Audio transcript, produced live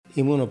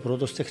Ήμουν ο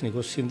πρώτος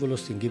τεχνικός σύμβουλος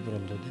στην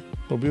Κύπρο τότε.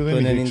 Το οποίο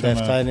δεν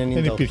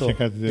υπήρχε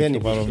κάτι τέτοιο. Δεν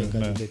υπήρχε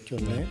κάτι τέτοιο,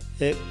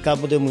 ναι.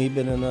 Κάποτε μου είπε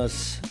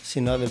ένας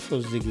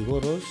συνάδελφος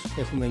δικηγόρος,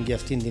 έχουμε και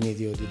αυτήν την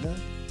ιδιότητα.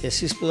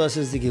 Εσύ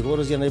σπούδασες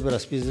δικηγόρος για να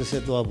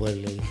υπερασπίζεσαι το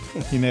ΑΠΟΕΛ.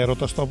 Είναι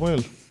ερώτας το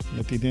ΑΠΟΕΛ.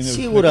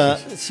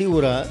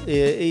 Σίγουρα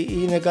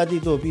είναι κάτι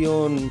το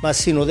οποίο μας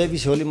συνοδεύει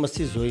σε όλη μας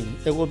τη ζωή.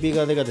 Εγώ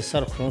πήγα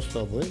 14 χρόνια στο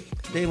ΑΠΟΕΛ.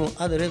 Λέει μου,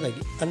 άντε ρε Τάκη,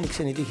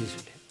 άνοιξε η τύχη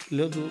σου.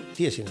 Λέω του,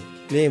 τι εσύ είναι.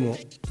 Λέει μου,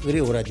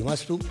 γρήγορα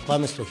ετοιμάσου του,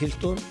 πάμε στο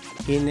Χίλτον,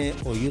 είναι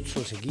ο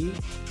Γιούτσος εκεί.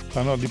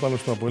 Θα είναι ο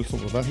αντίπαλος του ΑΠΟΕΛ στο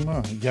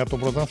πρωτάθλημα, για το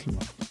πρωτάθλημα.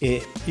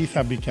 Ή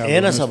θα μπει κι άλλο.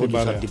 Ένας από τους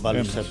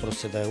αντίπαλους θα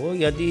πρόσθετα εγώ,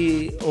 γιατί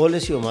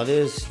όλες οι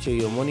ομάδες και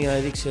η Ομόνια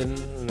έδειξαν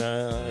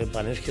να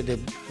επανέρχεται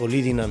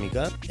πολύ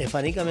δυναμικά.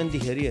 Φανήκαμε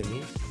τυχεροί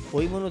εμείς.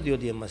 Όχι μόνο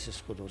διότι μας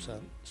σκοτώσαν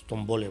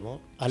στον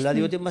πόλεμο, αλλά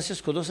διότι μας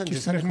σκοτώσαν και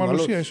στην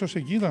αιχμαλωσία, ίσως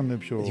εκεί ήταν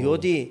πιο...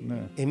 Διότι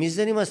εμείς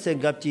δεν είμαστε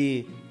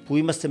κάποιοι που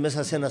είμαστε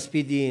μέσα σε ένα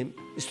σπίτι,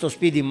 στο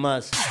σπίτι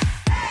μας.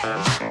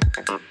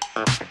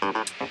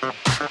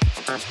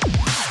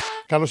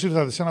 Καλώς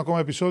ήρθατε σε ένα ακόμα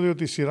επεισόδιο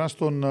της σειράς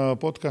των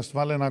podcast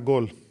Βαλε,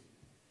 Γκολ.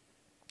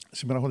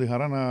 Σήμερα έχω τη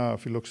χαρά να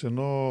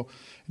φιλοξενώ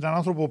έναν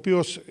άνθρωπο ο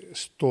οποίος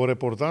στο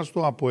ρεπορτάζ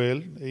του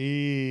ΑΠΟΕΛ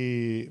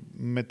ή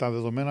με τα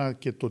δεδομένα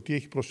και το τι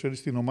έχει προσφέρει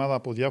στην ομάδα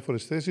από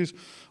διάφορες θέσεις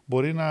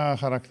μπορεί να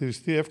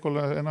χαρακτηριστεί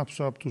εύκολα ένας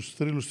από τους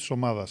θρύλους της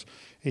ομάδας.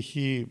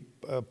 Έχει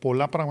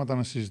πολλά πράγματα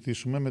να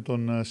συζητήσουμε με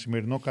τον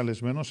σημερινό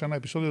καλεσμένο σε ένα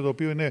επεισόδιο το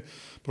οποίο είναι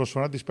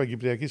προσφορά της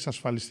Παγκυπριακής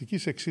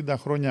Ασφαλιστικής 60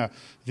 χρόνια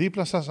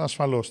δίπλα σας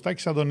ασφαλώς.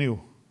 Τάκης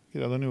Αντωνίου.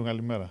 Κύριε Αντωνίου,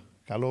 καλημέρα.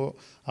 Καλό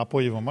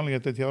απόγευμα, μάλλον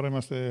γιατί τέτοια ώρα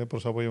είμαστε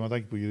προς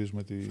απογευματάκι που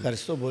γυρίζουμε.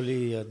 Ευχαριστώ πολύ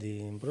για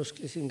την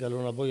πρόσκληση.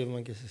 Καλό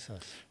απόγευμα και σε εσάς.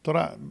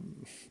 Τώρα,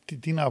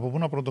 από πού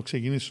να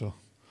πρωτοξεκινήσω.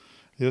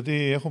 Διότι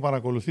έχω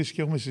παρακολουθήσει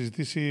και έχουμε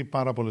συζητήσει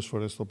πάρα πολλές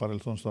φορές στο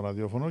παρελθόν στο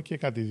ραδιόφωνο και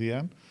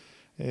κατηδίαν.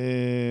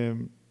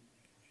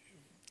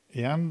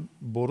 Εάν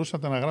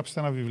μπορούσατε να γράψετε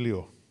ένα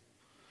βιβλίο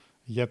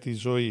για τη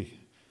ζωή,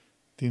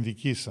 την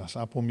δική σας,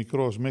 από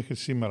μικρός μέχρι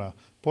σήμερα,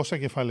 πόσα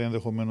κεφάλαια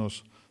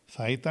ενδεχομένως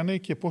θα ήταν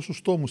και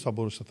πόσους τόμους θα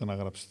μπορούσατε να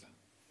γράψετε.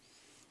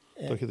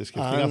 Το έχετε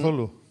σκεφτεί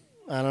καθόλου?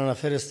 Αν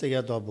αναφέρεστε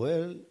για το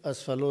ΑΠΟΕΛ,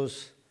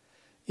 ασφαλώς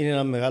είναι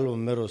ένα μεγάλο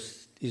μέρος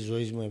της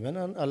ζωής μου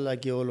εμένα, αλλά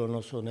και όλων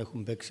όσων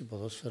έχουν παίξει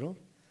ποδόσφαιρο.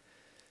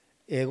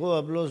 Εγώ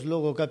απλώς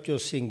λόγω κάποιο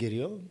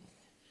σύγκυριο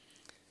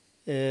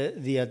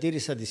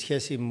διατήρησα τη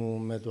σχέση μου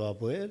με το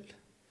ΑΠΟΕΛ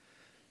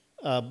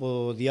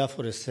από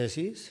διάφορες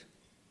θέσεις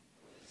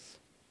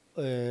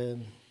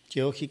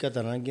και όχι κατά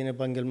ανάγκη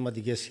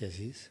επαγγελματικές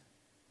σχέσεις.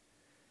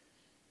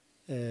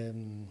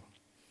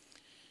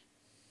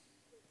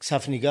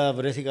 Ξαφνικά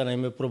βρέθηκα να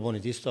είμαι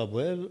προπονητής στο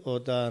ΑΠΟΕΛ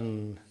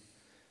όταν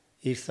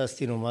ήρθα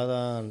στην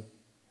ομάδα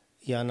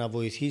για να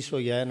βοηθήσω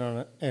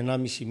για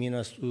 1,5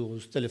 μήνα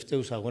στους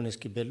τελευταίους αγώνες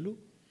κυπέλλου.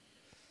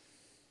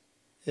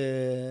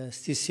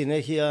 Στη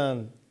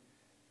συνέχεια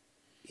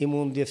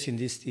ήμουν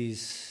διευθυντής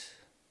της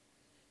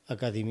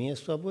Ακαδημίας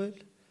του ΑΠΟΕΛ.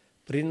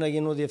 Πριν να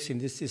γίνω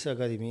διευθυντής της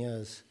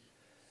Ακαδημίας,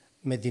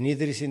 με την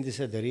ίδρυση της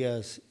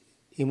εταιρείας,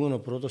 ήμουν ο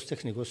πρώτος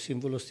τεχνικός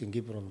σύμβουλος στην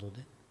Κύπρο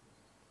τότε.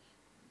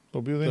 Το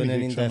οποίο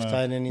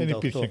δεν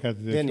υπήρχε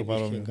κάτι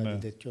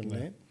τέτοιο.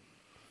 Ναι.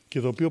 Και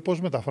το οποίο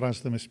πώς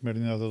μεταφράζεται με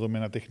σημερινά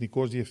δεδομένα?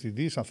 Τεχνικός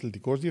διευθυντής,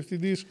 αθλητικός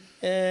διευθυντής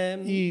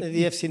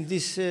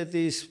διευθυντής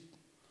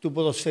του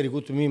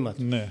ποδοσφαιρικού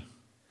τμήματος. Ναι.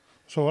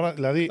 Σοβαρά,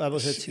 δηλαδή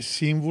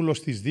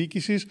σύμβουλος της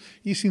διοίκησης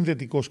ή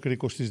συνδετικός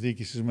κρίκος της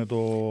διοίκησης με το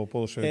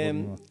ποδοσφαιρικό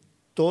τμήμα?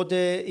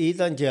 Τότε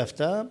ήταν και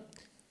αυτά,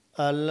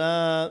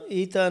 αλλά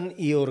ήταν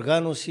η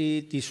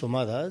οργάνωση της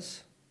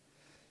ομάδας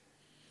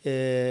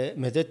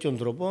με τέτοιον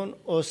τρόπο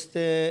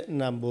ώστε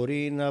να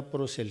μπορεί να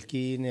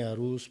προσελκύει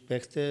νεαρούς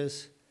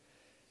παίχτες.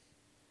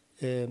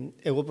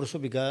 Εγώ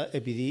προσωπικά,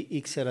 επειδή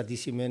ήξερα τι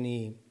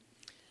σημαίνει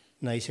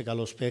να είσαι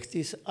καλός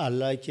παίχτης,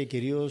 αλλά και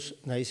κυρίως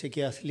να είσαι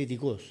και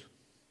αθλητικός.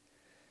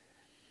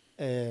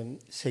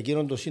 Σε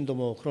εκείνον το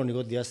σύντομο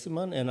χρονικό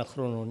διάστημα, 1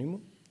 χρόνο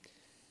ήμουν,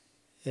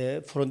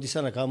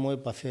 φρόντισα να κάνω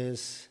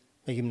επαφές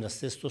με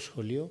γυμναστές στο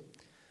σχολείο,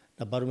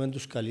 να πάρουμε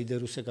τους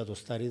καλύτερους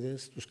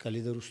εκατοστάριδες, τους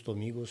καλύτερους στο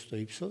μήκος, στο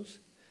ύψος,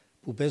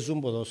 που παίζουν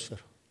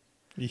ποδόσφαιρο.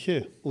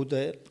 Είχε?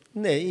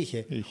 Ναι,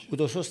 είχε.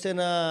 Ούτως ώστε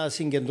να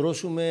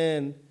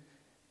συγκεντρώσουμε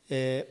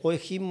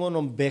όχι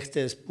μόνο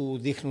παίχτες που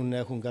δείχνουν να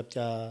έχουν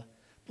κάποια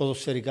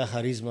ποδοσφαιρικά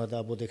χαρίσματα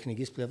από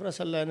τεχνικής πλευράς,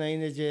 αλλά να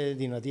είναι και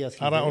δυνατοί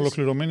αθλητές. Άρα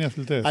ολοκληρωμένοι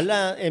αθλητές.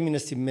 Αλλά έμεινε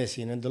στη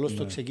μέση, εντελώς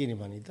το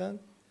ξεκίνημα ήταν.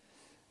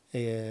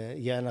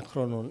 Για 1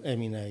 χρόνο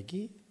έμεινα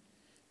εκεί.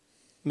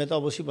 Μετά,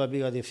 όπως είπα,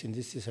 πήγα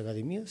διευθυντής της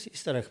Ακαδημίας,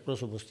 ύστερα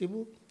εκπρόσωπος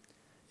τύπου,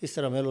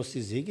 ύστερα μέλος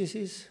της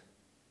διοίκησης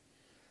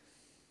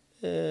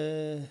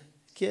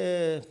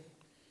και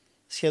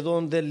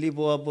σχεδόν δεν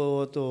λείπω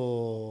από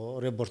το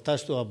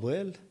ρεπορτάζ του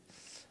ΑΠΟΕΛ,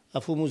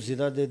 αφού μου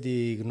ζητάτε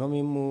τη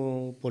γνώμη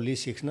μου πολύ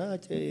συχνά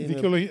και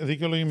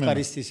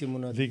ευχαρίστηση μου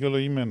να...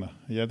 Δικαιολογημένα.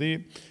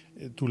 Γιατί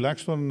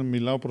τουλάχιστον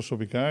μιλάω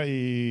προσωπικά,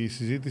 η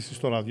συζήτηση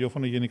στο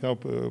ραδιόφωνο, γενικά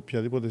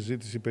οποιαδήποτε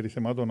συζήτηση περί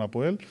θεμάτων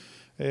ΑΠΟΕΛ,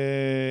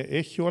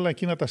 έχει όλα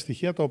εκείνα τα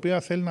στοιχεία τα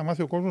οποία θέλει να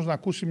μάθει ο κόσμος να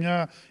ακούσει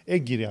μια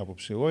έγκυρη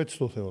άποψη. Εγώ έτσι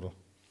το θεωρώ.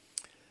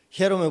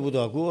 Χαίρομαι που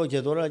το ακούω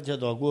και τώρα και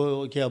το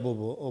ακούω και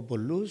από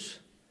πολλούς.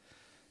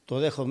 Το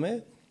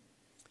δέχομαι.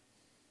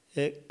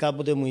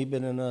 Κάποτε μου είπε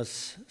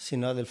ένας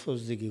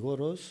συνάδελφος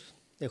δικηγόρος,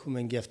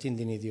 έχουμε και αυτήν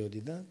την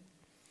ιδιότητα,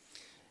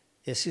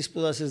 εσύ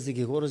σπούδασες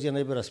δικηγόρος για να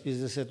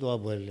υπερασπίζεσαι το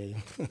ΑΠΟΕΛ, λέει.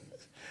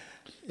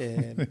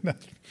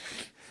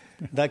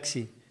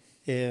 Εντάξει.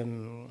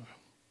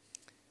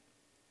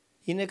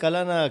 Είναι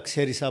καλά να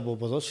ξέρεις από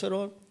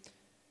ποδόσφαιρο,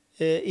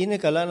 είναι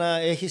καλά να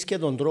έχεις και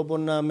τον τρόπο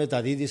να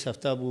μεταδίδεις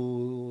αυτά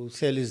που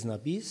θέλεις να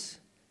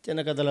πεις και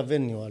να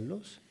καταλαβαίνει ο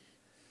άλλος.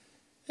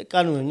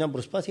 Κάνουμε μια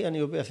προσπάθεια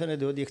η οποία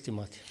φαίνεται ότι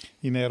εκτιμάται.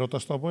 Είναι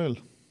έρωτας το ΑΠΟΕΛ?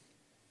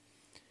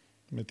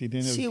 Με την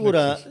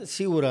έννοια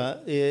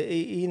σίγουρα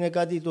είναι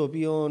κάτι το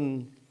οποίο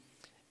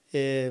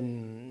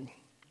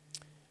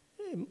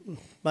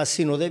μας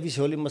συνοδεύει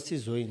σε όλη μας τη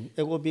ζωή.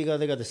 Εγώ πήγα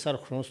 14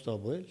 χρόνια στο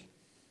ΑΠΟΕΛ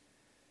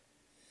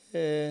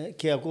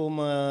και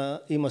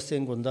ακόμα είμαστε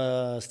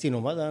κοντά στην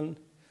ομάδα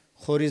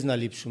χωρίς να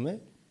λείψουμε.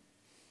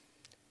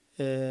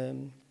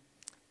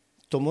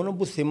 Το μόνο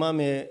που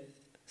θυμάμαι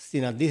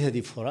στην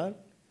αντίθετη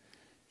φορά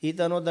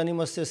ήταν όταν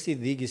είμαστε στη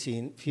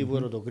διοίκηση Φίβου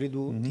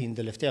Ερωτοκρήτου την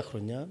τελευταία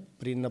χρονιά,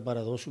 πριν να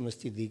παραδώσουμε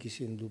στη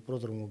διοίκηση του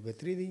πρόδρομου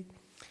Πετρίδη,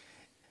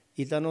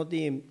 ήταν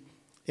ότι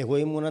εγώ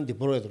ήμουν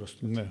αντιπρόεδρος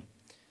του. Ναι.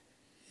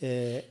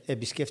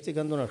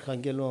 Επισκέφτηκαν τον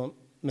Αρχάγγελο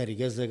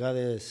μερικές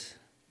δεκάδες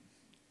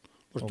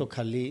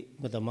πορτοκαλί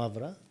με τα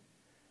μαύρα,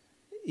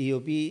 οι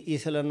οποίοι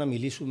ήθελαν να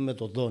μιλήσουν με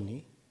τον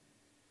Δόνη,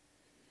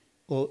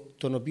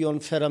 τον οποίο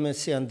φέραμε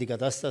σε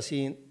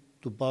αντικατάσταση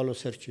του Πάολο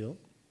Σέρτσιο.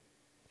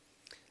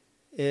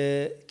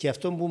 Και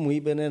αυτό που μου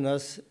είπε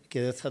ένας,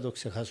 και δεν θα το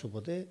ξεχάσω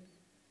ποτέ,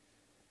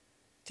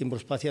 την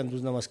προσπάθεια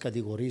τους να μας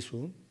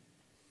κατηγορήσουν,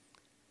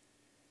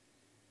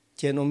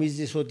 και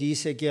νομίζεις ότι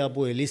είσαι και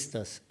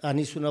αποελίστας. Αν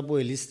ήσουν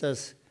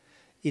αποελίστας,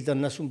 ήταν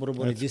να ήσουν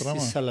προπονητής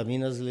της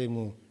Σαλαμίνας, λέει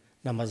μου,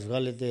 να μας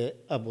βγάλετε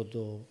από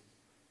το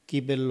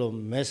κύπελλο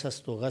μέσα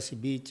στο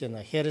γάσιμπι και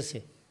να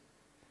χαίρεσαι.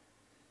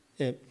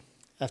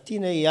 Αυτή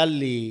είναι η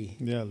άλλη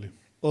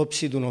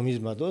όψη του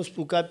νομίσματος,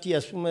 που κάποιοι,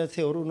 ας πούμε,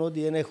 θεωρούν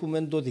ότι δεν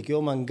έχουμε το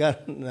δικαίωμα καν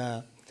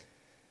να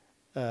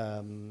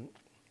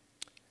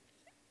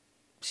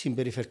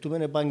συμπεριφερθούμε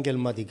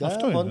επαγγελματικά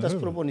όντας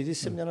προπονητής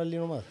σε μια άλλη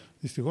ομάδα.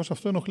 Δυστυχώς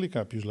αυτό ενοχλεί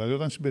κάποιους. Δηλαδή,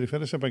 όταν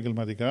συμπεριφέρεσαι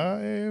επαγγελματικά,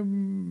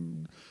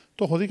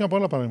 το έχω δει και από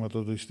άλλα παραδείγματα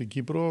ότι στην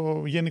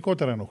Κύπρο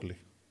γενικότερα ενοχλεί.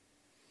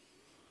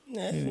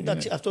 Ναι,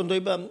 εντάξει, αυτό το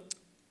είπα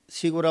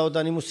σίγουρα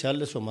όταν ήμουν σε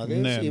άλλες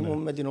ομάδες. Ήμουν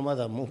με την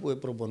ομάδα μου που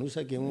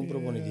προπονούσα και ήμουν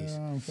προπονητής.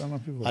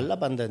 Αλλά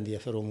πάντα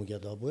ενδιαφέρομαι για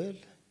το ΑΠΟΕΛ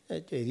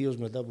και ιδίως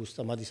μετά που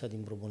σταμάτησα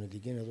την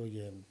προπονητική εδώ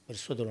και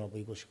περισσότερο από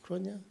 20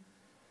 χρόνια.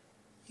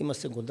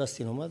 Είμαστε κοντά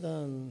στην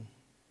ομάδα.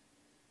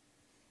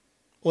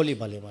 Όλοι οι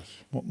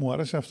παλέμαχοι. Μου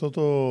άρεσε αυτό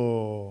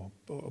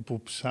το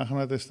που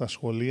ψάχνατε στα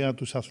σχολεία,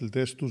 τους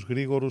αθλητές, τους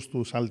γρήγορους,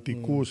 τους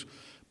αλτικούς,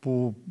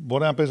 που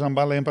μπορεί να παίζαν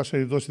μπάλα, εν πάση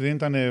περιπτώσει δεν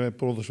ήταν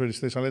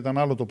ποδοσφαιριστές, αλλά ήταν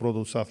άλλο το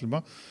πρώτο τους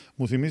άθλημα.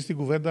 Μου θυμίζει την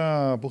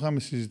κουβέντα που είχαμε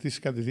συζητήσει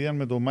κατηδίαν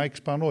με τον Μάικ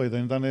Σπανό.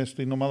 Ήταν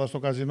στην ομάδα στο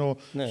καζίνο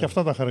και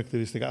αυτά τα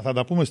χαρακτηριστικά. Θα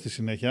τα πούμε στη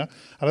συνέχεια.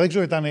 Αλλά δεν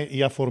ξέρω, ήταν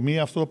η αφορμή,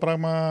 αυτό το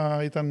πράγμα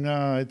ήταν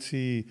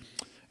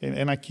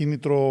ένα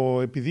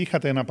κίνητρο, επειδή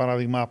είχατε ένα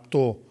παράδειγμα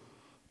απτό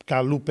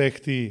καλού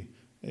παίκτη.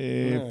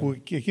 Που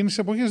και εκείνες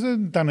τις εποχές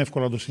δεν ήταν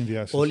εύκολο να το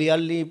συνδυάσεις. Όλοι οι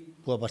άλλοι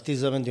που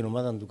απαρτίζαμε την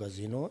ομάδα του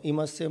καζίνο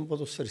είμαστε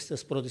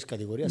ποδοσφαιριστές πρώτης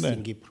κατηγορίας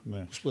στην Κύπρο.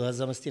 Που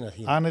σπουδάζαμε στην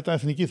Αθήνα. Άνετα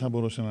εθνική θα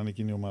μπορούσε να είναι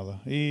εκείνη η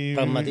ομάδα.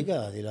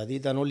 Πραγματικά, δηλαδή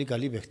ήταν όλοι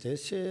καλοί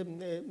παίχτες,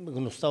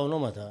 γνωστά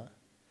ονόματα,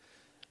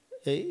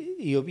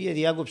 οι οποίοι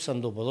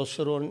διάκοψαν το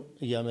ποδόσφαιρο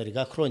για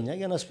μερικά χρόνια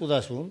για να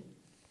σπουδάσουν.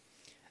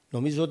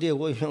 Νομίζω ότι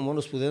εγώ είμαι ο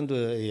μόνος που δεν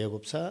το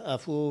διάκοψα,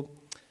 αφού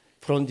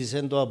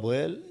φρόντισε το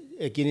ΑΠΟΕΛ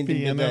εκείνη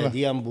την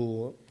πενταετία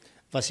που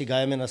βασικά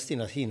έμενα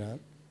στην Αθήνα,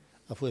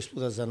 αφού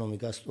σπούδαζα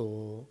νομικά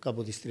στο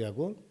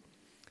Καποδιστριακό.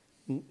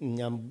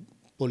 Μια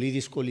πολύ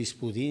δύσκολη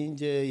σπουδή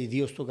και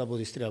ιδίως στο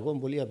Καποδιστριακό,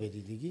 πολύ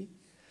απαιτητική.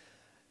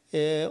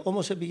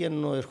 Όμως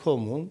επηγαίνω,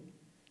 ερχόμουν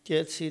και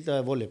έτσι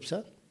τα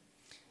βόλεψα.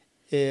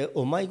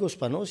 Ο Μάικος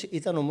Σπανός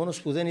ήταν ο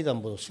μόνος που δεν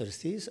ήταν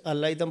ποδοσφαιριστής,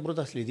 αλλά ήταν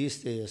πρωταθλητής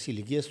στις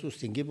ηλικίες του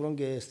στην Κύπρο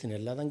και στην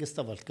Ελλάδα και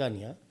στα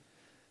Βαλκάνια,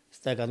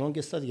 στα 100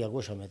 και στα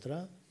 200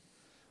 μέτρα.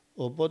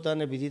 Οπότε,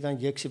 επειδή ήταν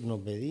και έξυπνο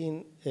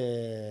παιδί,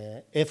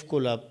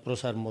 εύκολα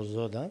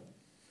προσαρμοζόταν.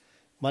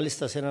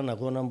 Μάλιστα, σε έναν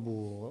αγώνα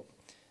που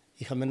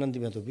είχαμε να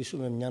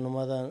αντιμετωπίσουμε μια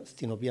ομάδα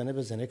στην οποία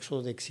έπαιζε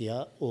έξω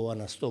δεξιά ο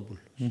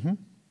Αναστόπουλος.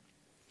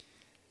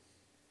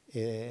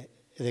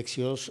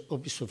 Δεξιός ο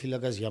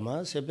πισωφύλακας για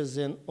μας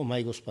έπαιζε ο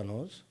Μάικος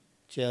Σπανός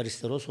και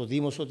αριστερός ο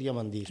Δήμος ο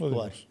Διαμαντής,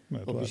 του Άρη,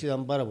 ο οποίος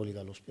ήταν πάρα πολύ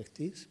καλός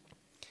παίκτης,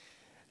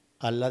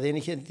 αλλά δεν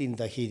είχε την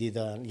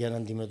ταχύτητα για να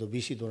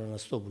αντιμετωπίσει τον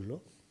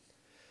Αναστόπουλο.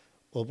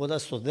 Οπότε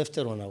στο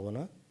δεύτερο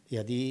αγώνα,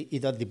 γιατί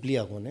ήταν διπλοί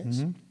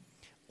αγώνες,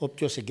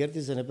 όποιος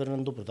κέρδιζε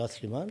έπαιρνε το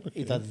πρωτάθλημα.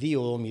 Ήταν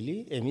δύο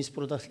όμιλοι, εμείς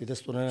πρωταθλητές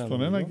στον έναν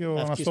όμιλο, και ο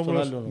αυτοί στον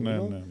άλλον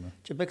όμιλο,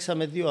 και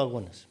παίξαμε δύο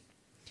αγώνες.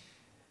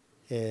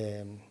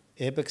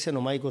 Έπαιξε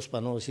ο Μάικος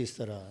Σπανός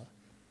ύστερα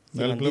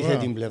την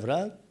αντίθετη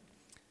πλευρά.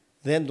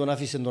 Δεν τον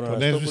άφησε τον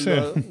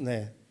Αναστόπουλο.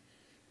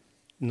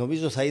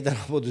 νομίζω θα ήταν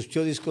από τους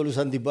πιο δύσκολους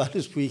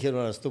αντιπάλους που είχε ο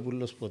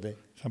Αναστόπουλος ποτέ.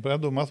 Θα πρέπει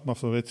να το μάθουμε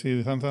αυτό,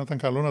 έτσι. Θα ήταν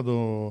καλό να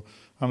το,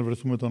 αν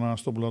βρεθούμε τον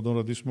Αναστόπουλο, να τον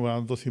ρωτήσουμε,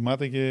 αν το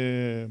θυμάται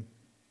και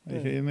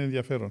είναι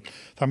ενδιαφέρον.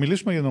 Θα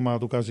μιλήσουμε για την ομάδα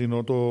του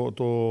Καζίνο.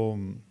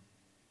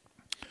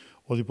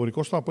 Ο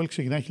διπορικός του ΑΠΟΕΛ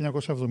ξεκινάει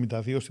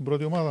 1972 στην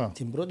πρώτη ομάδα.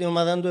 Την πρώτη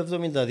ομάδα είναι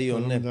το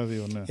 1972, ναι.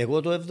 Ναι.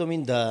 Εγώ το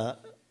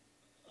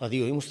 1972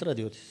 ήμουν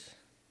στρατιώτης.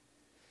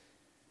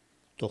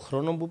 Το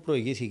χρόνο που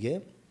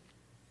προηγήθηκε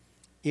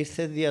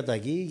ήρθε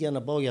διαταγή για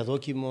να πάω για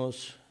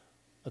δόκιμος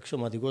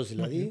αξιωματικός,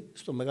 δηλαδή,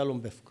 στο Μεγάλο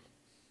Πεύκο.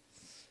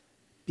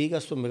 Πήγα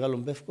στο Μεγάλο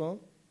Πεύκο,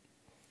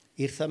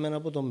 ήρθαμε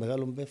από το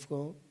Μεγάλο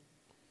Πεύκο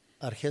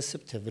αρχές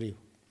Σεπτεμβρίου.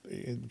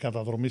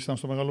 Καταδρομή ήταν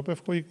στο Μεγάλο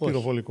Πεύκο ή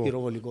πυροβολικό?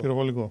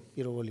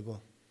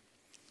 Πυροβολικό.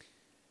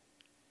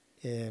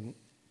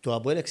 Το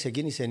ΑΠΟΕΛ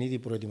ξεκίνησε ήδη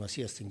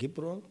προετοιμασία στην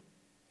Κύπρο.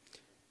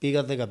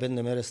 Πήγα 15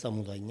 μέρες στα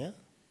Μουδανιά.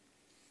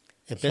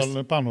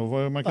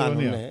 Πάνω,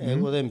 Μακεδονία. Ναι,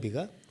 εγώ δεν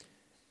πήγα.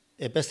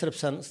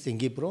 Επέστρεψαν στην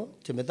Κύπρο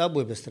και μετά που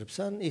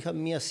επέστρεψαν είχαν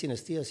μια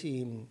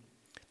συναισθίαση.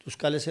 Τους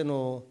κάλεσε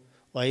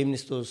ο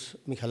αείμνηστος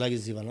Μιχαλάκης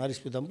Ζιβανάρης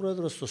που ήταν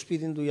πρόεδρος στο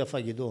σπίτι του για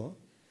φαγητό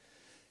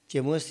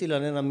και μου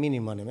έστειλαν ένα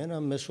μήνυμα εμένα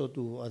μέσω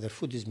του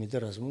αδερφού της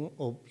μητέρας μου,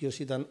 ο οποίος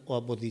ήταν ο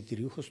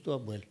αποδυτηριούχος του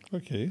ΑΠΟΕΛ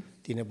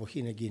την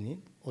εποχή εκείνη,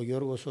 ο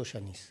Γιώργος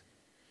Οσιανής.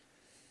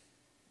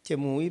 Και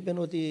μου είπαν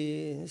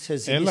ότι σε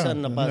ζήτησαν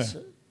να πας.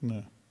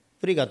 Ναι.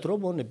 Βρήκα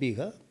τρόπο,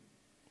 πήγα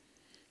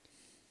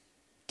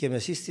και με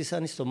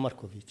σύστησαν στον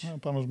Μάρκοβιτς,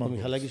 ο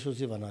Μιχαλάκης ο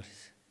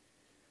Ζιβανάρης.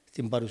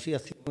 Στην παρουσία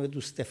θυμάμαι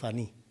του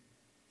Στεφανή.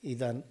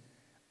 Ήταν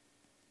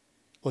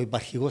ο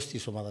υπαρχηγός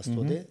της ομάδας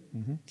τότε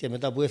και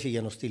μετά που έφυγε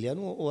ο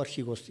Στυλιανού, ο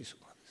αρχηγός της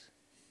ομάδας.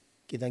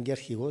 Και ήταν και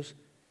αρχηγός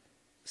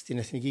στην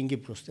Εθνική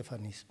Κύπρο,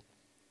 Στεφανής.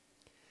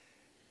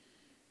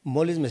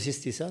 Μόλις με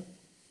σύστησα,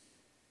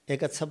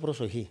 έκατσα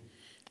προσοχή.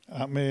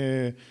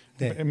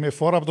 Με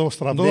φόρα από το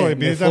στρατό. Ναι,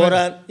 με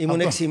φόρα,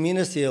 ήμουν 6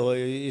 μήνες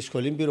στη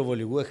σχολή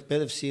πυροβολικού,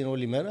 εκπαίδευση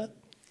όλη μέρα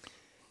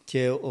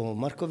και ο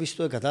Μάρκοβιτς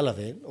το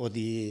κατάλαβε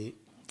ότι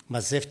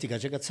μαζεύτηκα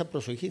και έκατσα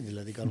προσοχή,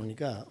 δηλαδή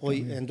κανονικά.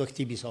 Όχι, δεν το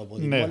χτύπησα από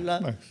δίπλα,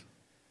 αλλά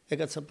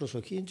έκατσα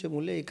προσοχή και μου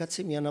λέει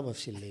κάτσε μια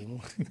ανάπαυση, λέει μου.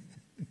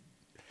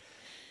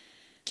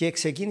 Και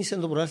ξεκίνησε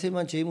το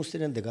πρωτάθλημα και ήμουν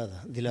στην 11η.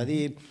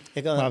 Δηλαδή,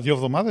 2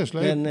 εβδομάδες,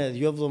 λέει. Ναι,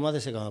 2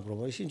 εβδομάδες έκανα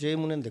προπόνηση και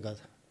ήμουν 11η.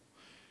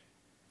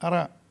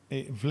 Άρα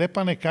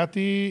βλέπανε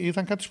κάτι,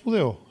 ήταν κάτι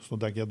σπουδαίο στον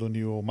Τάκη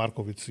Αντωνίου ο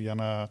Μάρκοβιτς για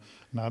να...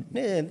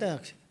 Ναι,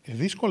 εντάξει.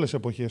 Δύσκολες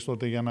εποχές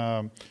τότε για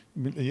να...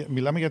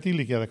 Μιλάμε για τι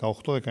ηλικία,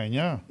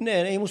 18-19?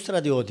 Ναι, ήμουν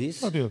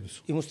στρατιώτης.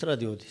 Ήμουν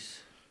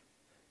στρατιώτης.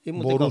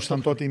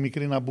 Μπορούσαν τότε οι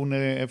μικροί να μπουν,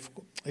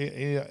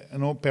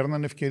 ενώ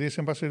παίρναν ευκαιρίες,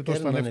 εν πάση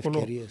περιπτώσει ήταν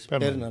εύκολο.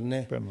 Παίρναν,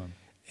 ναι.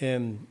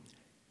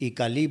 Οι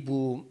καλοί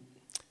που...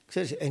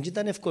 Ξέρεις, δεν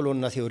ήταν εύκολο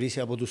να θεωρήσει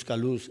από τους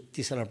καλούς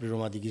της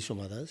αναπληρωματικής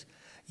ομάδας,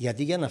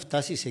 γιατί για να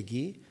φτάσεις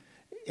εκεί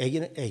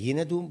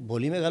έγινε του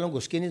πολύ μεγάλο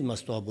κοσκίνισμα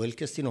στο ΑΠΟΕΛ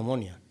και στην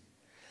Ομόνια.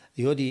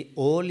 Διότι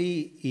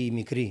όλοι οι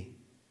μικροί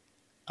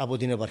από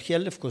την επαρχία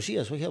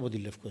Λευκωσίας, όχι από τη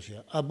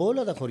Λευκωσία, από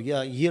όλα τα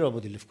χωριά γύρω από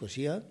τη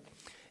Λευκωσία,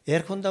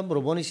 έρχονταν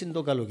προπόνηση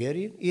το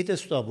καλοκαίρι είτε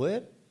στο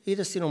ΑΠΟΕΛ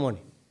είτε στην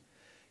Ομόνια.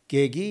 Και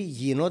εκεί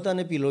γινόταν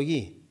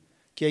επιλογή.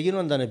 Και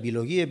γίνονταν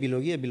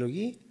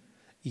επιλογή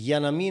για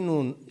να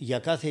μείνουν για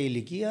κάθε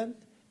ηλικία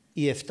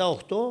οι 7-8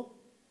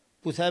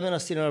 που θα έμεναν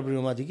στην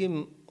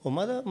αναπληρωματική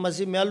ομάδα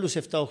μαζί με άλλους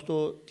 7-8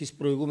 της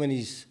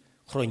προηγούμενης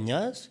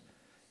χρονιάς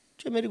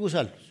και μερικούς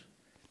άλλους.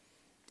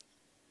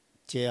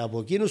 Και από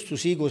εκείνους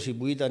τους 20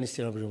 που ήταν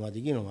στην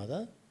αναπληρωματική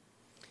ομάδα,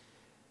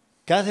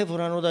 κάθε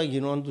φορά όταν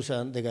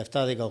γινόντουσαν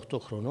 17-18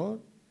 χρονών,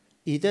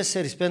 οι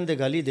 4-5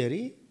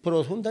 καλύτεροι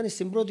προωθούνταν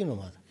στην πρώτη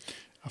ομάδα.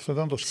 Αυτό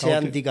ήταν το σε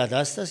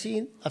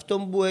αντικατάσταση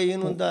αυτών που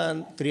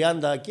έγινονταν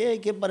 30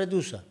 και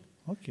παρετούσαν.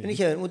 Δεν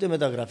είχε ούτε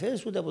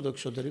μεταγραφές, ούτε από το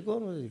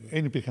εξωτερικό.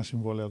 Δεν υπήρχαν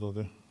συμβόλαια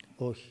τότε.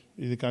 Όχι.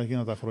 Ειδικά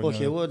εκείνα τα χρόνια.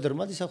 Όχι, εγώ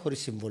τερμάτισα χωρίς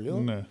συμβόλαιο.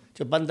 Ναι.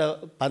 Και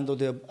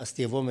πάντοτε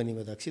αστειευόμενοι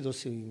μεταξύ των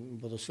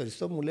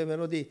ποδοσφαιριστών μου λέμε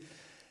ότι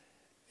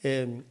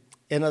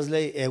ένας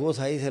λέει εγώ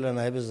θα ήθελα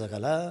να έπαιζα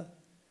καλά,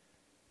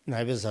 να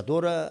έπαιζα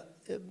τώρα,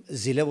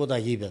 ζηλεύω τα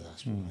γήπεδα.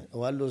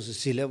 Ο άλλος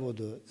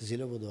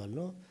ζηλεύω το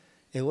άλλο.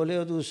 Εγώ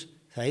λέω τους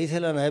θα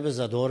ήθελα να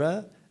έπαιζα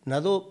τώρα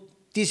να δω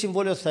τι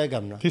συμβόλαιο θα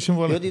έκανα.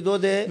 Διότι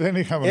τότε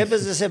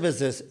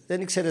έπαιζες.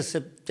 Δεν ήξερες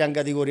σε ποια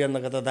κατηγορία να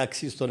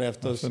κατατάξεις τον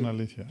εαυτό σου.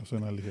 Αυτό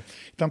είναι αλήθεια.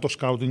 Ήταν το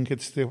σκάουτινγκ και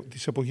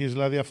της εποχής,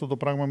 δηλαδή αυτό το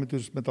πράγμα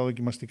με τα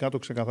δοκιμαστικά, το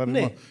ξεκαθάρισμα.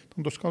 Ναι.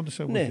 Ήταν το σκάουτινγκ της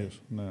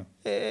εποχής. Ναι.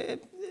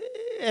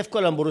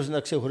 Εύκολα μπορούσε να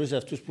ξεχωρίσει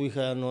αυτούς που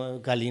είχαν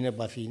καλή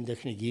επαφή,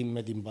 τεχνική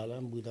με την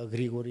μπάλα, που ήταν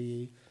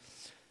γρήγοροι.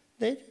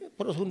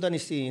 Προωθούνταν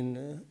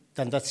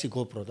ήταν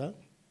τατσικό πρώτα.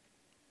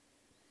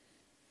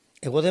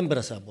 Εγώ δεν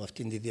πέρασα από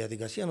αυτήν τη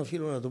διαδικασία,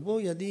 οφείλω να το πω,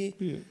 γιατί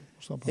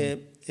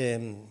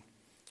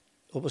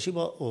όπως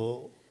είπα,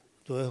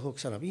 το έχω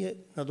ξαναπεί,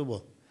 να το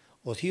πω.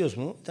 Ο θείος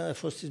μου ήταν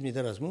εφός της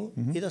μητέρας μου,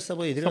 ήταν στα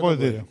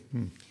αποδυτήρια.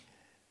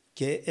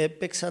 Και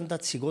έπαιξαν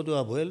τατσικό του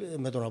ΑΠΟΕΛ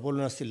με τον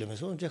Απόλλωνα στη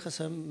Λεμεσό και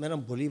έχασα με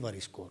έναν πολύ βαρύ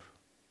σκορ.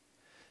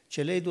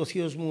 Και λέει το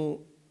θείος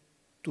μου,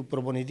 του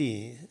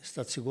προπονητή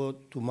στατσικό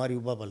του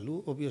Μάριου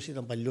Παπαλού, ο οποίος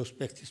ήταν παλιός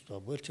παίκτης του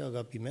ΑΠΟΕΛ και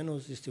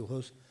αγαπημένος,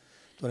 δυστυχώς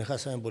τον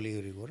έχασαμε πολύ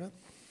γρήγορα.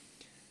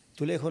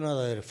 Του λέει: έχω ένα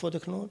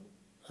αδερφότεχνο,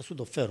 θα σου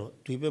το φέρω.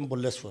 Του είπε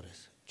πολλές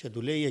φορές. Και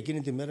του λέει: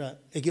 εκείνη τη μέρα,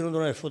 εκείνον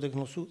τον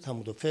αδερφότεχνο σου θα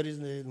μου το φέρεις,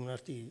 να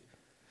έρθει.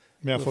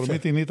 Με αφορμή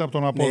την ήττα από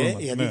τον Απόλλωνα.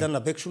 Ναι, γιατί ήταν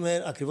να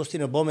παίξουμε ακριβώς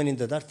την επόμενη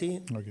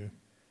Τετάρτη.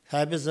 Θα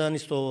έπαιζαν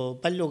στο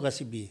παλιό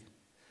Γασιμπή.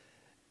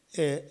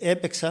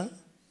 Έπαιξα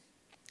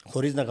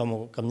χωρίς να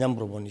κάνω καμιά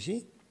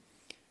προπόνηση.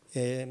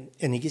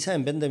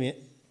 Ενικήσαμε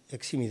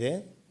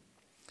 5-6-0.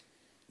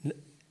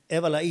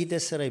 Έβαλα ή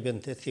 4 ή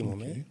 5,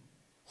 θυμούμαι,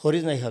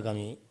 χωρίς να είχα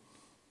κάνει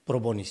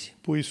προπόνηση.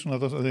 Πού ήσουν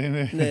τόσο, δεν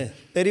είναι. Ναι,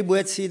 περίπου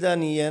έτσι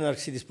ήταν η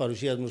έναρξη της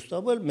παρουσίας μου στο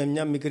ΑΠΟΕΛ, με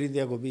μια μικρή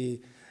διακοπή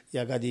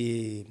για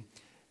κάτι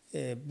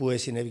που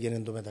συνέβαινε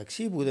εν τω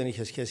μεταξύ, που δεν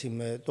είχε σχέση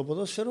με το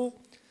ποδόσφαιρο.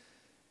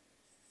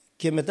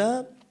 Και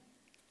μετά,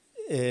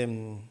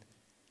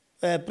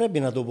 πρέπει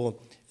να το πω,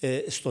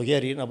 στο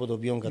Γέρι, από το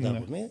οποίο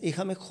κατάγομαι,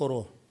 είχαμε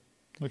χορό.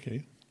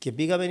 Και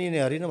πήγαμε οι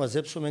νεαροί να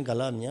μαζέψουμε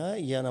καλάμια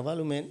για να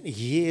βάλουμε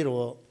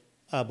γύρω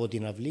από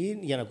την αυλή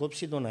για να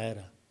κόψει τον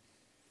αέρα.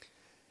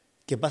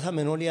 Και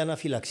πάθαμε όλοι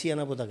αναφυλαξία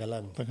από τα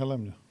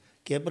καλάμια.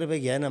 Και έπρεπε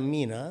για ένα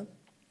μήνα,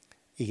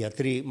 οι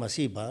γιατροί μας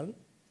είπαν,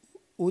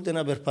 ούτε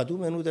να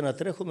περπατούμε, ούτε να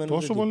τρέχουμε.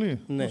 Τόσο πολύ.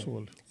 Ναι, τόσο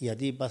πολύ.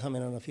 Γιατί πάθαμε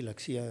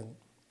αναφυλαξία.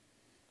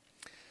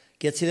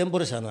 Και έτσι δεν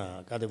μπόρεσα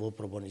να κατεβώ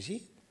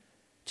προπονησή.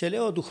 Και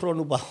λέω του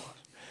χρόνου πάω.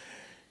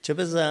 Και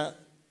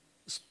έπαιζα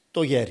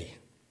στο Γέρι.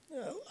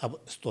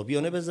 Στο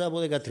οποίο έπαιζα από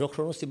 13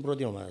 χρόνων στην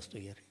πρώτη ομάδα στο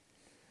Γέρι.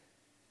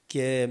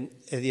 Και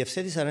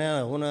διευθέτησαν έναν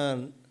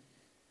αγώνα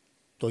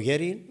το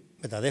Γέρι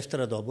με τα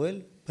δεύτερα του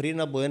ΑΠΟΕΛ πριν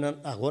από έναν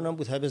αγώνα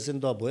που θα έπαιζε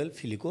το ΑΠΟΕΛ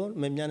φιλικό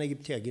με μια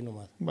Αιγυπτιακή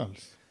ομάδα.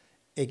 Μάλιστα.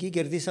 Εκεί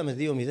κερδίσαμε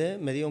 2-0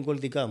 με 2 γκολ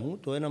δικά μου.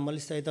 Το ένα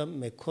μάλιστα ήταν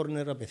με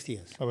κόρνερ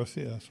απευθείας.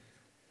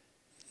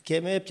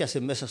 Και με έπιασε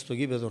μέσα στο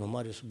γήπεδο ο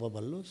Μάριος ο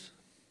Παπαλός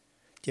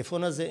και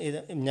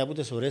φώναζε μια από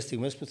τις ωραίες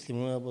στιγμές που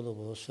θυμούμαι από το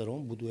ποδόσφαιρο,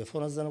 που του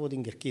εφώναζαν από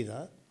την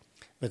κερκίδα,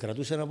 με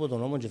κρατούσαν από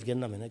τον ώμο και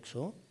βγαίναμε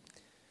έξω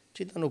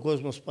και ήταν ο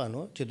κόσμος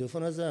πάνω και του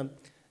εφώναζα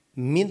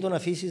μην τον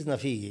αφήσεις να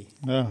φύγει.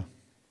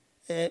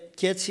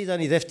 Και έτσι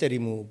ήταν η δεύτερη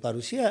μου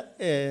παρουσία.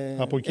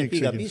 Από εκεί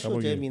πήγα πίσω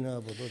και έμεινα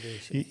από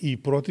τότε. Η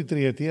πρώτη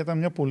τριετία ήταν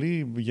μια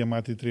πολύ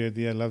γεμάτη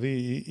τριετία.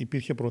 Δηλαδή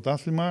υπήρχε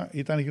πρωτάθλημα,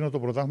 ήταν εκείνο το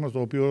πρωτάθλημα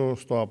στο οποίο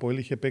στο ΑΠΟΕΛ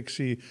είχε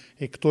παίξει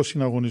εκτός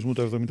συναγωνισμού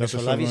το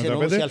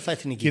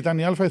 1974-1975. Και ήταν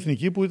η Α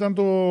Εθνική που ήταν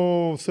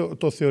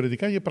το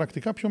θεωρητικά και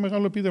πρακτικά πιο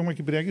μεγάλο επίτευγμα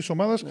κυπριακής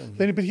ομάδας.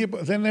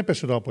 Δεν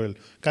έπεσε το ΑΠΟΕΛ.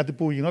 Κάτι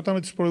που γινόταν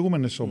με τις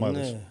προηγούμενες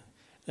ομάδες.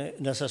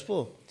 Να σας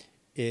πω.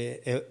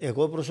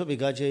 Εγώ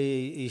προσωπικά και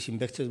οι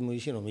συμπαίκτες μου, οι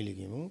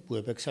συνομήλικοι μου, που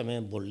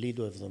έπαιξαμε πολύ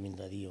το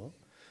 1972,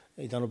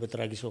 ήταν ο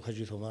Πετράκης ο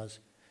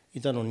Χατζηθωμάς,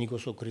 ήταν ο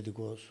Νίκος ο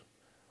Κριτικός,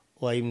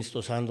 ο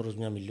αείμνηστος Άντρος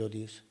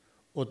Μιαμιλιώτης,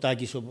 ο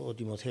Τάκης ο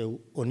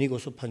Τιμοθέου, ο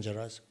Νίκος ο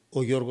Παντζαράς,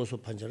 ο Γιώργος ο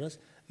Παντζαράς.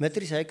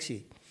 Μέτρησα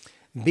 6.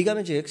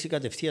 Μπήκαμε και 6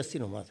 κατευθείαν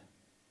στην ομάδα.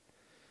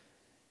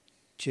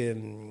 Και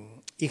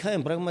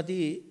είχαμε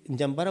πράγματι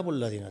μια πάρα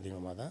πολλά δυνατή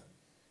ομάδα.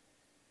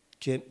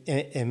 Και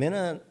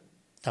εμένα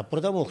τα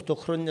πρώτα μου 8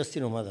 χρόνια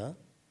στην ομάδα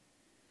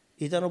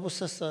ήταν όπως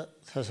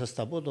θα σας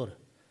τα πω τώρα.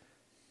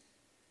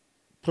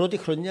 Πρώτη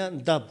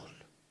χρονιά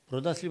double,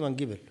 πρωτάθλημα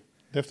κύπελλο.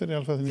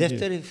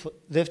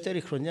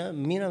 Δεύτερη χρονιά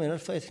μείναμε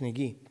Α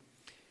Εθνική.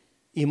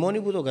 Η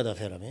μόνη που το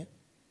καταφέραμε,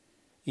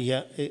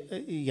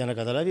 για να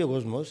καταλάβει ο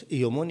κόσμος,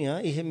 η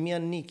Ομόνια είχε μία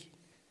νίκη.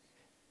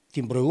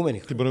 Την προηγούμενη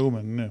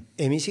χρονιά. Ναι.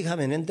 Εμείς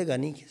είχαμε 11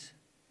 νίκες.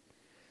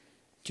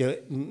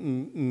 Και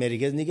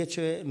μερικές νίκες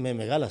με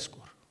μεγάλα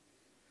σκορ.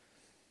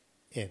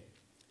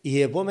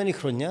 Η επόμενη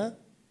χρονιά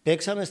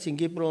παίξαμε στην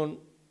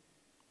Κύπρο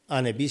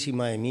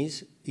ανεπίσημα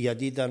εμείς,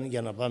 γιατί ήταν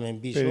για να πάμε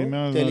πίσω.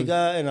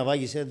 Τελικά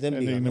εναβάγησε, δεν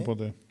πήγαμε.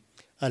 Ποτέ.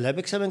 Αλλά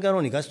έπαιξαμε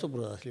κανονικά στο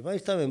πρωτάθλημα,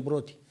 ήρθαμε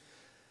πρώτοι.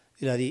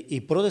 Δηλαδή,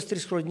 οι πρώτες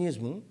 3 χρονιές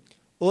μου,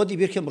 ό,τι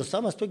υπήρχε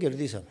μπροστά μας το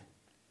κερδίσαμε.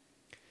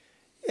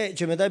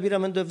 Και μετά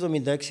πήραμε το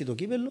 76 το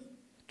κύπελλο,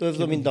 το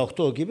 78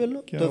 το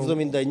κύπελλο, το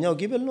 79 το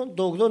κύπελλο,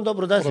 το 80 το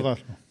πρωτάθλημα.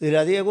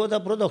 Δηλαδή, εγώ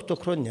τα πρώτα 8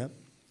 χρόνια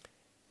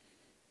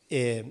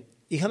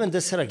είχαμε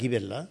 4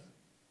 κύπελλα,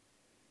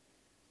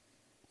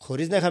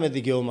 χωρίς να είχαμε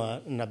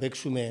δικαίωμα να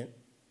παίξουμε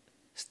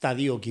στα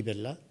 2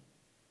 κύπελλα,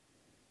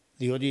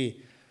 διότι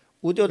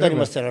ούτε όταν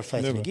είμαστε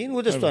αλφα-εθνικοί,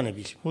 ούτε στο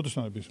ανεπίσημο.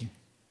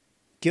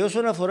 Και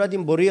όσον αφορά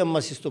την πορεία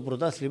μας στο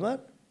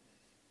πρωτάθλημα,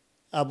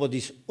 από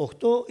τις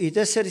 8, οι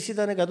 4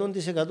 ήταν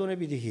 100%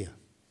 επιτυχία.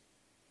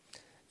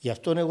 Γι'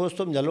 αυτό εγώ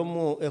στο μυαλό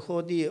μου έχω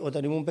ότι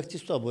όταν ήμουν παίκτης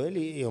στο ΑΠΟΕΛ,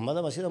 η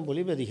ομάδα μας ήταν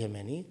πολύ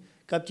πετυχημένη.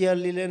 Κάποιοι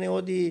άλλοι λένε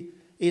ότι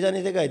ήταν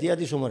η δεκαετία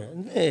της Ομόνιας.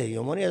 Ναι, η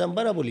Ομόνια ήταν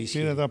πάρα πολύ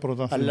ισχυρή.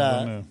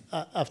 Αλλά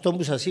αυτό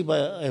που σας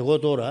είπα εγώ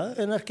τώρα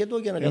είναι αρκετό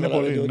για να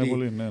καταλάβετε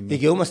ότι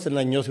δικαιούμαστε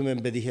να νιώθουμε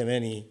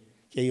πετυχημένοι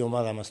και η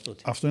ομάδα μας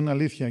τότε. Αυτό είναι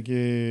αλήθεια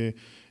και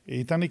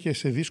ήταν και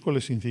σε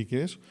δύσκολες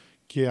συνθήκες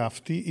και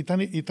αυτή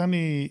ήταν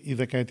η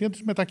δεκαετία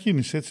της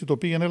μετακίνησης, έτσι, το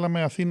πήγαινε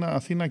έλαμε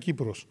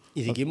Αθήνα-Κύπρος.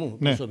 Η δική μου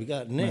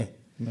προσωπικά, ναι.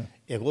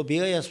 Εγώ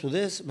πήγα για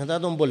σπουδές μετά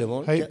τον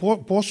πόλεμο.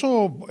 Πόσο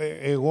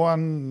εγώ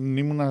αν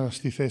ήμουν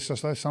στη θέση σας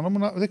θα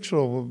αισθανόμουν,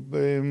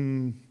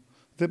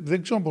 δεν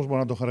δεν ξέρω πώς μπορώ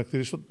να το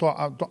χαρακτηρίσω.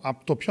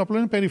 Το πιο απλό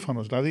είναι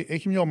περήφανος. Δηλαδή,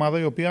 έχει μια ομάδα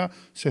η οποία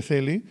σε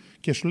θέλει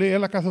και σου λέει: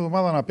 έλα κάθε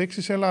εβδομάδα να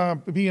παίξεις,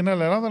 πήγαινε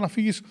έλα Ελλάδα να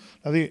φύγεις.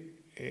 Δηλαδή,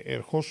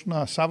 ερχόσουν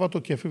Σάββατο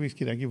και έφευγες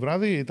Κυριακή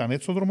βράδυ, ήταν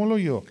έτσι το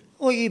δρομολόγιο?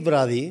 Όχι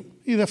βράδυ.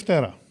 Ή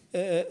Δευτέρα.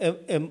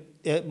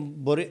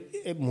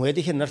 Μου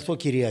έτυχε να έρθω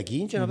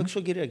Κυριακή και να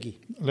παίξω Κυριακή.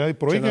 Δηλαδή,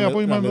 πρωί και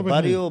απόγευμα να το με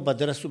πάρει ο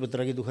πατέρας του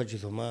Πετράκη του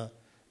Χατζηθωμά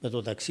με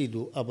το ταξί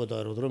του από το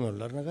αεροδρόμιο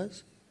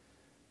Λάρνακας,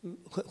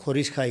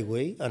 χωρίς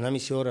highway,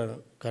 ανάμιση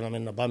ώρα κάναμε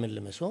να πάμε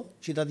Λεμεσό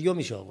και ήταν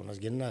 2,5 αγώνας,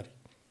 Γενάρη.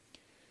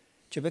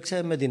 Και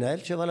παίξαμε με την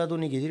ΑΕΛ και έβαλα το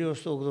νικητήριο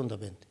στο 85.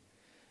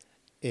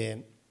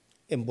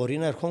 Μπορεί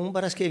να ερχόμουν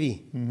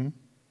Παρασκευή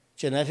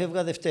και να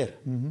έφευγα Δευτέρα.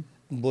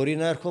 Μπορεί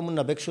να ερχόμουν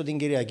να παίξω την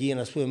Κυριακή,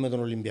 ας πούμε, με τον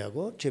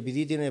Ολυμπιακό και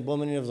επειδή την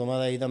επόμενη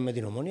εβδομάδα ήταν με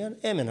την Ομόνια,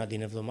 έμενα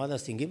την εβδομάδα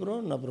στην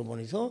Κύπρο να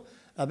προπονηθώ,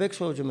 να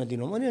παίξω και με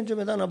την Ομόνια και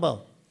μετά να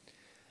πάω.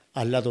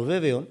 Αλλά το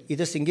βέβαιο,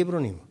 είτε στην Κύπρο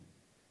ήμουν,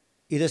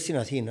 είτε στην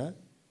Αθήνα,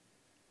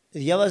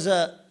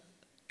 διάβαζα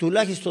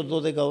τουλάχιστον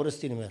 12 ώρες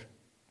την ημέρα.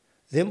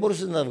 Δεν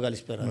μπορούσες να τα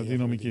βγάλεις πέρα. Με την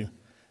νομική.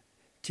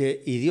 Και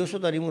ιδίως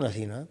όταν ήμουν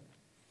Αθήνα,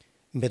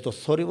 με το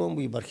θόρυβο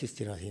που υπάρχει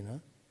στην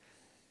Αθήνα,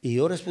 οι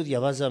ώρες που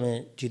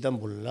διαβάζαμε και ήταν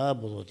πολλά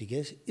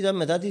αποδοτικές, ήταν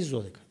μετά τις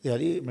 12.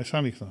 Δηλαδή,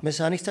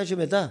 μεσάνυχτα και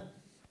μετά,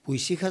 που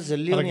ησύχαζε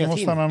λίγο η Αθήνα. Αλλά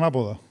και ήταν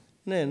ανάποδα.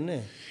 Ναι,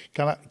 ναι.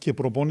 Καλά. Και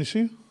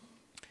προπόνηση?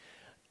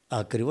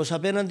 Ακριβώς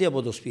απέναντι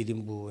από το σπίτι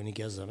που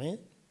ενοικιάζαμε,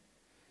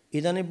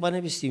 ήταν η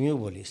Πανεπιστημίου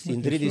Πόλη,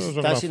 στην τρίτη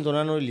στάση των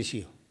Άνω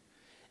Ηλυσίου.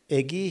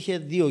 Εκεί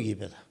είχε 2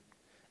 γήπεδα.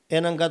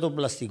 Έναν κάτω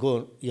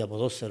πλαστικό για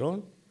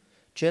ποδόσφαιρο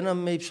και έναν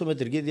με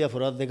υψομετρική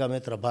διαφορά 10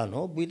 μέτρα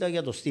πάνω που ήταν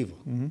για το Στίβο.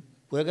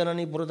 Που έκαναν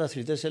οι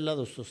πρωταθλητές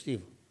Ελλάδος στο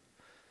Στίβο.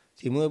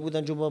 Θυμούμαι που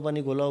ήταν και ο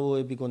Παπα-Νικολάου ο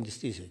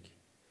επικοντιστής εκεί.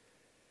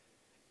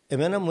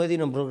 Εμένα μου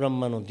έδινε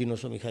πρόγραμμα ο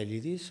Ντίνος ο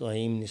Μιχαηλίδης, ο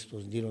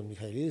αείμνηστος Ντίνος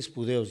Μιχαηλίδης,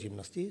 σπουδαίος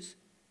γυμναστής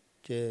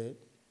και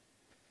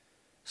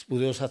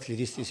σπουδαίος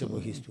αθλητής της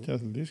εποχής του. Και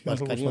αθλητής και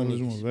άνθρωπος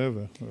αθλητισμού,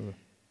 βέβαια.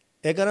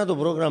 Έκανα το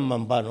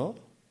πρόγραμμα πάνω,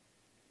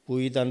 που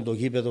ήταν το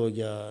γήπεδο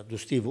του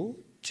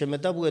Στίβου, και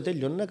μετά που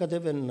τέλειωνα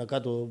κατέβαινα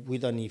κάτω που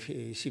ήταν οι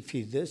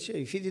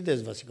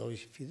φοιτητές βασικά, όχι οι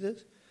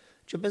συμφοιτητές,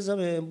 και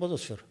παίζαμε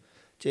ποδόσφαιρο.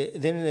 Και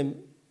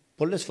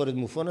πολλές φορές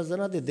μου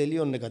φώναζαν, αν δεν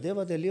τελείωνε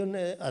κατέβα,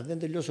 αν δεν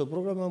τελειώσει το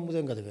πρόγραμμα μου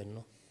δεν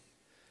κατεβαίνω.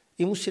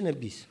 Ήμουν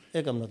συνεπής,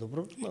 έκανα το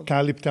πρόγραμμα.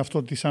 Κάλυπτε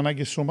αυτό τις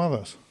ανάγκες της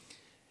ομάδας?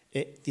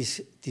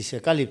 Τις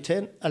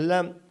εκάλυπτε,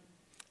 αλλά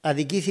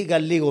αδικήθηκα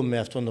λίγο με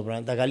αυτό το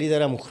πράγμα. Τα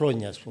καλύτερα μου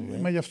χρόνια, ας πούμε.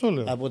 Μα γι' αυτό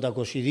λέω. Από τα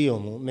 22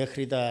 μου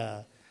μέχρι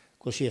τα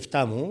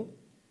 27 μου,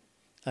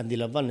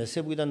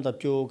 αντιλαμβάνεσαι που ήταν τα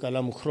πιο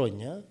καλά μου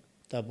χρόνια,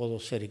 τα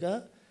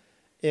ποδοσφαιρικά,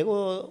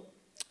 εγώ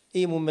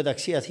ήμουν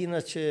μεταξύ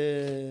Αθήνας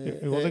και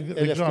εγώ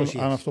δεν ξέρω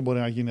αν αυτό μπορεί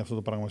να γίνει αυτό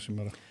το πράγμα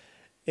σήμερα.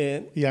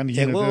 Ή αν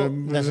γίνεται, εγώ,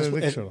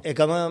 δεν ξέρω.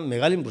 Έκανα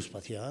μεγάλη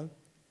προσπάθεια.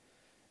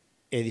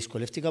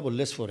 Δυσκολεύτηκα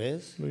πολλές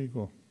φορές.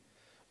 Λογικό.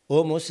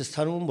 Όμως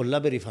αισθάνομαι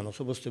πολλά περήφανος,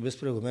 όπως το είπες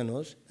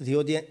προηγουμένως,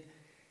 διότι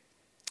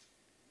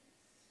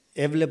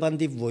έβλεπαν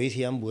τη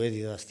βοήθεια που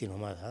έδιδα στην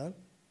ομάδα,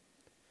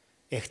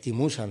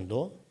 εκτιμούσαν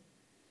το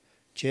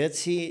και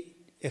έτσι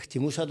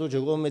εκτιμούσα το και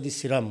εγώ με τη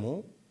σειρά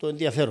μου το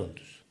ενδιαφέρον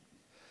τους.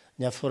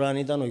 Μια φορά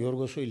ήταν ο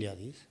Γιώργος ο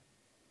Ηλιάδης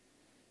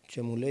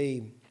και μου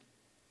λέει,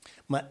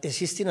 μα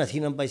εσύ στην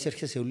Αθήνα πάεις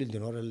έρχεσαι όλη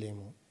την ώρα, λέει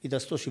μου. Ήταν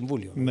στο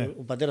Συμβούλιο, ναι.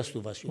 Ο πατέρας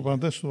του Βάσιου. Ο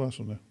πατέρας του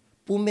Βάσιου, ναι.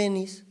 Πού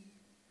μένεις?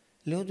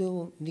 Λέω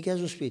του,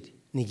 νοικιάζω σπίτι.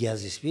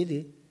 Νοικιάζει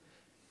σπίτι?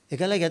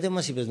 Καλά, γιατί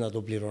μας είπες να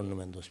το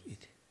πληρώνουμε το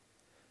σπίτι?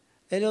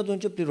 Λέω του,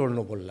 και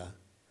πληρώνω πολλά.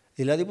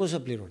 Δηλαδή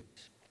πόσα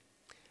πληρώνεις?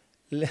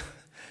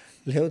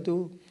 Λέω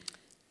του,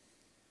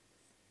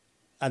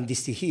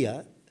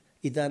 αντιστοιχεία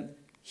ήταν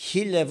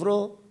 1.000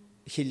 ευρώ,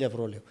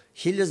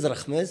 1.000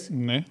 δραχμές,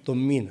 ναι, το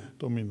μήνα.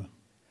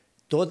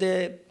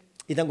 Τότε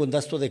ήταν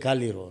κοντά στο 10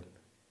 λίρων.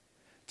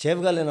 Και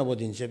έβγαλε από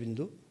την τσέπη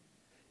του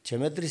και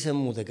μέτρησε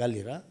μου 10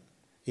 λίρα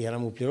για να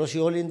μου πληρώσει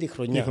όλη τη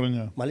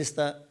χρονιά.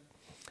 Μάλιστα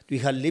του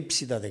είχα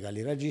λείψει τα 10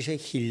 λίρα και είχε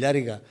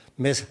 1.000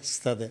 μέσα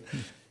στα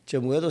και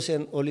μου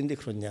έδωσε όλη τη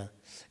χρονιά.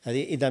 Δηλαδή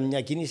ήταν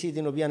μια κίνηση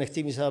την οποία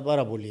εκτίμησα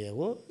πάρα πολύ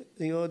εγώ,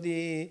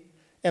 διότι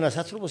ένας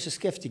άνθρωπος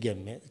σκέφτηκε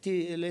με.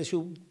 Τι λέει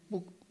σου,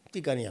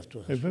 τι κάνει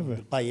αυτό,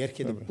 πάει,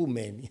 έρχεται, πού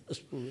μένει,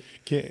 ας πούμε.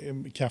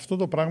 Και αυτό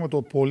το πράγμα,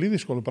 το πολύ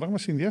δύσκολο πράγμα,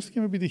 συνδυάστηκε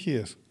με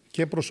επιτυχίες.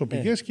 Και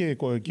προσωπικές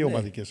και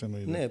ομαδικές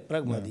εννοείται. Ναι,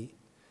 πράγματι. Ναι.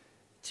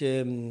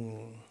 Και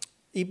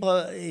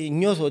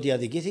νιώθω ότι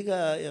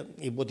αδικήθηκα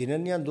υπό την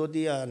έννοια του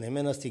ότι αν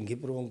εμένα στην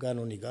Κύπρο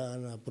κανονικά,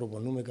 να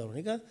προπονούμε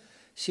κανονικά,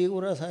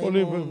 σίγουρα θα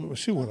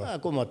ήμουν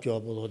ακόμα πιο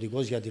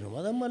αποδοτικός για την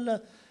ομάδα μου,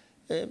 αλλά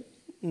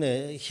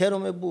ναι,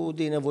 χαίρομαι που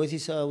την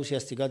βοήθησα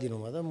ουσιαστικά την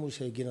ομάδα μου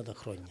σε εκείνα τα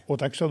χρόνια. Ο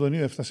Τάκης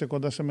Αντωνίου έφτασε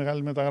κοντά σε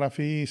μεγάλη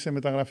μεταγραφή ή σε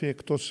μεταγραφή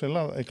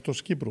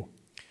εκτός Κύπρου?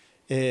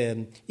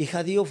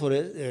 Είχα 3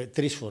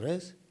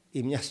 φορές,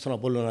 η μια στον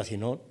Απόλλωνα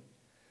Αθηνών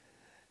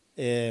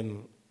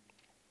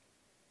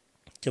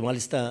και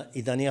μάλιστα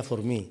ήταν η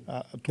αφορμή.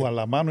 Του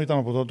Αλαμάνου ήταν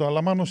από τότε ο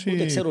Αλαμάνος ή?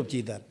 Ούτε ξέρω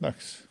ποιοι ήταν.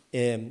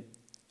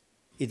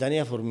 Ήταν η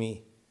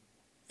αφορμή.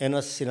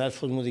 Ένας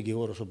συνάδελφος μου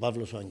δικηγόρος, ο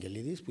Παύλος ο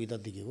Αγγελίδης, που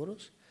ήταν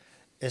δικηγόρος,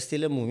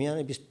 έστειλε μου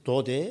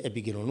τότε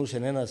επικοινωνούσε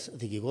ένας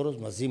δικηγόρος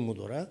μαζί μου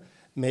τώρα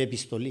με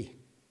επιστολή.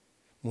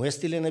 Μου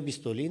έστειλε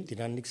επιστολή,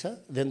 την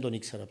άνοιξα, δεν τον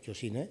ήξερα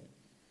ποιος είναι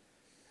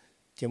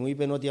και μου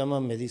είπε ότι άμα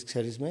με δεις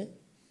ξέρεις με,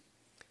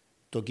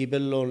 το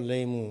κύπελλο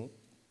λέει μου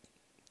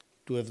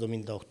του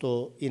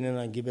 78 είναι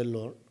ένα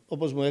κύπελλο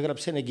όπως μου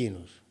έγραψε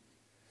εκείνος.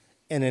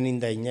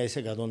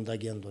 99%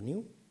 Τάκη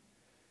Αντωνίου,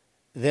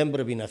 δεν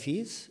πρέπει να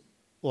φύγεις,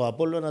 ο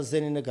Απόλλωνας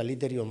δεν είναι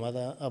καλύτερη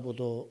ομάδα από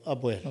το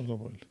ΑΠΟΕΛ.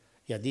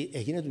 Γιατί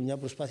έγινε του μια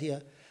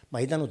προσπάθεια, μα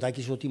ήταν ο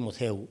Τάκης ο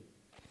Τιμοθέου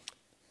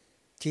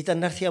και ήταν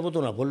να έρθει από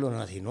τον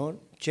Απόλλωνα Αθηνών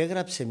και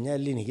έγραψε μια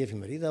ελληνική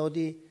εφημερίδα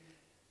ότι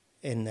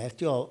να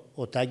έρθει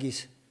ο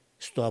Τάκης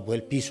στο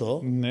ΑΠΟΕΛ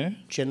πίσω, ναι,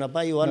 και να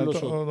πάει ο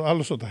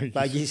άλλος ο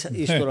Τάκης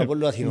στον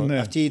Απόλλωνα Αθηνών. Ναι.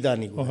 Αυτή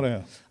ήταν η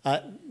κουβέντα.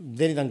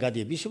 Δεν ήταν κάτι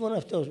επίσημο,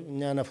 αυτό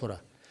μια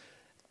αναφορά.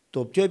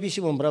 Το πιο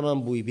επίσημο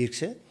πράγμα που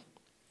υπήρξε,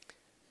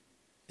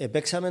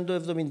 παίξαμε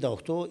το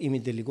 1978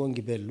 ημιτελικό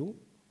κυπέλλου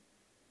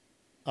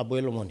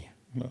ΑΠΟΕΛ Ομόνια.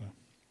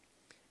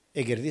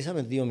 Ναι.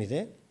 Κερδίσαμε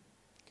 2-0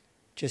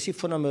 και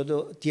σύμφωνα με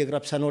το τι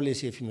έγραψαν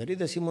όλες οι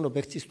εφημερίδες ήμουν ο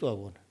παίκτης του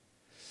αγώνα.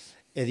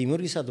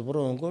 Δημιούργησα το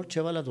πρώτο γκολ και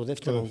έβαλα το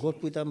δεύτερο γκολ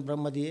που ήταν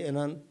πράγματι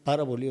ένα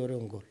πάρα πολύ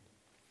ωραίο γκολ.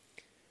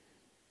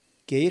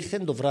 Και ήρθε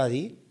το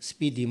βράδυ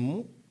σπίτι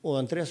μου ο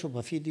Ανδρέας ο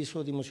Παφίτης,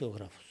 ο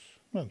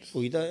δημοσιογράφος. Μάλιστα.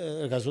 Που ήταν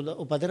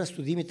ο πατέρας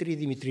του Δημητρίου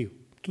Δημητρίου.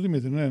 Του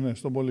Δημήτρη, ναι,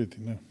 στον Πολίτη.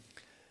 Ναι.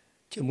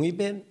 Και μου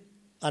είπε,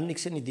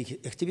 άνοιξε η τύχη.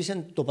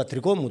 Χτύπησε το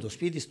πατρικό μου το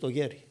σπίτι στο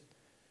γέρι.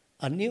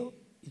 Ανοίγω,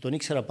 τον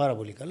ήξερα πάρα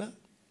πολύ καλά.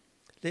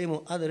 Λέει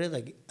μου, άντε ρε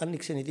Τάκη,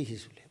 άνοιξε η τύχη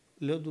σου.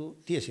 Λέω του,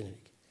 τι εσύ είναι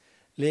εκεί.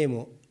 Λέει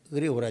μου,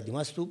 γρήγορα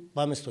ετοιμάσου,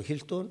 πάμε στο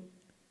Χίλτον.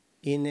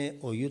 Είναι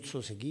ο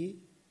Γιούτσος εκεί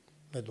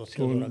με το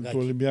Θεοδωρακάκι. Του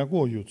Ολυμπιακού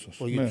ο Γιούτσος.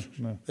 Ναι,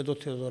 ναι. Με το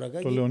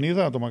Θεοδωρακάκι. Το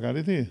Λεωνίδα, το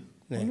Μακαρίτη.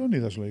 Ναι. Ο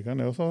Λεωνίδας λογικά,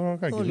 ναι, ο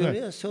Θεοδωρακάκης. Ο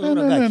Λεωνίδας,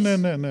 Θεοδωρακάκης.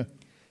 Ναι.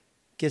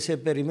 Και σε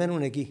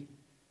περιμένουν εκεί.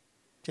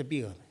 Και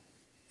πήγαμε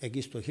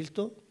εκεί στο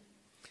Χίλτον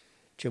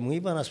και μου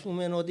είπαν, ας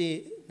πούμε,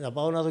 ότι να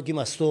πάω να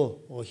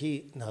δοκιμαστώ.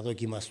 Όχι, να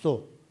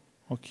δοκιμαστώ.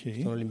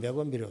 Στον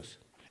Ολυμπιακό Πειραιώς.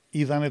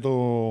 Είδανε το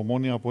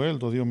Ομόνια ΑΠΟΕΛ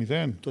το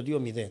 2-0. Το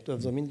 2-0, το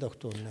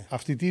 78, ναι.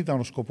 Αυτοί τι ήταν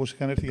ο σκοπός,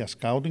 είχαν έρθει για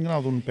σκάουτινγκ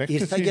να δουν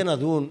παίκτες? Ήρθαν και να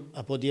δουν,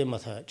 από ό,τι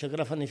έμαθα, και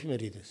έγραφαν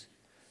εφημερίδες.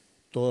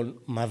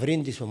 Τον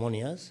Μαυρίν της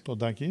Ομόνιας. Τον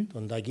Τάκη.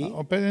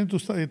 Ο πέντε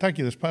τους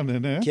Τάκηδες πάνε,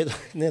 ναι.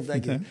 Ναι,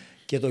 Τάκη. Ναι.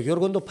 Και τον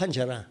Γιώργο τον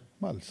Παντζαρά.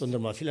 Μάλιστα. Τον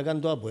τερματοφύλακα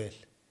του ΑΠΟΕΛ.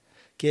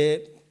 Και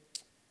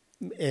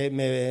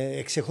με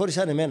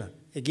εξεχώρισαν εμένα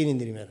εκείνη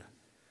την ημέρα.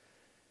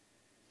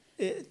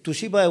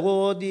 Τους είπα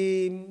εγώ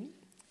ότι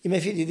είμαι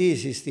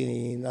φοιτητής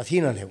στην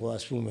Αθήνα, εγώ,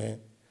 ας πούμε.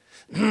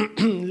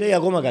 Λέει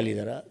ακόμα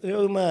καλύτερα.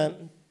 Λέω,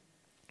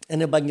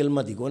 είναι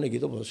επαγγελματικό εκεί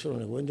το ποδόσφαιρο,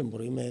 εγώ δεν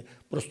μπορώ, είμαι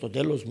προς το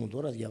τέλος μου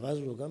τώρα,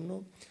 διαβάζω, το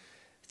κάνω.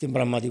 Στην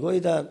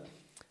πραγματικότητα,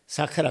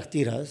 σαν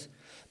χαρακτήρας,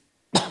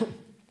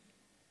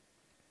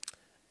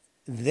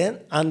 δεν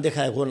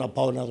άντεχα εγώ να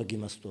πάω να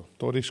δοκιμαστώ.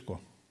 Το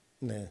ρίσκο.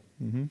 Ναι.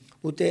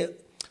 Ούτε,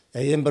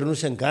 δηλαδή δεν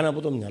περνούσε καν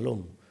από το μυαλό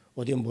μου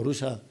ότι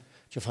μπορούσα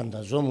και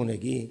φανταζόμουν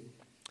εκεί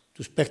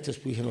τους παίκτες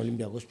που είχε ο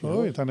Ολυμπιακός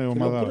Πειραιώς. Ήταν η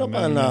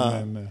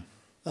ομάδα. Ναι.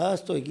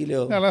 Άστο εκεί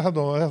λέω. Ναι, αλλά δεν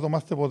θα το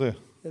μάθετε ποτέ.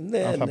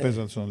 Ναι, αν θα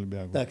παίζατε στον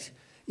Ολυμπιακό. Εντάξει.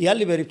 Η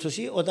άλλη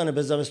περίπτωση, όταν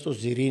παίζαμε στο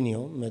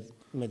Ζιρίνιο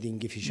με την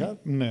Κηφισιά.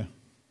 Ναι.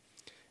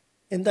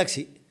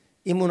 Εντάξει,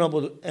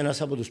 ήμουν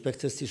ένας από τους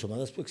παίκτες της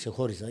ομάδας που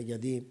εξεχώρισα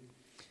γιατί.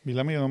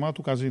 Μιλάμε για την ομάδα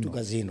του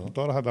Καζίνο.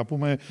 Τώρα θα τα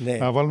πούμε, ναι.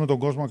 Να βάλουμε τον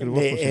κόσμο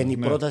ακριβώς πώς είναι. Είναι η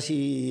πρόταση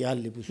η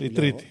άλλη που σου λέω. Η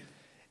τρίτη.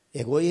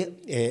 Εγώ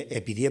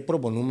επειδή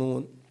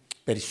προπονούμουν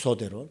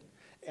περισσότερο,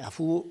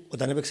 αφού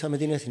όταν έπαιξα με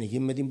την Εθνική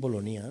με την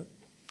Πολωνία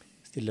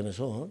στη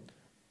Λεμεσό,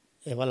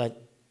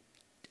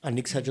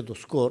 ανοίξα και το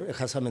σκορ,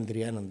 χάσαμε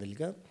 3-1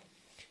 τελικά.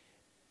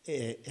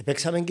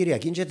 Παίξαμε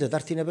Κυριακή και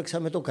Τετάρτη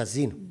έπαιξαμε το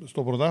Καζίνο.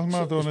 Στο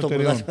πρωτάθλημα των εταιρεών. Στο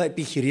πρωτάθλημα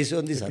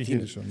επιχειρήσεων της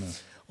Αθήνας. Ναι.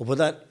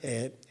 Οπότε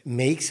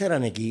με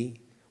ήξεραν εκεί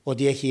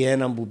ότι έχει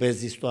έναν που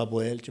παίζει στο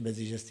ΑΠΟΕΛ και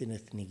παίζει και στην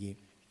Εθνική.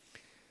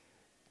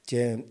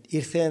 Και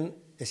ήρθε,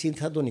 εσύ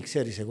θα τον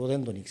ξέρεις, εγώ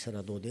δεν τον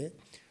ήξερα τότε,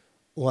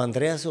 ο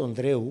Ανδρέας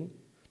Ανδρέου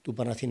του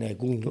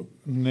Παναθηναϊκού.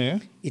 Ναι.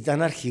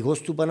 Ήταν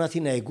αρχηγός του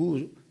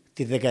Παναθηναϊκού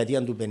τη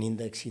δεκαετία του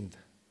 50-60.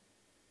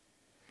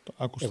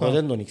 Εγώ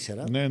δεν τον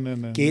ήξερα.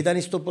 Ναι. Και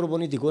ήταν στο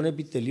προπονητικό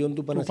επιτελείο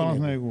του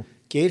Παναθηναϊκού.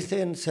 Και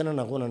ήρθε σε έναν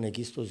αγώνα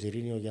εκεί στο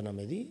Ζιρίνιο για να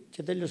με δει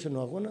και τέλειωσε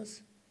ο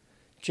αγώνας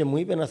και μου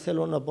είπε να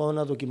θέλω να πάω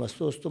να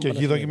δοκιμαστώ στον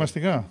Παναθηναϊκό.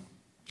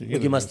 Και εκεί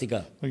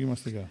δοκιμαστικά.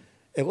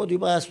 Εγώ του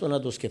είπα στο να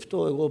το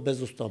σκεφτώ, εγώ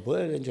παίζω στο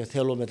ΑΠΟΕΛ και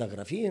θέλω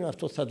μεταγραφή,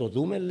 αυτό θα το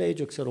δούμε, λέει,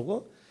 και ξέρω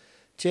εγώ.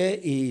 Και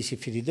οι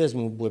συμφοιτητές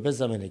μου που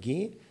παίζαμε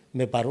εκεί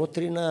με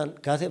παρότριναν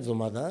κάθε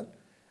εβδομάδα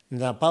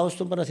να πάω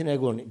στον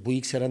Παναθηναϊκό που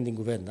ήξεραν την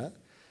κουβέντα.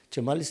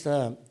 Και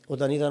μάλιστα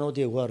όταν είδαν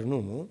ότι εγώ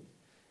αρνούμουν,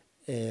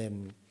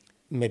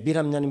 με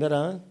πήραν μια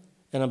ημέρα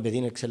έναν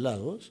παιδί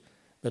εξελάδος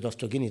με το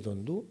αυτοκίνητο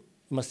του.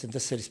 Είμαστε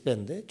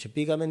 4-5 και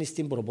πήγαμε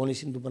στην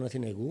προπόνηση του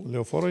Παναθηναϊκού.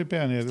 Λεωφόρο ή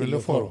Πέανη,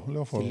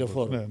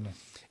 Λεωφόρο. Ναι.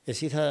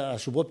 Εσύ θα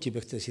σου πω ποιοι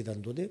παίχτες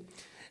ήταν τότε,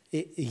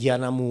 για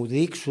να μου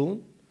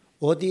δείξουν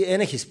ότι δεν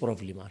έχεις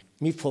πρόβλημα,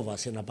 μη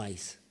φοβάσαι να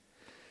πάεις.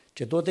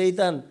 Και τότε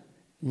ήταν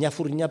μια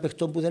φουρνιά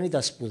παιχτών που δεν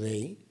ήταν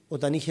σπουδαίοι,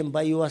 όταν είχε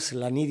πάει ο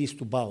Ασλανίδης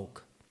του ΠΑΟΚ.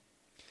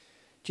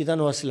 Και ήταν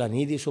ο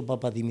Ασλανίδης, ο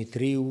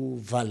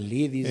Παπαδημητρίου,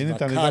 Βαλίδης,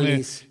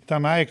 Βακάλης.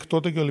 Ήταν ΑΕΚ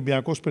τότε και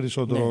Ολυμπιακός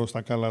περισσότερο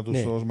στα καλά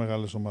τους ως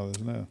μεγάλες ομάδες.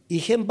 Ναι.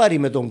 Είχε πάρει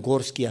με τον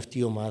Κόρσκι αυτή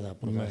η ομάδα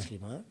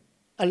πρωτάθλημα.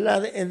 Αλλά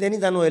δεν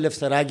ήταν ο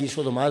Ελευθεράκης,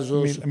 ο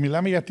Δωμάζος.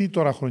 Μιλάμε για τι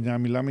τώρα χρονιά,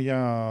 μιλάμε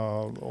για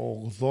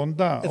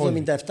 80,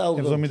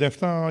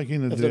 77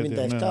 γίνεται.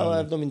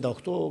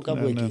 77-78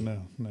 κάπου εκεί.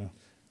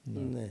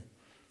 Ναι.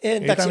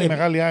 Ήταν η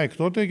μεγάλη ΑΕΚ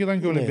τότε και ήταν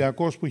και ο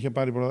Ολυμπιακός που είχε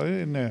πάρει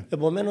πρωτάθλημα. Ναι.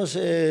 Επομένως,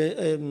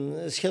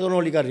 σχεδόν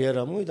όλη η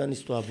καριέρα μου ήταν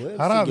στο ΑΠΟΕΛ.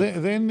 Άρα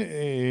δεν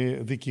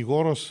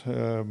δικηγόρος,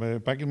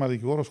 επάγγελμα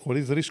δικηγόρος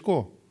χωρίς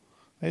ρίσκο.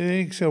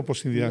 Δεν ξέρω πώς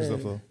συνδυάζεται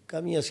αυτό.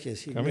 Καμία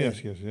σχέση. Καμία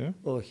σχέση.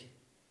 Όχι.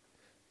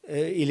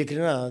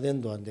 Ειλικρινά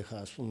δεν το αντέχα,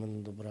 ας πούμε,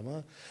 το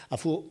πράγμα.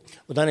 Αφού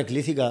όταν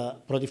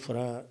εκλήθηκα πρώτη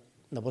φορά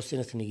να πάω στην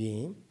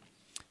Εθνική,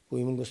 που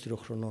ήμουν 23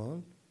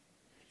 χρονών,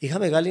 είχα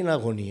μεγάλη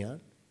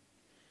αγωνία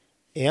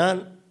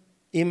εάν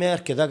είμαι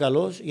αρκετά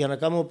καλός για να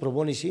κάνω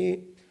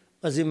προπόνηση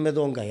μαζί με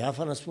τον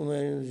Καϊάφαν, ας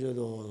πούμε, και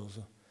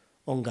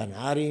τον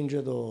Κανάριν και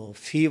τον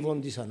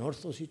Φίβον της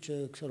Ανόρθωσης και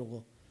ξέρω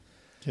εγώ.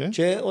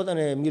 Και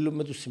όταν μιλούν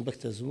με τους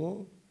συμπαίκτες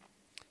μου,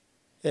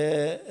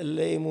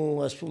 λέει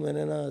μου, ας πούμε,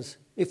 ένας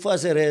 «Μη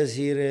φοβάσαι ρε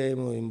εσύ ρε,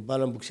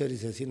 μπάλα που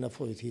ξέρεις εσύ να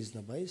φοβηθείς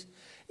να πάεις».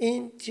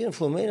 Είναι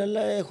φοβημένη,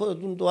 αλλά έχω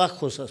το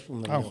άγχος, ας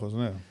πούμε. Άγχος,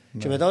 ναι.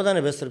 Και μετά όταν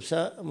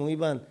επέστρεψα μου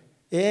είπαν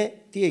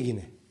τι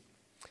έγινε.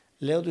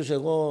 Λέω τους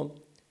εγώ,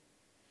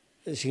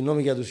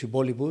 συγγνώμη για τους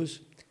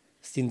υπόλοιπους,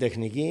 στην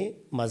τεχνική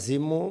μαζί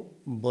μου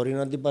μπορεί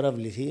να την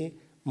παραβληθεί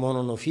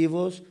μόνο ο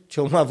Φίβος και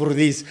ο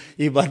Μαυρουδής,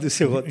 είπα τους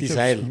εγώ, της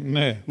ΑΕΛ.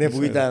 Ναι,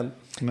 που ήταν,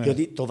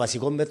 διότι το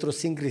βασικό μέτρο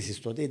σύγκρισης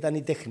τότε ήταν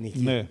η τεχνική.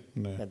 Ναι.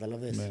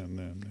 Καταλαβες.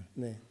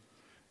 Ναι.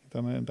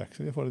 Ήταν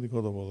εντάξει,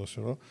 διαφορετικό το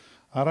ποδόσφαιρο.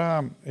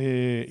 Άρα,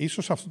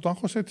 ίσως αυτό το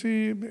άγχος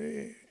έτσι,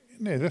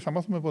 δεν θα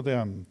μάθουμε ποτέ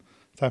αν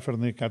θα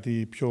έφερνε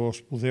κάτι πιο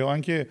σπουδαίο, αν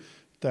και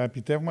τα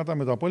επιτεύγματα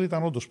με το ΑΠΟΕΛ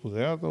ήταν όντως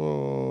σπουδαία,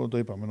 το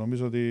είπαμε.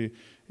 Νομίζω ότι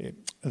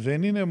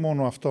δεν είναι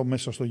μόνο αυτό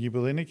μέσα στο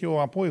γήπεδο, είναι και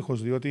ο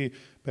απόϊχος, διότι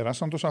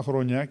περάσαν τόσα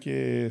χρόνια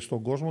και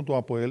στον κόσμο του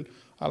ΑΠΟΕΛ,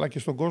 αλλά και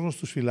στον κόσμο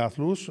στους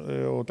φιλάθλους.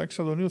 Ο Τάκης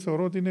Αντωνίου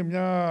θεωρώ ότι είναι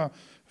μια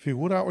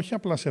φιγούρα όχι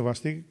απλά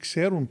σεβαστή,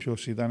 ξέρουν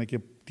ποιος ήταν και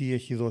τι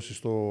έχει δώσει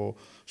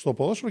στο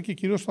ποδόσφαιρο και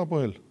κυρίως στο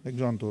ΑΠΟΕΛ. Δεν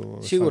ξέρω αν το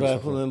σίγουρα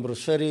έχουμε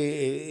προσφέρει,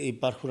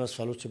 υπάρχουν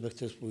ασφαλώς και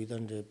παίκτες που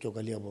ήταν πιο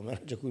καλοί από μένα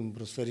και έχουν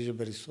προσφέρει και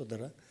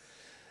περισσότερα.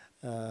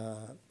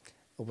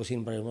 Όπως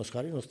είναι παραδείγματος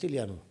χάρη, ο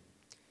Στυλιανού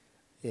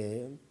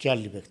και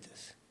άλλοι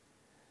παίκτες.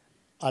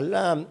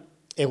 Αλλά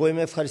εγώ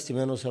είμαι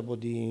ευχαριστημένος από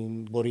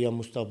την πορεία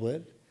μου στο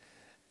ΑΠΟΕΛ.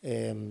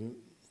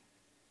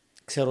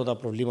 Ξέρω τα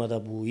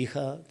προβλήματα που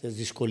είχα, τις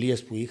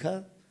δυσκολίες που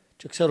είχα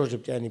και ξέρω και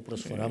ποια είναι η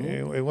προσφορά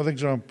μου. Εγώ δεν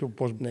ξέρω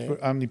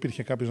αν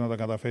υπήρχε κάποιος να τα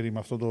καταφέρει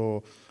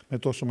με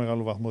τόσο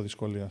μεγάλο βαθμό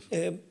δυσκολίας.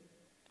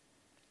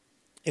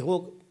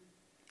 Εγώ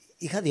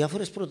είχα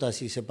διάφορες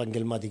προτάσεις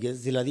επαγγελματικές.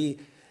 Δηλαδή,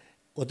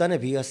 όταν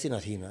πήγα στην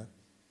Αθήνα,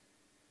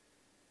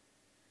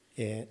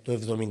 το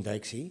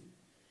 1976,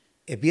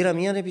 πήρα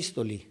μια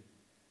επιστολή.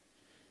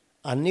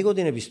 Ανοίγω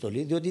την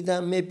επιστολή, διότι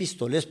ήταν με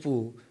επιστολές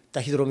που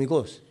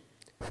ταχυδρομικός.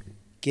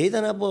 Και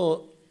ήταν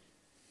από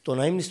τον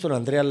αείμνηστον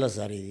Ανδρέα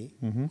Λαζαρίδη,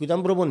 που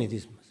ήταν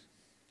προπονητής μας.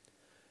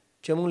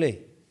 Και μου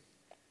λέει,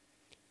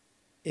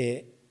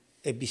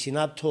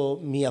 επισυνάπτω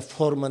μια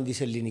φόρμα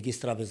της Ελληνικής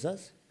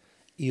Τράπεζας,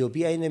 η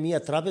οποία είναι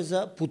μια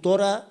τράπεζα που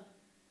τώρα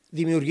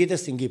δημιουργείται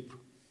στην Κύπρο.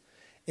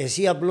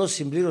 Εσύ απλώς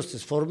συμπλήρωσες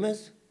τις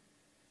φόρμες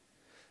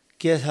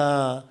και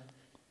θα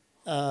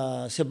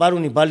σε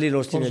πάρουν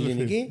υπάλληλο στην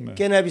Ελληνική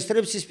και να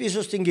επιστρέψεις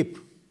πίσω στην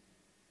Κύπρο.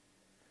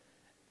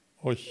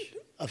 Όχι.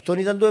 Αυτό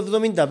ήταν το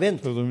 1975.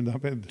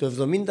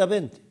 Το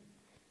 1975.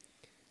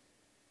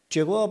 Και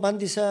εγώ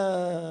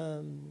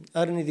απάντησα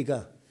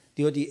αρνητικά.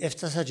 Διότι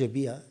έφτασα και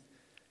πια,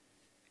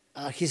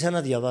 άρχισα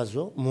να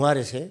διαβάζω, μου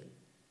άρεσε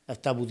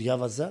αυτά που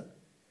διάβαζα,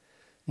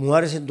 μου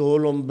άρεσε το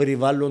όλο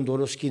περιβάλλον, το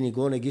όλο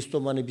σκηνικό εκεί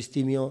στο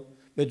πανεπιστήμιο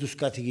με τους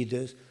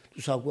καθηγητές,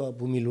 τους άκουα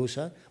που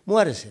μιλούσαν, μου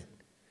άρεσε.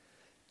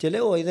 Και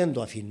λέω, δεν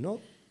το αφήνω.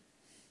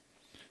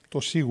 Το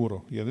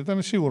σίγουρο, γιατί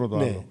ήταν σίγουρο το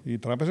άλλο. Η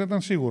τράπεζα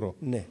ήταν σίγουρο.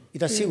 Ναι,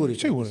 ήταν σίγουρη.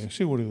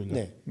 Σίγουρη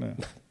δουλειά. Ναι.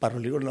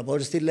 Παρολίγο να πάω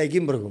στη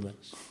λαϊκή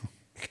προηγουμένως.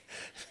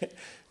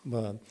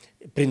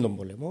 Πριν τον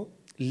πόλεμο,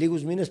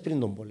 λίγους μήνες πριν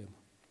τον πόλεμο.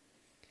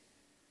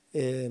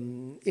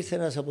 Ήρθε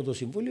ένας από το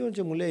Συμβούλιο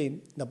και μου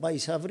λέει να πάει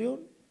αύριο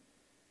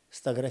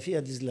στα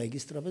γραφεία της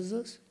Λαϊκής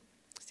Τραπέζας,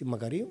 στη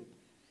Μακαρίου,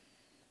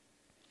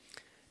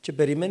 και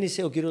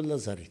περιμένησε ο κύριος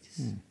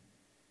Λαζαρίτης.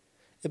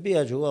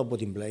 Πήγα και εγώ από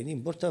την πλαϊνή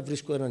πόρτα,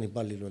 βρίσκω έναν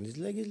υπάλληλο της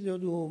Λαϊκής, λέω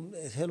του,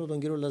 θέλω τον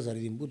κύριο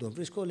Λαζαρίτη, που τον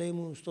βρίσκω, λέει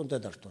μου, στον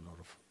 4ο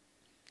όροφο.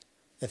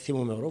 Δεν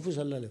θυμούμαι ορόφους,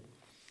 αλλά λέω.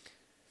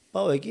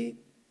 Πάω εκεί,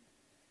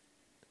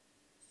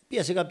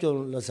 πήγα σε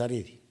κάποιον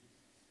Λαζαρίδη.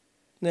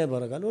 Ναι,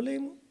 παρακαλώ, λέει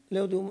μου,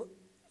 λέω του,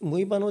 μου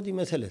είπαν ότι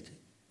με θέλετε.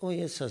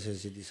 Όχι, σας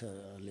ζήτησα,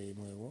 λέει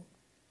μου εγώ.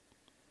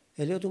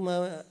 Λέω του,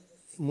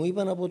 μου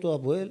είπαν από το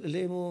ΑΠΟΕΛ,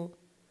 λέει μου,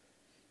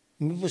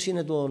 μήπως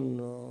είναι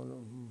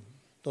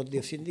τον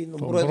διευθυντή, τον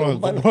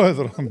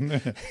πρόεδρο.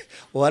 Ναι.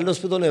 Ο άλλος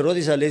που τον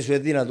ερώτησα, λέει, σου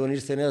δυνατόν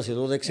ήρθε ένας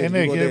εδώ, δεν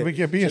ξέρει τίποτε,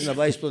 και να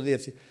πάει στον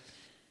διευθυντή.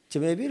 Και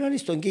με πήραν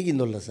στον Κίκιν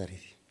τον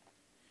Λαζαρίδη.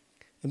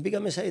 Μπήκα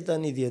μέσα,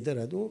 ήταν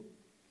ιδιαίτερα του.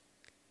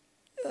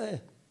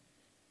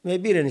 Με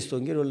πήρε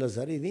στον κύριο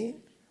Λαζαρίδη.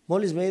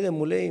 Μόλις με είδε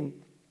μου λέει,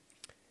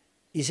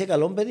 είσαι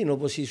καλό παιδί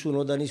όπως ήσουν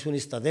όταν ήσουν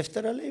στα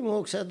δεύτερα. Λέει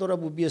μου, ξέρω τώρα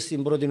που πήγες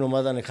στην πρώτη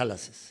ομάδα να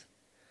χάλασες.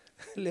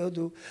 Λέω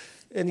του,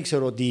 δεν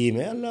ξέρω τι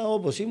είμαι, αλλά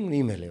όπως ήμουν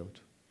είμαι, λέω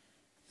του.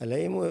 Αλλά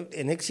ήμουν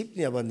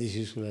ενέξυπνη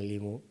απαντήση σου, λέει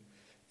μου.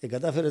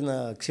 Κατάφερες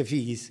να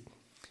ξεφύγεις.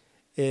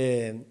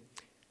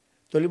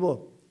 Το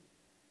λοιπόν,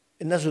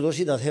 να σου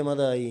δώσει τα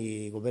θέματα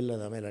η κοπέλα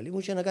τα μέρα μου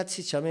και να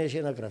κάτσεις τσαμέ σε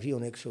ένα γραφείο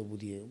έξω που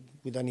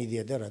ήταν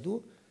ιδιαίτερα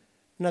του,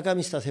 να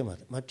κάνεις τα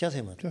θέματα. Μα ποια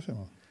θέματα?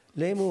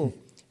 Λέει μου,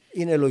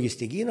 είναι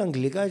λογιστική, είναι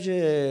αγγλικά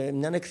και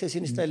μια έκθεση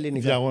είναι στα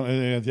ελληνικά.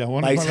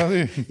 Διαγώνισμα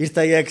δηλαδή.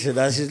 Ήρθα για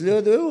εξετάσεις,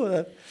 λέω του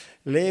εγώ.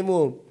 Λέει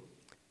μου,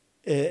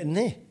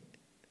 ναι,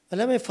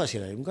 αλλά με φάση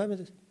να μου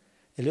κάνετε.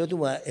 Λέω του,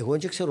 μα εγώ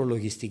δεν ξέρω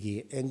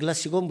λογιστική, είναι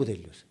κλασικό που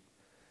τέλειωσε.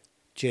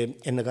 Και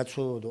να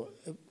κάτσω,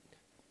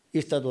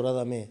 ήρθα τώρα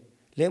δαμέ.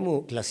 Λέει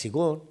μου,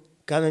 κλασικό,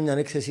 κάνε μια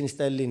έκθεση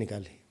στα ελληνικά,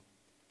 λέει.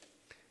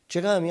 Και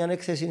έκανα μια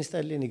έκθεση στα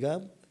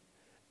ελληνικά,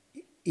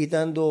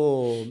 ήταν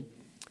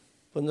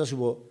πώς να σου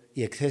πω,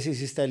 οι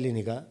εκθέσεις στα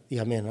ελληνικά,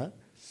 για μένα,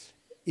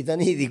 ήταν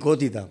η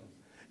ειδικότητα.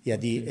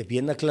 Γιατί επί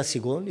ένα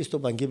κλασικό, στο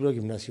Παγκύπριο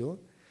Γυμνάσιο,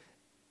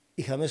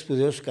 είχαμε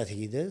σπουδαίους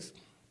καθηγητές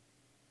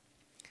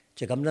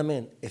και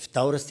κάναμε 7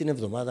 ώρες την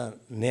εβδομάδα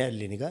νέα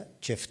ελληνικά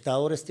και 7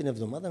 ώρες την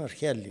εβδομάδα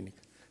αρχαία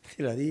ελληνικά.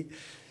 Δηλαδή,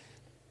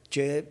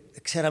 και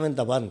ξέραμε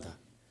τα πάντα.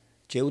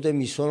 Και ούτε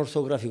μισό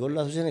ορθογραφικό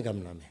λάθος δεν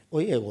έκαναμε.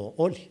 Όχι εγώ,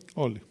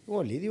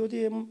 όλοι, διότι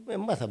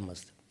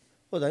μάθαμαστε.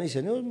 Όταν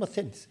είσαι νέος,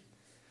 μαθαίνεις.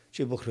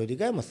 Και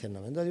υποχρεωτικά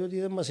μαθαίναμε, διότι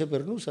δεν μας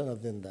επερνούσαν αν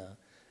δεν τα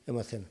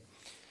μαθαίναμε.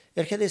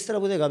 Έρχεται ύστερα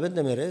από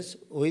 15 μέρες,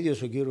 ο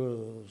ίδιος ο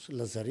κύριος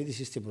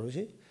Λαζαρίδης στην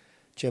πρόση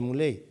και μου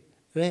λέει,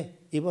 ρε,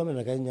 είπαμε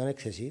να κάνει μια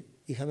έκθεση,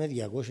 είχαμε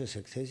 200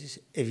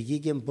 εκθέσεις,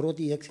 βγήκε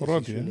πρώτη η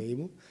έκθεση σου, λέει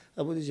μου,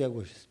 από τις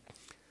 200.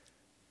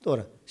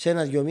 Τώρα, σε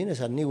 1-2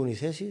 μήνες ανοίγουν οι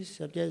θέσεις,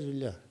 θα πιάσει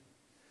δουλειά.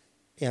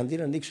 Αντί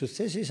να ανοίξουν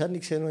θέσεις,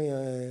 άνοιξε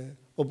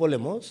ο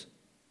πολεμός.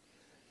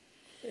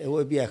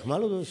 Εγώ πήγα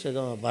εχμάλωτος,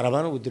 έκανα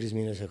παραπάνω από 3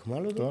 μήνες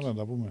εχμάλωτος. Τώρα να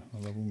τα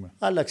πούμε.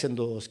 Άλλαξε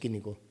το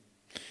σκηνικό.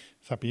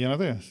 Θα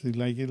πηγαίνατε στη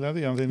λαϊκή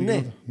δηλαδή, αν δεν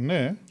είναι.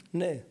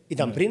 Ναι.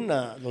 Ήταν πριν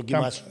να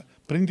δοκιμάσω.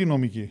 Πριν την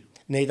νομική.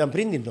 Ναι, ήταν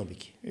πριν την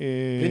νομική.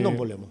 Πριν τον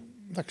πόλεμο.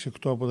 Εντάξει, εκ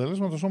του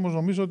αποτελέσματος όμως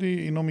νομίζω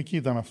ότι η νομική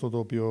ήταν αυτό το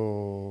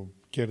οποίο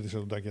κέρδισε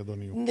τον Τάκη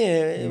Αντωνίου.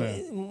 Ναι,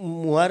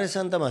 μου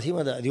άρεσαν τα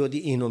μαθήματα,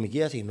 διότι η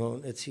νομική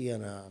Αθηνών, έτσι για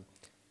να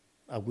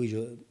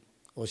ακούει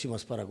όσοι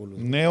μας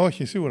παρακολουθούν. Ναι,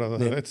 όχι, σίγουρα,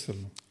 έτσι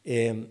θέλω.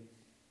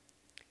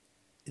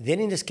 Δεν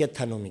είναι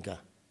σκέτα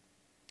νομικά.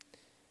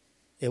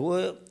 Εγώ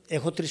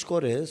έχω 3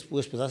 κόρες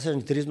που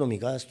σπουδάσαν 3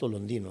 νομικά στο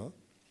Λονδίνο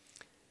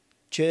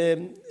και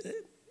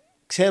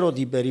ξέρω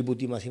περίπου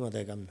τι μαθήματα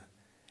έκανα.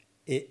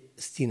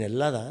 Στην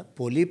Ελλάδα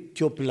πολύ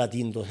πιο πλατή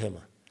είναι το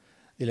θέμα.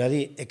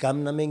 Δηλαδή,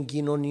 έκαναμε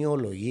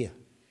κοινωνιολογία,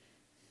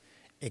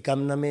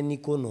 έκαναμε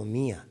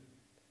οικονομία,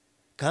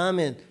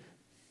 κάναμε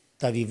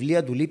τα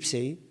βιβλία του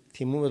Λίψεϊ,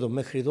 θυμούμε το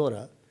μέχρι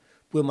τώρα,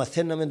 που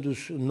μαθαίναμε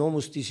τους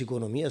νόμους της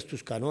οικονομίας,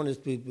 τους κανόνες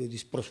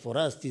της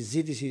προσφοράς, της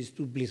ζήτησης,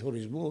 του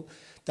πληθωρισμού,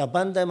 τα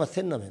πάντα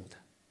μαθαίναμε.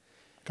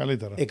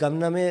 Καλύτερα.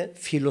 Έκαναμε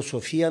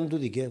φιλοσοφία του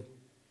δικαίου,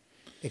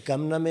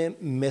 έκαναμε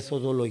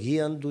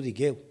μεθοδολογία του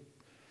δικαίου,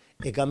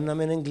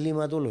 έκαναμε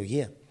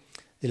εγκληματολογία.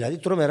 Δηλαδή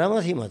τρομερά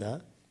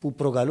μαθήματα που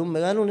προκαλούν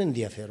μεγάλο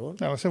ενδιαφέρον.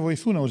 Αλλά σε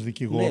βοηθούν ως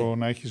δικηγόρο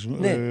να έχεις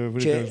βρει.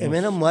 Και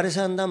εμένα μου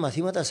άρεσαν τα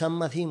μαθήματα σαν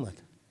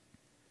μαθήματα.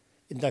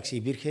 Εντάξει,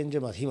 υπήρχαν και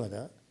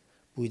μαθήματα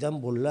που ήταν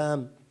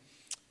πολλά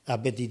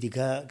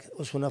απαιτητικά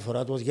όσον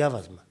αφορά το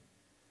διάβασμα.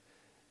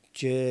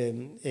 Και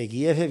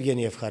εκεί έφευγαν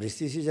οι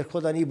ευχαριστήσεις,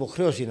 ερχόταν η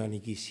υποχρέωση να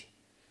νικήσει.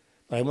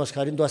 Παραδείγματος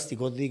χάρη το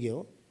αστικό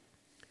δίκαιο,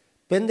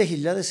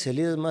 5.000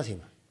 σελίδες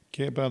μάθημα.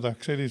 Και πρέπει να τα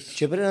ξέρεις.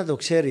 Και πρέπει να το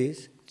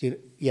ξέρεις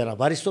για να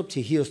πάρεις το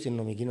πτυχίο στην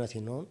νομική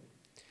Αθηνών,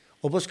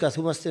 όπως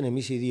καθούμαστε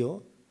εμείς οι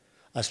δύο.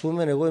 Ας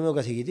πούμε, εγώ είμαι ο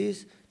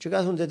καθηγητής και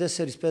κάθονται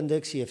 4, 5,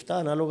 6, 7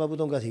 ανάλογα από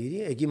τον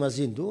καθηγητή, εκεί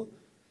μαζί του.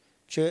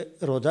 Και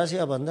ρωτάς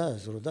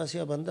ή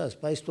απαντάς,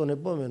 πάει στον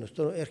επόμενο,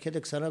 έρχεται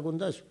ξανά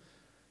κοντά σου.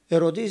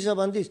 Ερωτήσεις,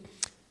 απαντήσεις.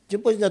 Και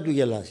πώς να του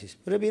γελάσεις.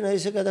 Πρέπει να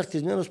είσαι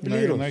καταρτισμένος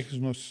πλήρως. Να έχεις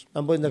γνώσεις.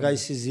 Αν μπορείς να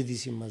κάνεις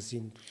συζήτηση μαζί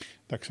του.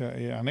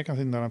 Εντάξει,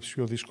 ανέκαθεν ήταν από τις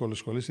πιο δύσκολες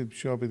σχολές, τις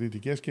πιο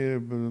απαιτητικές και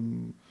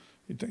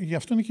γι'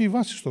 αυτό είναι και οι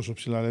βάσεις τόσο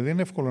ψηλά. Δηλαδή δεν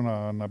είναι εύκολο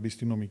να μπει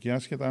στη νομική,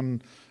 άσχετα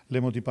αν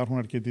λέμε ότι υπάρχουν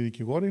αρκετοί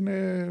δικηγόροι,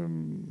 είναι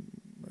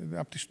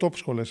από τις top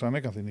σχολές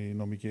ανέκαθεν η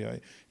νομική.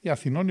 Η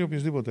Αθηνών ή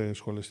οποιασδήποτε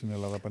σχολές στην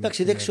Ελλάδα.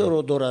 Εντάξει, δεν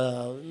ξέρω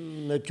τώρα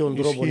με ποιον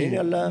τρόπο είναι,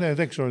 αλλά. Ναι,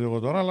 δεν ξέρω εγώ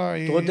τώρα, αλλά.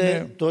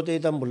 Τότε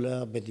ήταν πολύ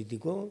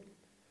απαιτητικό,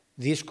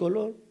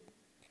 δύσκολο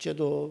και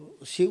το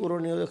σίγουρο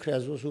είναι ότι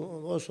χρειαζόσουν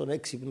όσο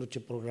έξυπνο και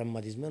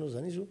προγραμματισμένος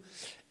αν ήσουν,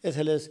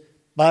 έθελες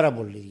πάρα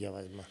πολύ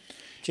διαβάσμα.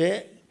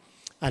 Και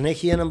αν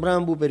έχει ένα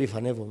πράγμα που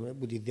περηφανεύομαι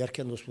από τη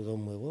διάρκεια των σπουδών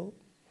μου εγώ,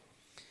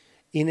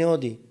 είναι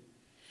ότι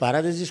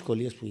παρά τις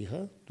δυσκολίες που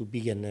είχα, του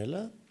πήγαινε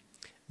έλα,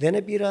 δεν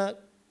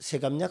έπειρα σε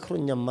καμιά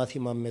χρονιά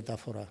μάθημα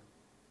μεταφορά.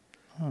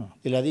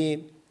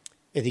 Δηλαδή,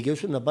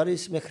 δικαιούσουν να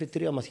πάρεις μέχρι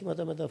 3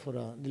 μαθήματα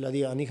μεταφορά.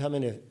 Δηλαδή, αν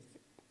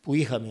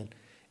είχαμε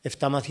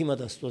 7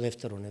 μαθήματα στο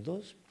δεύτερο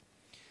έτος.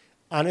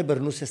 Αν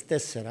επερνούσες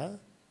 4,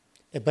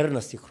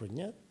 επέρνας τη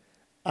χρονιά,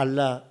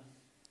 αλλά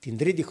την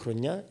τρίτη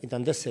χρονιά,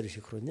 ήταν 4 οι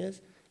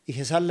χρονιές,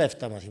 είχες άλλα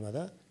 7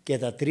 μαθήματα και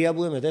τα 3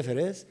 που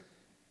μετέφερες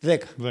 10.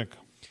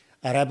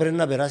 Άρα πρέπει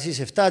να περάσεις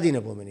 7 την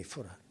επόμενη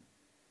φορά.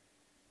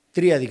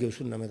 3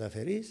 δικαιούσουν να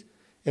μεταφέρεις.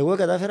 Εγώ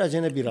κατάφερα και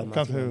δεν πήρα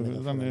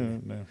μάθημα.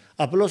 Ναι.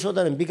 Απλώς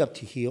όταν μπήκα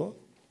πτυχίο,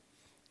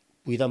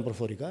 που ήταν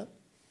προφορικά,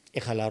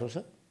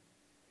 εχαλάρωσα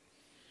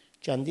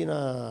και αντί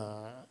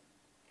να...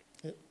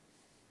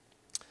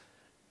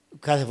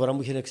 κάθε φορά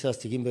που είχε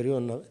εξεταστική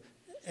περίοδο,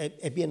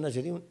 έπιανα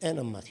και δίνουν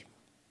 1 μάθημα.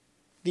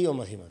 2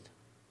 μαθήματα.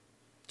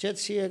 Και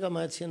έτσι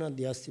έκανα ένα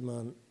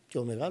διάστημα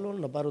πιο μεγάλο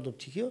να πάρω το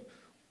πτυχίο,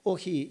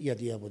 όχι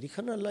γιατί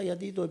αποτύχανα, αλλά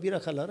γιατί το πήρα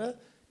χαλαρά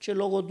και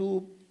λόγω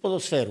του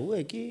ποδοσφαίρου.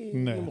 Εκεί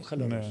ήμουν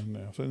χαλαρός. Ναι,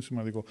 αυτό είναι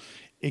σημαντικό.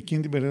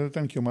 Εκείνη την περίοδο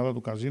ήταν και η ομάδα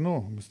του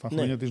Καζίνο, στα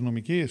χρόνια της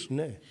νομικής.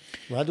 Ναι,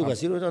 η ομάδα του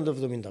Καζίνο ήταν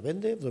το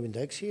 75,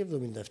 76,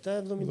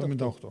 77,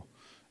 78.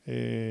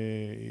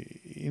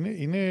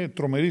 Είναι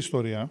τρομερή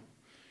ιστορία.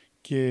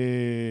 Και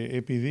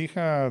επειδή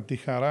είχα τη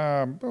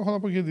χαρά, έχω να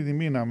πω και την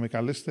τιμή να με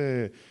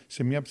καλέσετε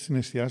σε μία από τις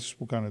συναισθιάσεις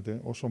που κάνετε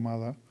ως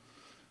ομάδα,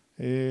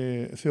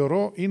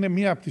 θεωρώ είναι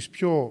μία από τις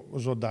πιο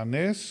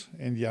ζωντανές,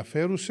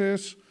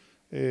 ενδιαφέρουσες,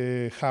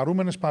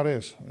 χαρούμενες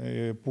παρέες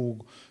που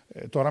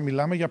τώρα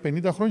μιλάμε για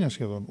 50 χρόνια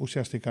σχεδόν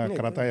ουσιαστικά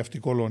κρατάει αυτή η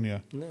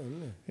κολόνια.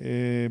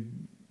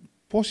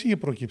 Πώς είχε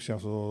προκύψει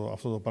αυτό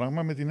το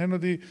πράγμα, με την έννοια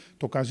ότι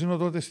το καζίνο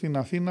τότε στην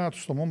Αθήνα,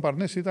 στο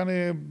Μομπαρνές, ήταν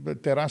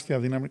τεράστια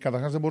δύναμη.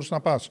 Καταρχάς δεν μπορούσε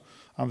να πας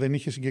αν δεν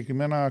είχε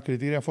συγκεκριμένα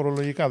κριτήρια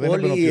φορολογικά.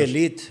 Όλη η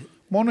ελίτ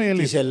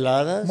της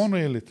Ελλάδας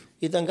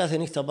ήταν κάθε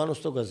νύχτα πάνω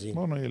στο καζίνο.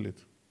 Μόνο η ελίτ.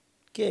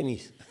 Και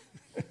εμείς.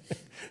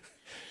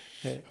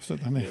 Αυτό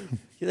ήταν.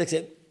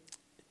 Κοίταξε,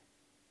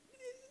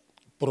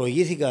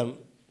 προηγήθηκαν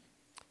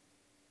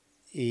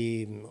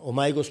ο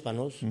Μάικος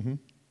Πανός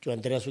και ο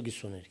Αντρέας ο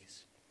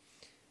Κισονέργης.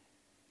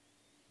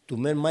 Του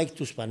μεν Μάικ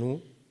του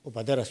Σπανού, ο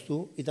πατέρας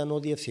του, ήταν ο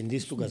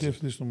διευθυντής του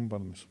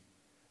καζίνου.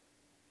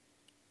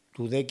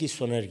 Του δε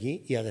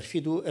Κισονέργη, η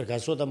αδερφή του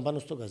εργαζόταν πάνω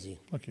στο καζίνο.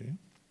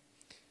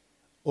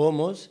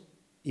 Όμως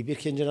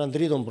υπήρχε και έναν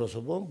τρίτον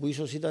πρόσωπο που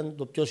ίσως ήταν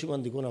το πιο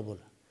σημαντικό από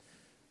όλα.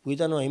 Που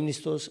ήταν ο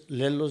αείμνηστος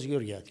Λέλος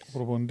Γεωργιάτης.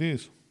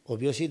 Προπονητής. Ο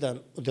οποίος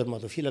ήταν ο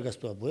τερματοφύλακας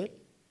του ΑΠΟΕΛ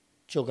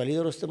και ο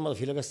καλύτερος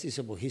τερματοφύλακας της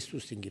εποχής του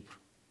στην Κύπρο.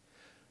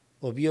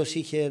 Ο οποίος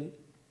είχε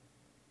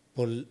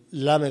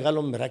πολλά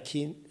μεγάλο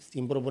μεράκι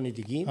στην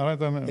προπονητική,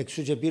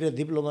 εξού και πήρε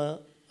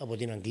δίπλωμα από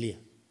την Αγγλία,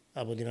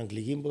 από την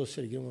Αγγλική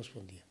Ποδοσφαιρική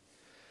Ομοσπονδία.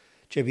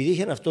 Και επειδή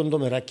είχε αυτόν το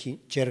μεράκι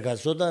και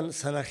εργαζόταν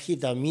σαν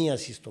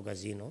αρχιταμίαση στο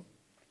καζίνο,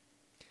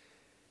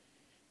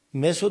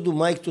 μέσω του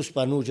Μάικ του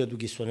Σπανού και του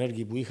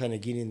Κισονέργη που είχαν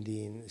εκείνη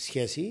τη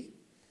σχέση,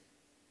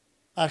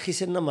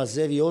 άρχισε να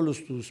μαζεύει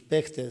όλους τους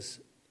παίχτες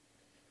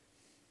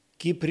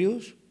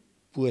Κύπριους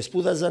που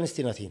σπούδαζαν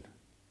στην Αθήνα.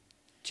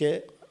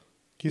 Και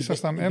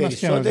ήσασταν οι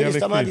περισσότεροι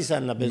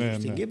σταμάτησαν να παίζουν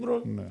στην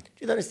Κύπρο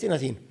και ήταν στην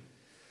Αθήνα.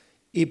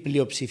 Η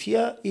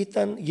πλειοψηφία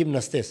ήταν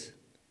γυμναστές.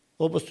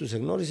 Όπως τους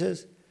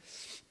εγνώρισες,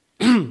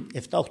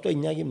 7, 8,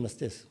 9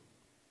 γυμναστές.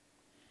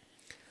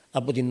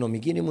 Από την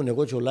νομική ήμουν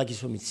εγώ και ο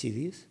Λάκης ο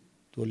Μιτσίδης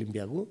του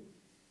Ολυμπιακού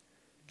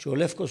και ο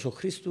Λεύκος ο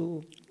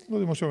Χρήστου, ο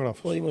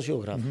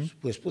δημοσιογράφος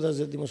που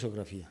σπούδαζε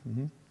δημοσιογραφία.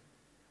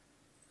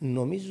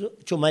 Νομίζω,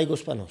 και ο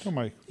Μάικος Πανός,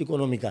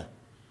 οικονομικά.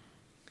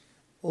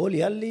 Όλοι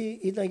οι άλλοι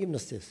ήταν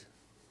γυμναστές.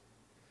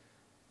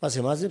 Μας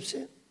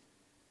εμάζεψε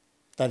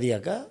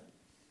σταδιακά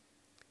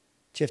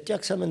και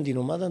φτιάξαμε την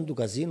ομάδα του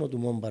καζίνο του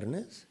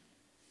Μομπαρνές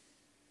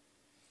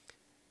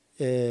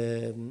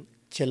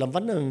και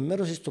λαμβάναμε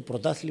μέρος στο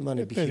πρωτάθλημα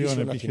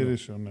επιχειρήσεων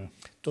Αθηνών,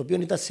 το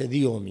οποίο ήταν σε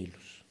 2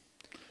 ομίλους.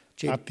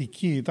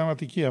 Ήταν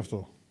Αττική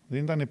αυτό,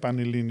 δεν ήταν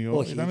Πανελλήνιο,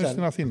 όχι, ήταν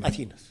στην Αθήνα.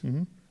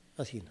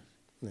 Αθήνας,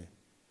 ναι.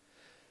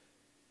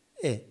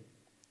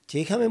 Και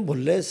είχαμε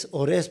πολλές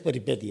ωραίες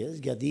περιπέτειες,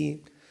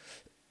 γιατί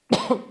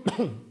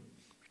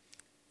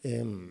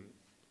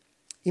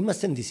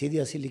είμαστε της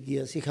ίδιας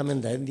ηλικίας, είχαμε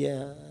τα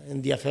ίδια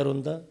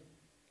ενδιαφέροντα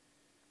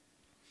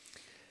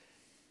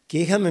και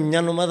είχαμε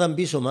μια ομάδα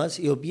πίσω μας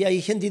η οποία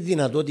είχε τη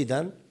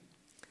δυνατότητα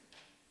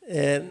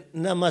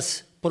να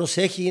μας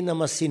προσέχει, να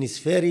μας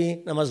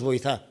συνεισφέρει, να μας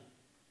βοηθά.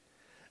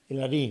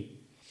 Δηλαδή,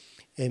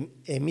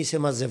 εμείς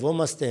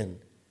εμαζευόμαστε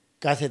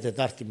κάθε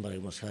Τετάρτη,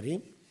 παραδείγματος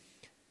χάρη,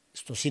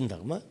 στο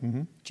Σύνταγμα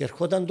και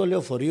ερχόταν το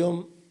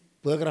λεωφορείο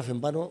που έγραφε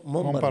πάνω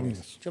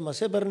Μομπαρνές και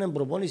μας έπαιρνε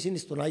προπόνηση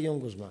στον Άγιο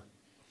Κοσμά.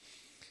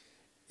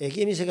 Εκεί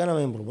εμείς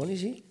έκαναμε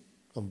προπόνηση,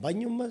 τον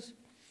μπάνιο μας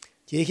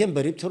και είχε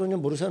περίπτερο και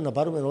μπορούσαμε να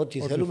πάρουμε ό,τι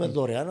θέλουμε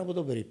δωρεάν από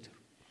το περίπτερο.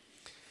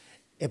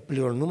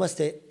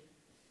 Επληρωνούμαστε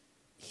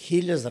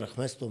 1.000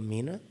 δραχμές το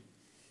μήνα,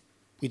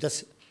 που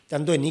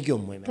ήταν το ενίκιο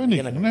μου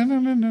εμένα.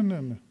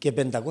 Ναι. Και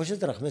 500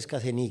 δραχμές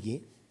κάθε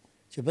νίκη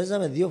και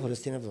παίζαμε 2 φορές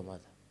την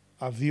εβδομάδα.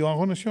 2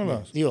 αγώνες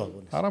κιόλας. 2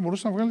 αγώνες. Άρα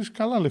μπορούσε να βγάλεις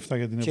καλά λεφτά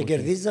για την εποχή. Και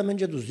κερδίζαμε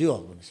και τους 2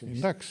 αγώνες.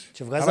 Εντάξει.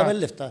 Και βγάζαμε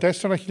λεφτά.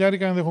 4.000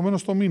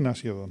 ενδεχομένως το μήνα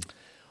σχεδόν.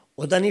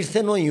 Όταν ήρθε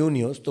ο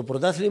Ιούνιος, το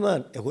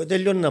πρωτάθλημα, εγώ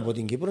τελειώνα από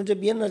την Κύπρο και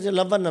πήγαινα και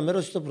λάμβανα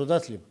μέρος στο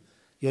πρωτάθλημα.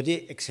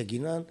 Διότι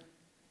ξεκινάν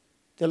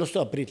τέλος του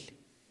Απρίλη.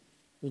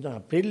 Ήταν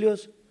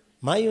Απρίλιος,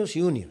 Μάιος,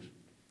 Ιούνιος.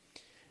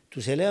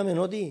 Τους έλεγαμε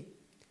ότι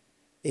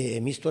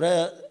εμείς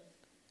τώρα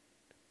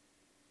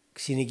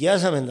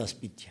ξυνοικιάσαμε τα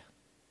σπίτια.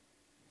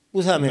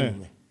 Πού θα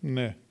μένουμε?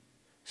 Ναι.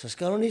 Σας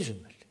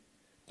κανονίζουμε.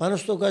 Πάνω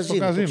στο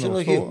καζίνο, στο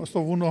ξενοδοχείο.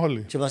 Στο βουνό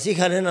όλοι. Και μας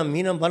είχαν ένα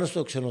μήνα πάνω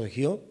στο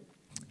ξενοδοχείο.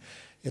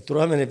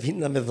 Τρώγαμε,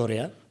 πίναμε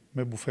δωρεάν.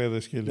 Με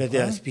μπουφέδες και λοιπά.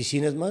 Με τις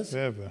πισίνες μας.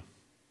 Βέβαια.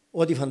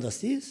 Ό,τι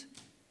φανταστείς.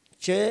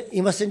 Και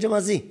είμαστε και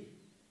μαζί.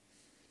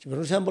 Και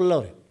περνούσαμε πολλά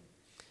ωραία.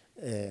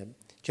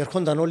 Και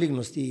έρχονταν όλοι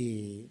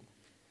γνωστοί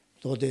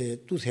τότε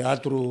του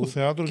θεάτρου,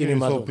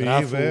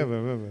 κινηματογράφου,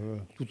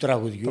 βέβαια. του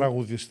τραγουδιού.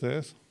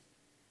 Τραγουδιστές.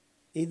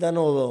 Ήταν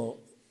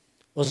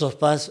ο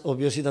Ζορπάς, ο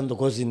οποίος ήταν το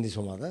κόζιν της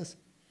ομάδας.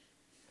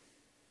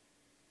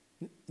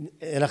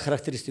 Ένα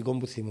χαρακτηριστικό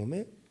που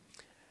θυμούμε.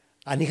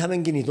 Αν είχαμε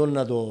κινητό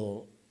να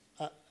το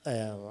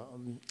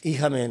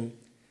είχαμε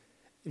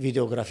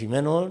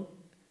βιντεογραφημένο,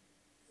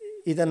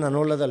 ήταν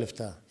όλα τα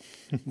λεφτά.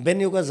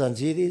 Μπαίνει ο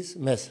Καζαντζίδης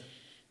μέσα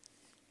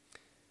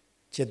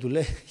και του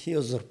λέει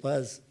ο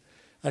Ζορπάς,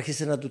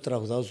 άρχισε να του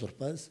τραγουδά ο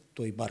Ζορπάς,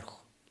 το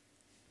υπάρχω.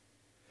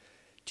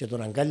 Και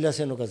τον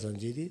αγκάλιασε ο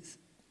Καζαντζίδης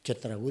και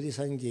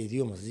τραγούδισαν και οι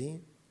δύο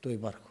μαζί το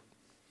υπάρχω.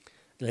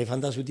 Δηλαδή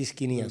φαντάσου τη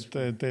σκηνή, ας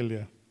πούμε.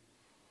 Τέλεια.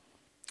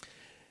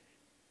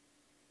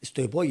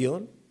 Στο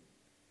υπόγειο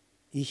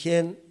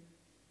είχε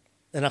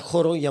ένα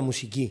χώρο για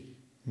μουσική.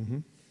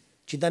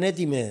 Και ήταν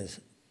έτοιμες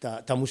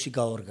τα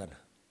μουσικά όργανα.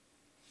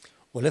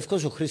 Ο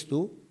Λεύκος ο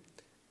Χρήστου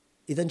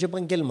ήταν και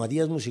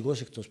επαγγελματίας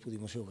μουσικός εκτός που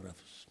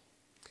δημοσιογράφος.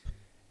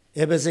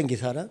 Έπαιζε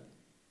κιθάρα.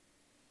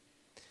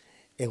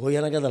 Εγώ,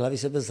 για να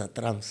καταλάβεις, έπαιζα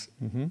τράμς.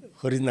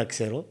 Χωρίς να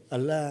ξέρω,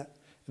 αλλά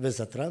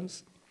έπαιζα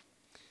τράμς.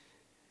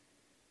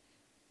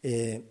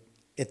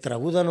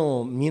 Τραγούδαν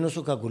ο Μίνος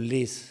ο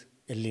Κακουλής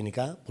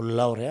ελληνικά,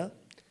 πολλά ωραία.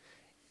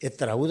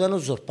 Τραγούδαν ο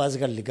Ζορπάς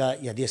γαλλικά,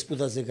 γιατί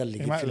σπούδαζε γαλλική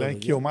φιλολογία. Δηλαδή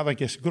και ομάδα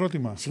και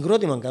συγκρότημα.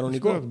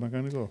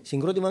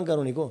 Συγκρότημα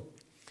κανονικό.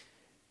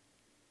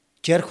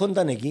 Και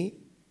έρχονταν εκεί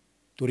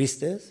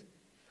τουρίστες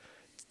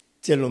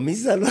και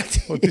νομίζαν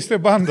ότι είστε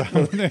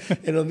μπάντα.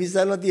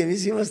 Νομίζαν ότι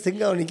εμείς είμαστε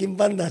κανονική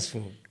μπάντα, ας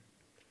πούμε.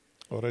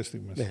 Ωραίες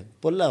στιγμές. Ναι,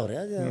 πολλά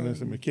ωραία.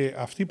 Και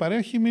αυτή η παρέα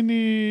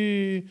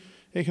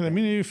έχετε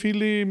μείνει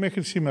φίλοι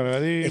μέχρι σήμερα.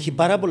 Δηλαδή... Έχει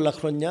πάρα πολλά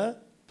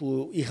χρόνια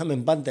που είχαμε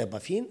πάντα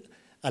επαφή,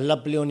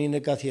 αλλά πλέον είναι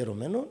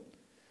καθιερωμένο.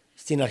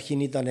 Στην αρχή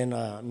ήταν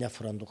μια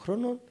φορά το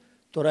χρόνο,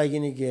 τώρα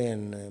έγινε και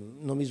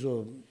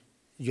νομίζω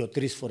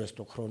 2-3 φορές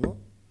το χρόνο,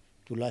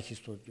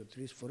 τουλάχιστον 2-3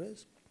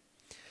 φορές.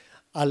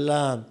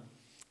 Αλλά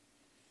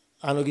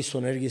αν ο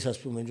Κιστονέργης, ας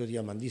πούμε, και ο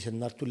Διαμαντής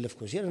να έρθουν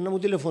Λευκοσία, να μου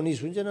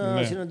τηλεφωνήσουν και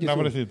να συναντηθούν.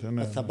 Να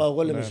βρεθείτε. Θα πάω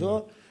εγώ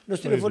Λεμεσό, να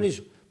σου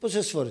τηλεφωνήσω.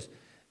 Πόσες φορές.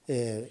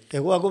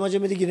 Εγώ ακόμα και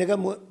με την γυναίκα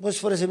μου, πόσες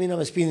φορές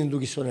έμειναμε σπίτι του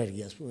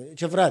Κιστονέργη, ας πούμε,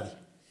 και βράδυ.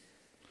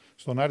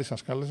 Στον Άρη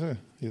σας κάλεσε,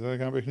 είδατε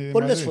κανένα παιχνίδι?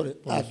 Πολλές φορές.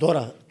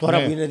 Τώρα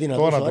που είναι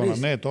δυνατός ο Άρης.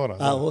 Ναι,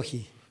 τώρα.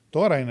 Όχι.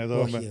 Τώρα είναι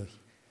εδώ.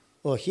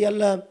 Όχι,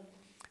 αλλά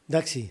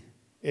εντάξει.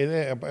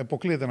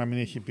 Αποκλείεται να μην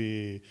έχει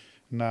πει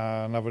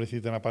να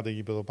βρεθείτε να πάτε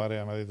γήπεδο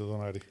παρέα να δείτε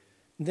τον Άρη.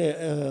 Ναι,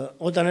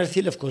 όταν έρθει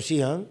η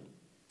Λευκοσία,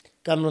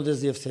 κάνουν τις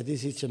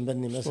διευθετήσεις και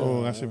μπαίνει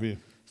μέσα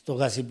στο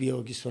Γασιπί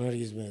ο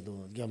Κιστονέργης με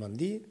τον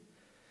Διαμαντή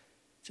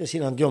και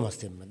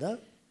συναντιόμαστε μετά.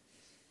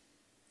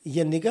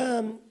 Γενικά,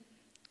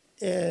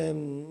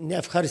 μια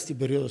ευχάριστη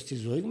περίοδος της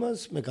ζωής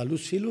μας, με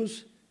καλούς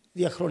φίλους,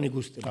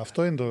 διαχρονικούς τελικά.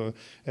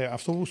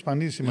 Αυτό που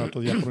σπανίζει σήμερα, το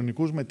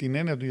διαχρονικούς, με την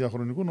έννοια του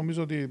διαχρονικού,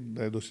 νομίζω ότι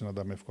δεν το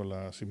συναντάμε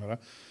εύκολα σήμερα.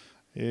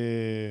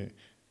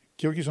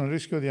 Και ο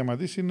Κιστονέργης και ο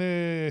Διαμαντής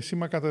είναι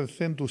σήμα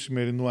κατευθέν του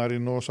σημερινού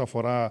Αρινού όσον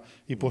αφορά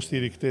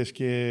υποστηρικτές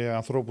και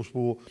ανθρώπους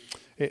που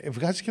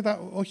βγάζει και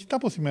όχι τα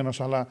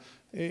αποθυμένος, αλλά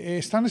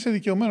αισθάνεσαι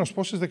δικαιωμένος.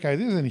 Πόσες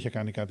δεκαετίες δεν είχε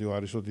κάνει κάτι ο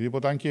Άρης,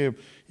 οτιδήποτε, αν και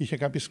είχε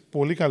κάποιες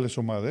πολύ καλές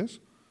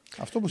ομάδες.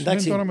 Αυτό που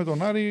συμβαίνει τώρα με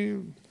τον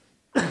Άρη...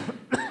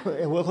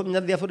 Εγώ έχω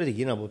μια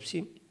διαφορετική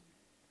άποψη.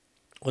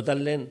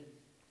 Όταν λένε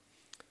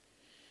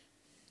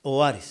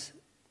ο Άρης,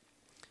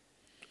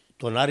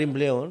 τον Άρη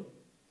πλέον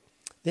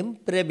δεν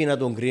πρέπει να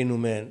τον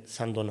κρίνουμε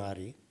σαν τον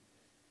Άρη.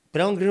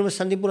 Πρέπει να τον κρίνουμε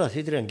σαν την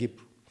πρωταθλήτρια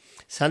Κύπρου.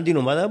 Σαν την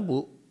ομάδα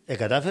που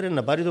κατάφερε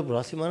να πάρει το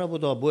πρωτάθλημα από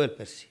το ΑΠΟΕΛ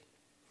πέρσι.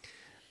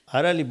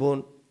 Άρα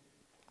λοιπόν,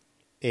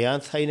 εάν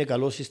θα είναι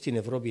καλός στην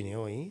Ευρώπη ή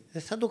όχι,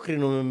 δεν θα το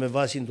κρίνουμε με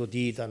βάση το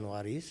τι ήταν ο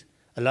Άρης,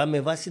 αλλά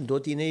με βάση το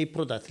ότι είναι η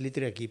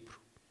πρωταθλήτρια Κύπρου.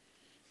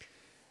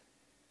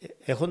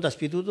 Έχοντας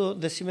πει τούτο,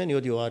 δεν σημαίνει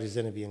ότι ο Άρης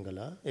δεν πήγε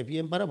καλά.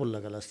 Πήγε πάρα πολλά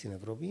καλά στην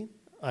Ευρώπη.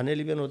 Αν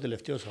έλειπε ο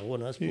τελευταίος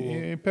αγώνας που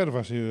η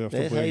υπέρβαση αυτό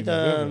που θα έγινε,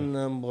 ήταν,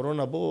 βέβαια. μπορώ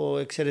να πω,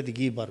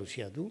 εξαιρετική η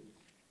παρουσία του.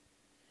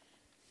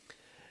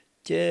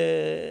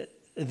 Και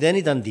δεν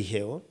ήταν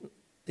τυχαίο,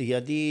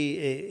 γιατί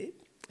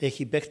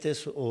έχει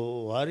παίκτες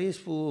ο Άρης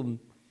που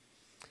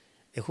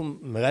έχουν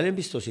μεγάλη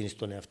εμπιστοσύνη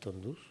στον εαυτό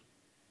τους.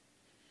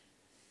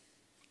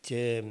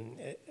 Και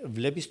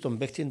βλέπεις τον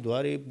παίκτη του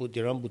Άρη που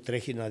την ώρα που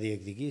τρέχει να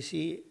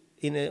διεκδικήσει,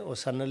 είναι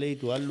σαν να λέει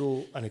του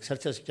άλλου,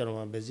 ανεξάρτητα σε ποια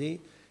όνομα παίζει,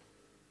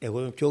 εγώ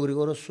είμαι πιο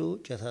γρήγορος σου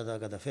και θα τα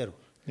καταφέρω.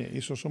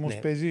 Ίσως όμως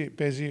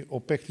παίζει ο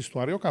παίκτης του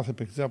Άρη, ο κάθε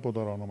παίκτης από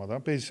τώρα ονόματα,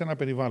 παίζει σε ένα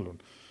περιβάλλον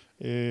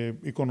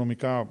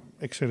οικονομικά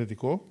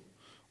εξαιρετικό,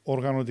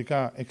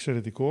 οργανωτικά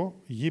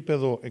εξαιρετικό,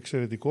 γήπεδο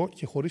εξαιρετικό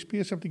και χωρίς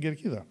πίεση από την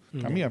κερκίδα.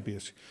 Καμία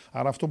πίεση.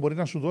 Άρα αυτό μπορεί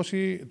να σου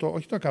δώσει,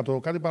 όχι το 100,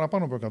 κάτι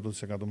παραπάνω από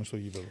 100% μες στο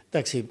γήπεδο.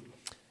 Εντάξει.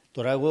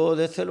 Τώρα εγώ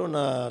δεν θέλω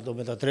να το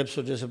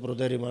μετατρέψω και σε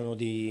προτέρημα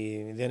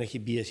ότι δεν έχει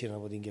πίεση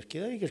από την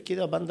κερκίδα. Η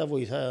κερκίδα πάντα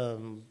βοηθά.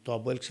 Το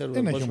ΑΠΟΕΛ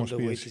ξέρουμε πόσο το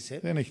βοήθησε.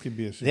 Δεν έχει την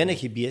πίεση. Δεν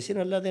έχει πίεση,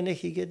 αλλά δεν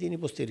έχει και την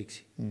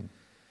υποστήριξη.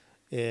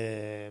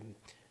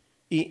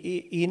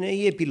 Είναι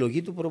η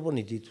επιλογή του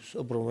προπονητή τους.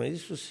 Ο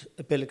προπονητής τους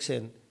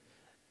επέλεξε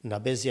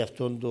να παίζει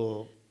αυτόν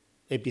το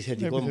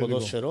επιθετικό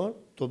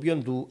ποδόσφαιρο, το οποίο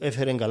του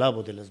έφερε καλά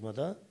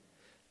αποτελέσματα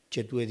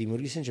και του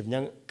δημιούργησε και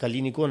μια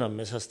καλή εικόνα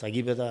μέσα στα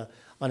γήπεδα,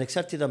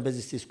 ανεξάρτητα αν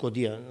παίζει στη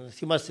Σκωτία.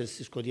 Θυμάστε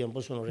στη Σκωτία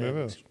πόσο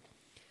ωραία.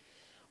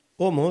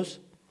 Όμως,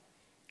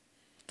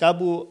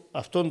 κάπου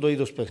αυτόν το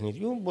είδος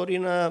παιχνιδιού μπορεί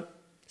να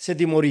σε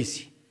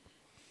τιμωρήσει.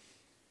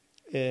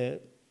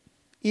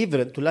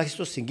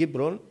 Τουλάχιστον στην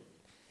Κύπρο,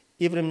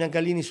 ήβρε μια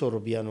καλή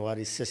ισορροπία ο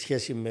Άρης σε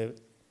σχέση με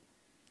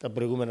τα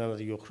προηγούμενα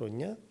 2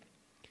 χρόνια.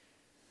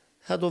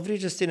 Θα το βρει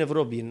και στην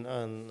Ευρώπη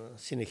αν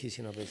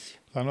συνεχίσει να παίζει.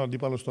 Θα είναι ο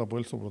αντίπαλος του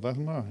ΑΠΟΕΛ στο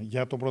πρωτάθλημα,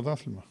 για το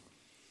πρωτάθλημα.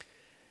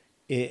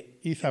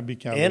 Ή θα μπει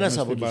κι άλλο. Ένας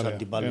από τους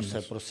αντιπάλους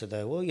θα πρόσθετα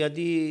εγώ,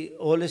 γιατί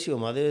όλες οι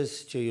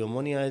ομάδες και η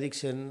Ομόνοια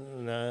έδειξε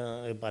να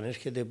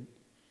επανέρχεται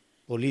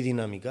πολύ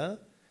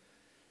δυναμικά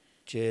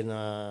και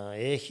να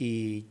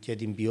έχει και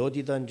την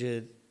ποιότητα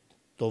και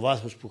το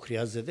βάθος που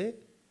χρειάζεται.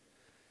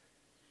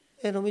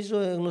 Νομίζω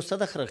γνωστά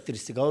τα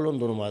χαρακτηριστικά όλων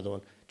των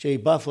ομάδων. Και η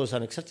Πάφος,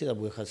 ανεξάρτητα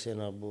που έχασε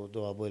από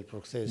το ΑΠΟΕΛ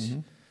προχθές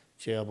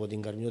και από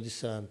την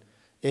Καρμιώτισσα,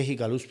 έχει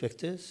καλούς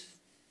παίκτες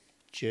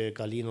και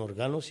καλή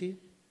οργάνωση.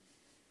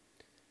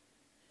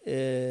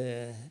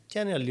 Και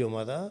αν είναι άλλη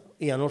ομάδα,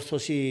 η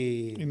Ανόρθωση...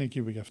 Είναι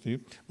εκεί και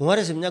αυτή. Μου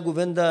άρεσε μια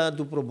κουβέντα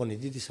του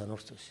προπονητή της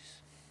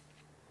Ανόρθωσης.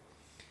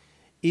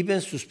 Είπε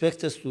στους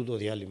παίκτες του το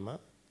διάλειμμα,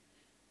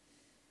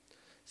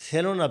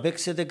 θέλω να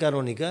παίξετε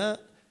κανονικά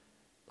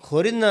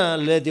χωρίς να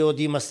λέτε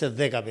ότι είμαστε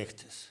 10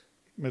 παίκτες.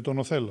 Με τον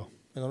Οθέλο.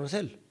 Με τον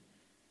Οθέλο.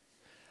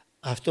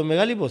 Αυτό είναι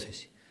μεγάλη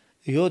υπόθεση.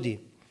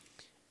 Διότι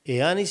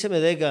εάν είσαι με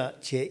 10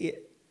 και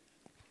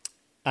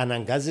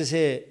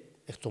αναγκάζεσαι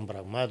εκ των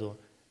πραγμάτων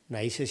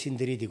να είσαι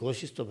συντηρητικός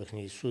στο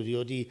παιχνίδι σου,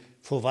 διότι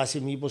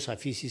φοβάσαι μήπως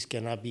αφήσεις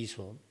κενά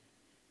πίσω,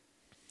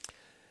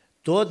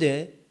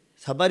 τότε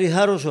θα πάρει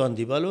θάρρος ο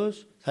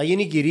αντίπαλος, θα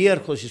γίνει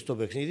κυρίαρχος στο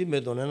παιχνίδι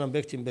με τον έναν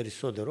παίκτη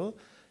περισσότερο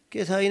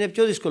και θα είναι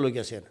πιο δύσκολο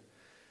για σένα.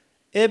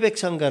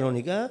 Έπαιξαν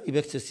κανονικά οι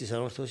παίκτες της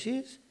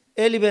Ανόρθωσης,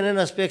 έλειπε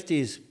ένας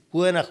παίκτης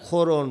που ένα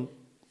χώρο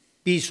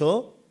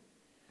πίσω,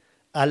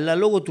 αλλά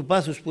λόγω του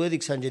πάθους που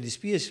έδειξαν και της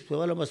πίεσης που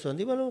έβαλαμε στον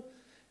αντίπαλο,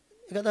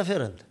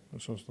 καταφέραν.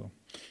 Σωστό.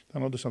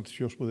 Ήταν όντως από τις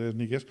πιο σπουδαίες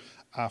νίκες.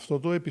 Αυτό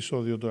το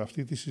επεισόδιο,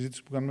 αυτή τη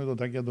συζήτηση που κάνουμε με τον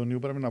Τάκη Αντωνίου,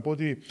 πρέπει να πω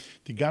ότι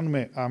την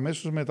κάνουμε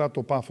αμέσως μετά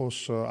το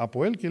Πάφος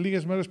ΑΠΟΕΛ και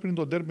λίγες μέρες πριν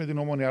το ντέρμπι με την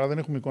Ομόνοια. Άρα δεν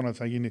έχουμε εικόνα τι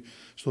θα γίνει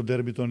στο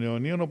ντέρμπι των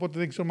αιωνίων. Οπότε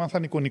δεν ξέρουμε αν θα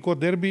είναι εικονικό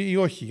ντέρμπι ή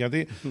όχι.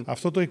 Γιατί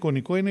αυτό το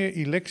εικονικό είναι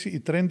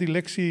η trendy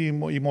λέξη,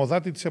 η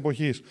μοδάτη της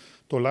εποχής.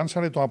 Το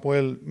λάνσαρε το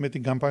ΑΠΟΕΛ με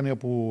την καμπάνια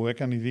που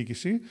έκανε η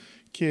διοίκηση.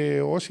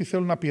 Και όσοι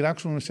θέλουν να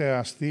πειράξουν σε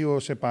αστείο,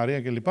 σε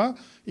παρέα κλπ.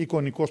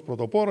 Εικονικός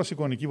πρωτοπόρος,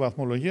 εικονική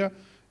βαθμολογία.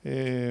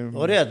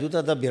 Ωραία,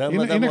 τούτα τα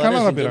πειράγματα. Είναι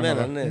καλά τα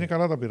πειράγματα. Είναι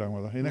καλά τα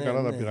πειράγματα.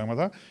 Τα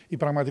πειράγματα. Η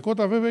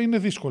πραγματικότητα βέβαια είναι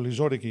δύσκολη,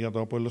 ζώρικη για το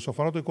ΑΠΟΕΛ. Όσο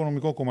αφορά το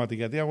οικονομικό κομμάτι,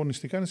 γιατί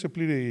αγωνιστικά είναι σε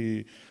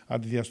πλήρη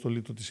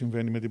αντιδιαστολή το τι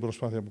συμβαίνει με την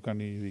προσπάθεια που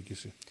κάνει η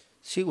διοίκηση.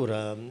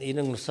 Σίγουρα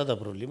είναι γνωστά τα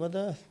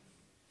προβλήματα.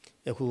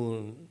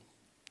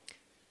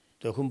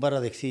 Το έχουν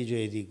παραδεχθεί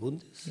και οι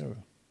διοικούντες.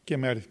 Και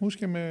με αριθμούς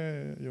και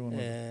με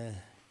γεγονότα.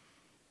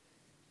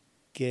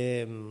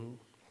 Και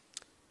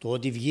το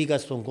ότι βγήκα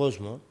στον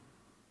κόσμο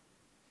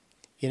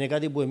είναι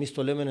κάτι που εμείς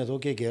το λέμε εδώ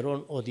και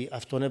καιρόν ότι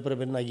αυτό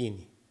έπρεπε να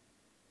γίνει.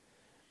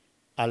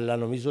 Αλλά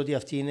νομίζω ότι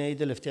αυτή είναι η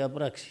τελευταία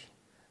πράξη.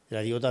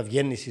 Δηλαδή όταν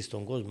βγαίνεις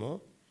στον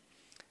κόσμο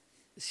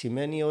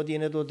σημαίνει ότι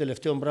είναι το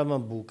τελευταίο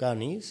πράγμα που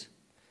κάνεις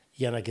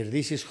για να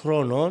κερδίσεις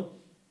χρόνο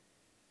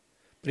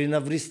πριν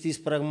να βρεις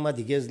τις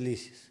πραγματικές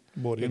λύσεις.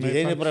 Γιατί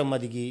δεν είναι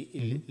πραγματική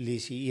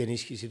λύση η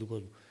ενίσχυση του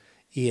κόσμου.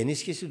 Η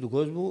ενίσχυση του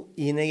κόσμου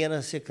είναι για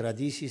να σε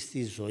κρατήσει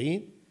στη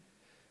ζωή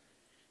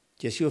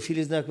και εσύ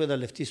οφείλεις να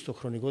εκμεταλλευτείς το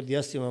χρονικό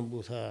διάστημα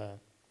που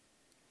θα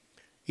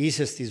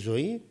είσαι στη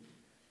ζωή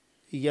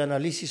για να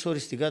λύσεις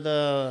οριστικά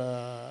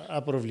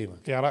τα προβλήματα.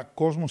 Και άρα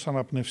κόσμος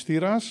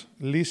αναπνευστήρας,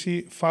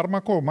 λύση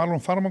φάρμακο. Μάλλον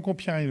φάρμακο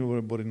ποια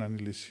μπορεί να είναι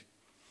η λύση.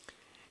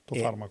 Το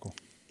φάρμακο.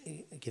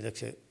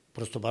 Κοίταξε,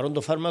 προς το παρόν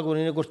το φάρμακο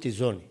είναι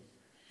κορτιζόνη.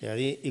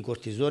 Δηλαδή η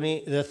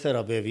κορτιζόνη δεν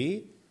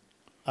θεραπεύει,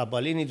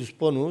 απαλύνει τους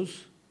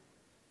πόνους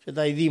και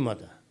τα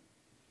ειδήματα.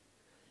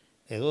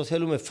 Εδώ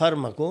θέλουμε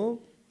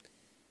φάρμακο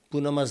που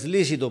να μας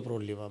λύσει το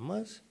πρόβλημα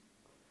μας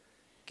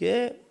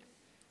και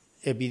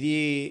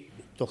επειδή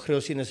το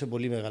χρέος είναι σε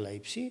πολύ μεγάλα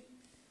ύψη,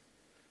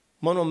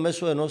 μόνο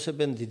μέσω ενός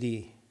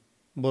επενδυτή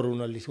μπορούν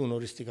να λυθούν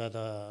οριστικά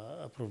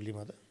τα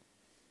προβλήματα.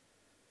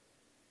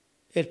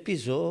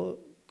 Ελπίζω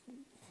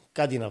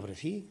κάτι να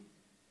βρεθεί.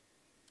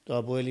 Το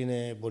ΑΠΟΕΛ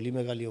είναι πολύ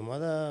μεγάλη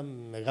ομάδα,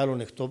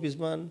 μεγάλο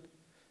εκτόπισμα.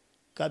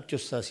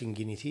 Κάποιος θα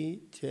συγκινηθεί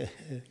και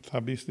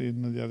θα μπει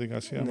στην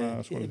διαδικασία να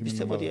ασχοληθεί με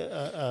την ομάδα. Πιστεύω ότι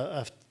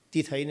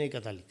αυτή θα είναι η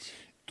κατάληξη.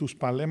 τους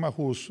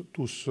παλέμαχους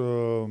τους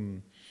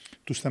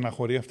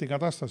στεναχωρεί αυτή η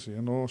κατάσταση,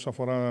 ενώ όσον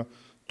αφορά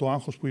το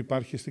άγχος που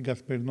υπάρχει στην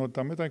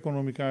καθημερινότητα με τα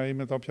οικονομικά ή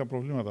με τα όποια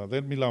προβλήματα?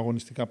 Δεν μιλάω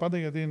αγωνιστικά πάντα,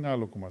 γιατί είναι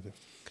άλλο κομμάτι.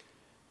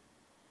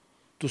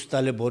 Τους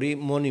ταλαιπωρεί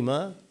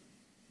μόνιμα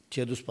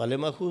και τους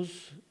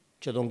παλέμαχους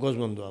και τον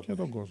κόσμο του ΑΠΟΕΛ. Και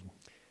τον κόσμο.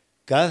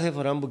 Κάθε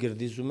φορά που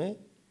κερδίζουμε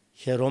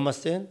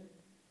χαιρόμαστε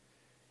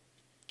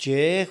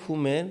και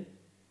έχουμε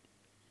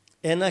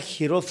ένα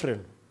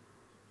χειρόφρενο.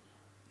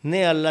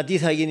 Ναι, αλλά τι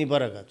θα γίνει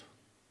παρακάτω?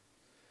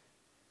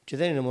 Και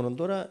δεν είναι μόνο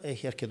τώρα,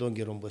 έχει αρκετόν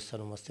καιρό που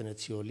αισθανόμαστε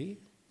έτσι όλοι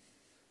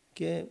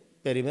και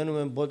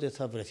περιμένουμε πότε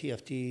θα βρεθεί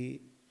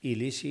αυτή η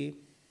λύση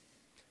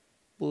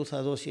που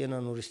θα δώσει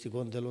έναν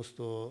οριστικό τέλος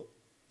στο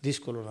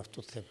δύσκολο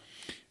αυτό θέμα.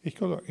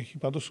 Έχει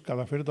πάντως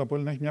καταφέρει το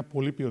ΑΠΟΕΛ να έχει μια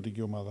πολύ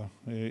ποιοτική ομάδα.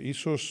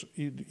 Ίσως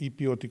η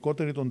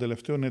ποιοτικότερη των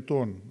τελευταίων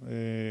ετών.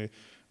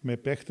 Με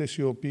παίχτες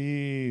οι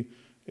οποίοι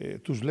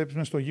τους βλέπεις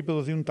μες στο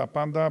γήπεδο, δίνουν τα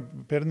πάντα,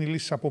 παίρνει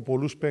λύσεις από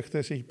πολλούς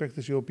παίχτες. Έχει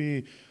παίχτες οι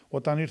οποίοι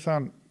όταν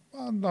ήρθαν,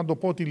 να το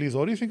πω ότι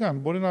λιδωρήθηκαν,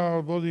 μπορεί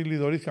να πω ότι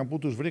λιδωρήθηκαν, που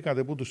τους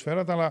βρήκατε, που τους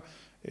φέρατε, αλλά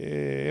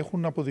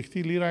έχουν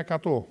αποδειχτεί λίρα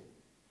 100.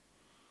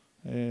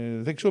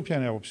 Δεν ξέρω ποια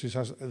είναι η άποψή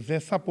σας. Δεν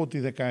θα πω τη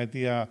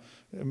δεκαετία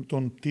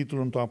των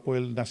τίτλων του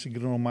ΑΠΟΕΛ να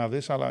συγκρίνουν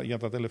ομάδες, αλλά για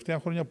τα τελευταία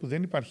χρόνια που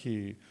δεν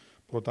υπάρχει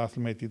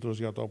πρωτάθλημα ή τίτλος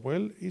για το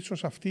ΑΠΟΕΛ,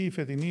 ίσως αυτό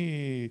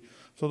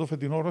το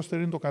φετινό ρόστερ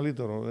είναι το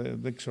καλύτερο.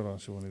 Δεν ξέρω αν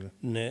συμφωνείτε.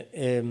 Ναι,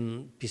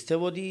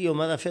 πιστεύω ότι η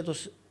ομάδα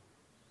φέτος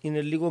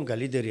είναι λίγο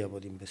καλύτερη από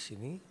την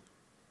περσινή.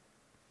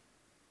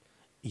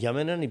 Για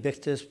μένα είναι οι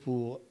παίκτες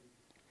που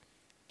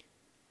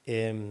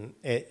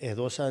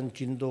έδωσαν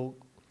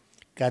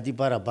κάτι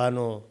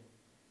παραπάνω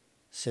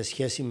σε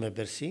σχέση με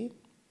πέρσι.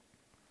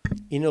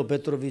 Είναι ο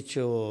Πέτροβιτς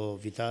και ο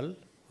Βιτάλ,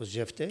 ο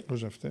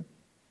Ζεύτε.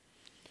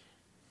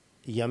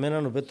 Για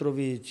μένα ο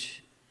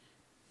Πέτροβιτς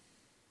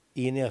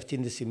είναι αυτή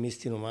τη στιγμή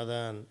στην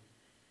ομάδα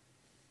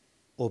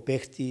ο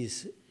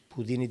παίχτης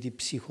που δίνει την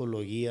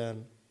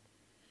ψυχολογία,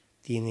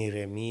 την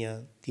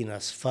ηρεμία, την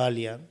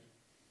ασφάλεια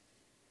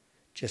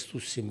και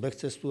στους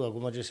συμπαίκτες του,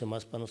 ακόμα και σε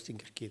εμάς πάνω στην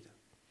κερκίδα.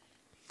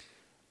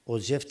 Ο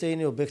Ζεύτε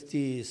είναι ο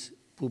παίχτης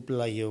που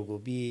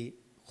πλαγιοκοπεί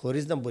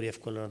χωρίς να μπορεί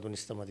εύκολα να τον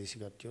σταματήσει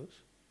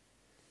κάποιος.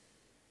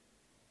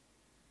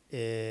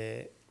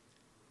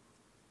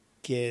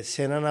 Και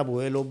σε έναν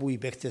ΑΠΟΕΛ όπου οι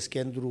παίκτες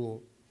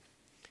κέντρου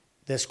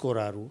δεν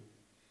σκοράρουν,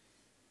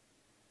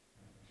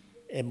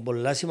 είναι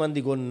πολύ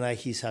σημαντικό να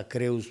έχεις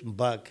ακραίους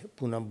μπακ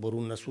που να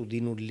μπορούν να σου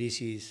δίνουν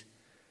λύσεις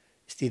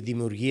στη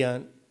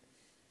δημιουργία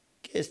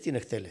και στην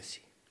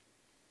εκτέλεση.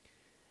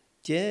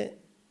 Και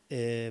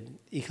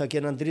είχα και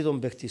έναν τρίτον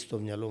παίκτη στο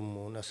μυαλό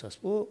μου να σας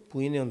πω, που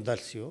είναι ο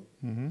Ντάλσιο.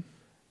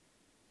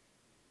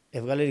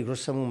 Έβγαλε η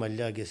γλώσσα μου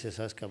μαλλιά και σε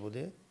εσάς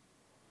κάποτε.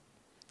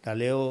 Τα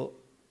λέω,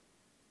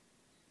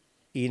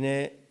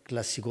 είναι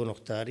κλασικό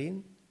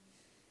οχτάρι.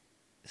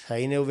 Θα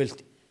είναι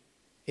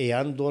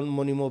εάν τον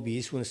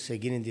μονιμοποιήσουν σε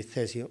εκείνη τη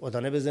θέση,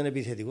 όταν έπαιζε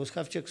επιθετικός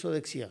χάφτσε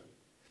εξωδεξιά.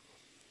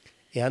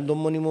 Εάν τον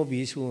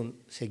μονιμοποιήσουν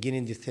σε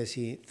εκείνη τη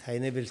θέση, θα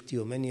είναι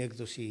βελτιωμένη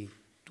έκδοση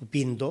του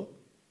Πίντο,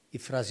 οι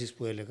φράσεις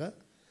που έλεγα,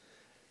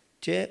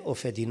 και ο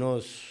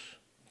φετινός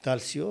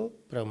Τάλσιο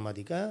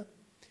πραγματικά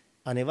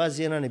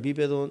ανεβάζει έναν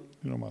επίπεδο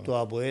το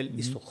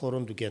ΑΠΟΕΛ στον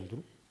χώρο του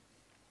κέντρου.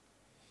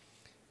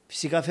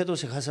 Φυσικά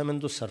φέτος χάσαμε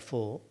τον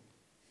Σαρφό.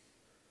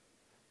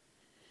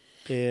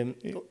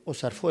 Ο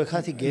Σαρφό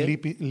εχάθηκε...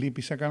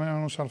 Λείπει σε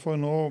κανέναν ο Σαρφό,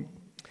 εννοώ...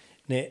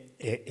 Ναι,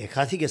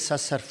 εχάθηκε σαν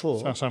Σαρφό.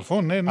 Σαν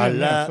Σαρφό, ναι,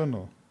 αλλά αυτό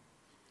εννοώ.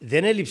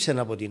 Δεν έλειψε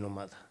από την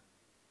ομάδα.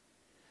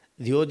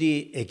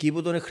 Διότι εκεί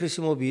που τον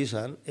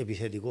χρησιμοποιήσαν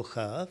επιθετικό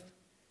χαφ,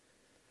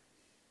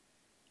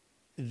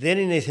 δεν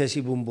είναι η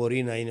θέση που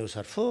μπορεί να είναι ο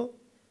Σαρφό.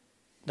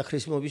 Να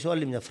χρησιμοποιήσω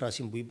άλλη μια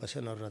φράση που είπα σε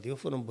ένα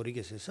ραδιόφωνο, μπορεί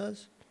και σε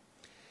εσάς.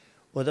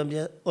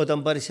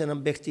 Όταν πάρεις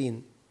έναν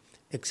παίχτη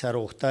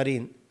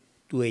εξαροχτάριν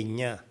του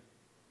 9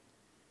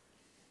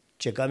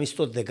 και κάνεις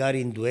το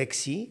δεκάριν του 6,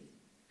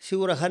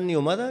 σίγουρα χάνει η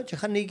ομάδα και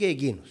χάνει και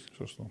εκείνος.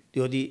 Σωστό.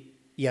 Διότι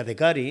για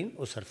δεκάριν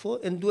ο Σαρφό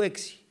είναι του 6.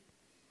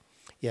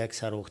 Για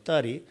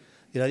εξαροχτάρι,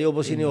 δηλαδή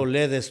όπως είναι ο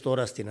Λέδες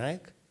τώρα στην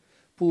ΑΕΚ,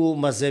 που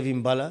μαζεύει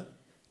μπάλα,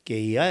 και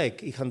οι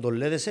ΑΕΚ είχαν τον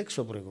Λέδες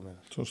έξω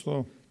προηγουμένως.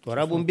 Σωστό.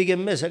 Τώρα που μπήκε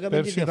μέσα,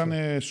 έκαμε τη διαφορά.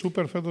 Πέρσι ήταν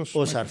σούπερ φέτος.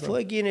 Ο Σαρφό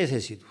εκεί είναι η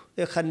θέση του.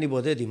 Δεν χάνει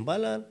ποτέ την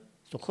μπάλα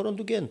στον χώρο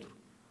του κέντρου.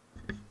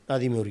 Να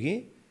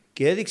δημιουργεί,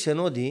 και έδειξε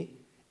ότι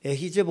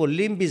έχει και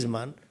πολύ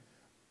μπισμάν.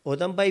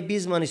 Όταν πάει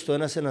μπισμάν στο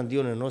ένας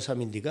εναντίον ενός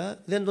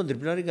αμυντικά, δεν τον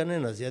τριπλάρει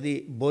κανένας.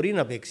 Γιατί μπορεί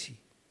να παίξει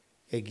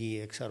εκεί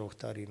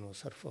εξαροχτάρι ο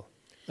Σαρφό.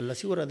 Αλλά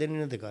σίγουρα δεν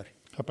είναι δεκάρι.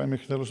 Θα πάει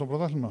μέχρι τέλος το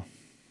πρωτάθλημα.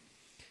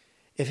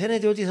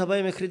 Φαίνεται ότι θα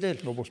πάει μέχρι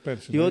τέλος. Όπως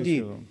πέρσι.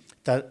 Διότι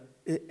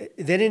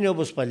δεν είναι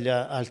όπως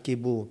παλιά, Άλκη,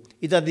 που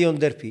ήταν δύο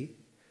ντέρπι.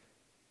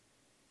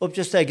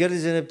 Όποιος τα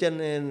κέρδιζε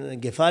έπιανε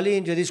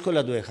κεφάλι και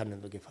δύσκολα του έχανε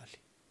το κεφάλι.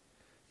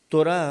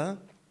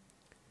 Τώρα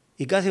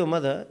η κάθε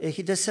ομάδα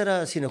έχει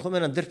 4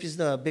 συνεχόμενα ντέρπις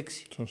να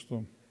παίξει.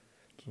 Σωστό.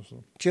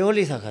 Και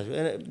όλοι θα χάσουν.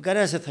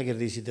 Κανένας δεν θα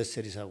κερδίσει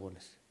 4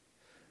 αγώνες.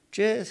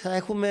 Και θα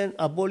έχουμε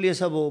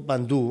απώλειες από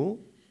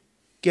παντού,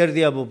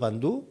 κέρδη από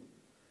παντού,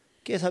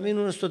 και θα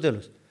μείνουν στο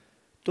τέλος.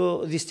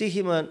 Το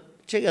δυστύχημα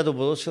και για το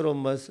ποδόσφαιρο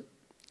μας,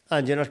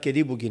 αν και είναι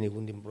αρκετοί που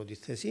κυνηγούν την πρώτη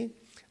θέση,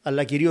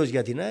 αλλά κυρίως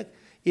για την ΑΕΚ,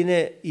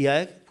 είναι η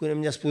ΑΕΚ που είναι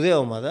μια σπουδαία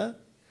ομάδα,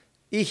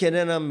 είχε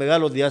ένα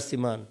μεγάλο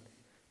διάστημα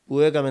που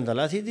έκαμε τα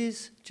λάθη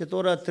της και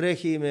τώρα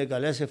τρέχει με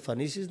καλές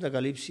εμφανίσεις να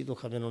καλύψει το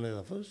χαμένο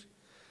έδαφος,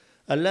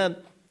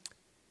 αλλά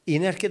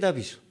είναι αρκετά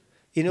πίσω.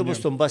 Είναι όπως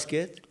στο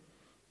μπάσκετ,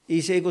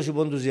 είσαι 20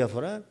 πόντους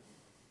διαφορά,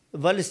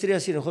 βάλεις 3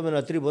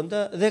 συνεχόμενα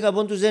τρίποντα, 10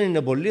 πόντους δεν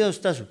είναι πολύ, θα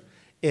στάσουν.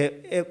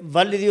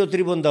 Βάλει 2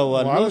 τρίποντα ο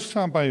άλλος,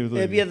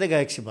 πήγε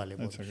 16 πάλι.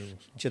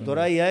 Και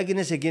τώρα η ΑΕΚ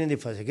είναι σε εκείνη τη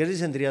φάση.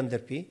 Κέρδισε 30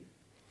 τερπί,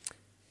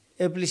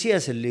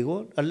 πλησίασε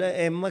λίγο,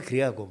 αλλά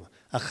μακριά ακόμα.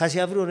 Αν χάσει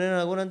αύριο έναν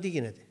αγώνα, τι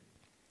γίνεται.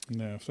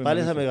 Ναι,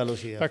 πάλι θα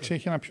μεγαλώσει. Εντάξει,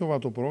 έχει ένα πιο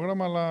βατό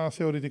πρόγραμμα, αλλά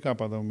θεωρητικά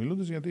πάντα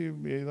ομιλούνται, γιατί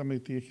είδαμε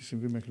τι έχει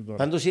συμβεί μέχρι τώρα.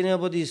 Πάντως είναι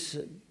από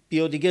τις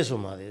ποιοτικές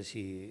ομάδες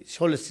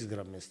σε όλες τις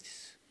γραμμές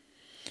της.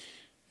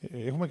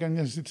 Έχουμε κάνει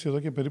μια συζήτηση εδώ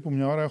και περίπου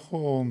μια ώρα.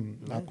 Έχω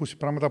ακούσει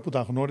πράγματα που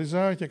τα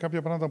γνώριζα και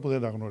κάποια πράγματα που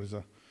δεν τα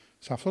γνώριζα.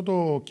 Σε αυτό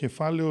το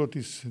κεφάλαιο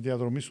της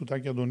διαδρομής του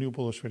Τάκη Αντωνίου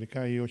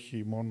ποδοσφαιρικά ή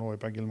όχι μόνο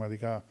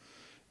επαγγελματικά,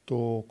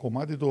 το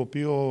κομμάτι το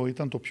οποίο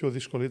ήταν το πιο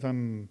δύσκολο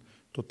ήταν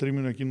το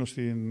τρίμηνο εκείνο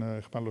στην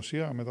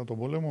αιχμαλωσία μετά τον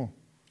πόλεμο.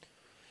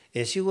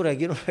 Σίγουρα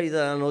εκείνο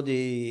ήταν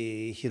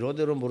ότι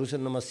χειρότερο μπορούσε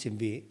να μας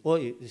συμβεί.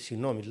 Όχι,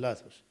 συγγνώμη,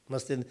 λάθος.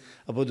 Είμαστε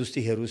από τους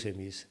τυχερούς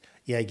εμείς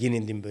για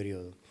εκείνη την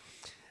περίοδο.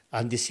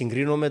 Αν τη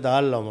συγκρίνω με τα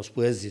άλλα όμως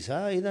που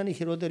έζησα, ήταν η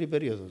χειρότερη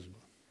περίοδος μου.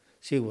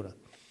 Σίγουρα.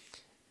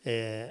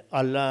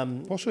 Αλλά...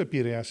 Πόσο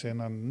επηρέασε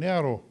έναν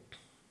νεαρό?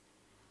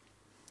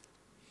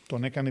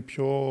 Τον έκανε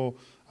πιο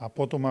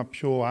απότομα,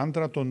 πιο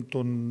άντρα,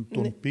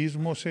 τον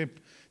πείσμο σε...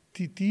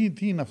 Τι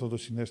είναι αυτό το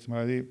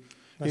συναίσθημα, δηλαδή...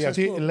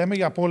 Γιατί λέμε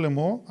για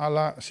πόλεμο,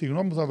 αλλά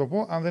συγγνώμη που θα το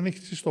πω, αν δεν έχεις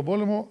ζήσει στον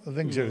πόλεμο,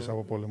 δεν ξέρεις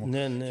από πόλεμο.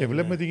 Και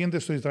βλέπουμε τι γίνεται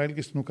στο Ισραήλ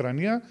και στην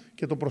Ουκρανία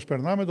και το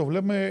προσπερνάμε, το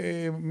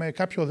βλέπουμε με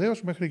κάποιο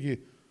δέος μέχρι εκεί.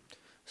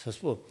 Σας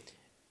πω,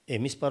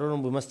 εμείς παρόλο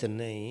που είμαστε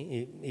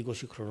νέοι, 20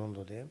 χρονών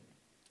τότε,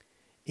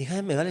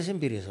 είχαμε μεγάλες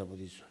εμπειρίες από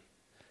τη ζωή.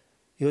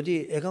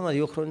 Διότι έκανα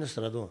 2 χρόνια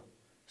στρατό.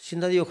 Συν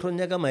τα 2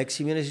 χρόνια έκανα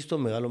 6 μήνες στο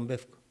Μεγάλο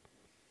Πεύκο.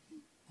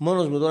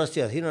 Μόνος μου τώρα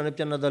στη Αθήνα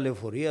έπιανα τα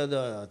λεωφορεία,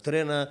 τα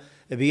τρένα,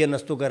 πήγαινα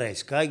στο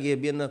Καραϊσκάκι,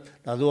 πήγαινα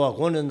να δω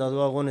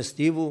αγώνες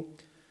στίβου,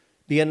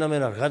 πήγαινα με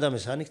αργά τα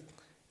μεσάνυχτα.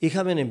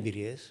 Είχαμε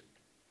εμπειρίες.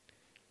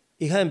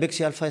 Είχαμε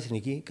παίξει αλφα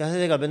εθνική.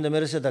 Κάθε 15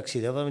 μέρες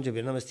ταξιδεύαμε και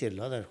πήγαμε στη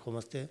Ελλάδα,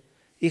 ερχόμαστε.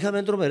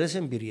 Είχαμε τρομερές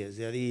εμπειρίες.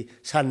 Δηλαδή,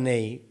 σαν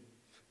νέοι,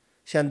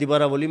 σε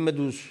αντιπαραβολή με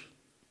τους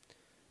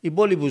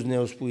υπόλοιπους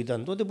νέους που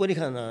ήταν τότε, που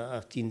είχαν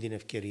αυτή την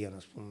ευκαιρία, να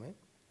πούμε.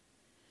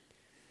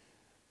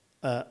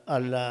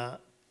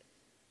 Αλλά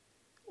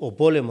ο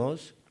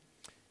πόλεμος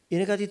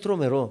είναι κάτι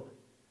τρομερό.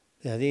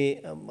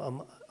 Δηλαδή,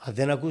 αν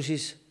δεν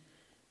ακούσεις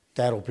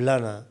τα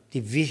αεροπλάνα,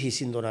 τη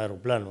βύθιση των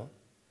αεροπλάνων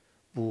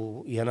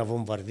για να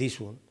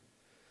βομβαρδίσουν,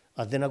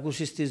 αν δεν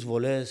ακούσεις τις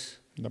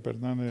βολές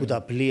που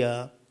τα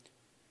πλοία,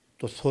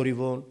 το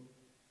θόρυβο,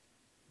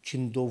 και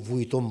το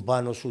βουητό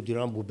πάνω σου, την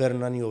ώρα που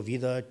παίρναν οι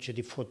οβίδα και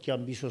τη φωτιά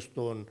πίσω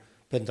στον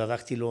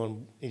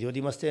πενταδάχτυλο, διότι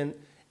είμαστε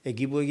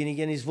εκεί που έγινε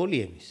και η εισβολή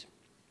εμείς.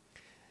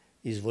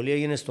 Η εισβολή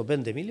έγινε στο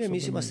 5 μίλια,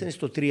 εμείς είμαστε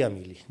στο 3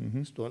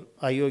 μίλια, στον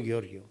Άγιο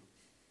Γεώργιο.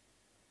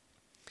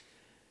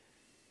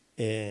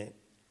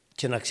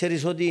 Και να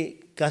ξέρεις ότι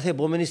κάθε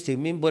επόμενη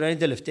στιγμή μπορεί να είναι η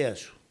τελευταία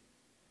σου.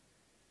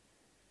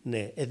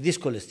 Ναι,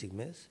 δύσκολες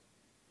στιγμές.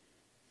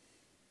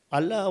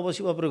 Αλλά όπως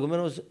είπα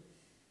προηγουμένως,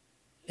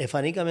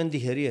 εφανήκαμε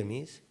τυχεροί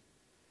εμείς,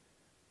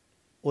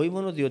 όχι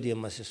μόνο διότι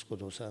μας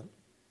σκοτώσαν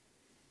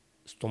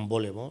στον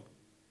πόλεμο,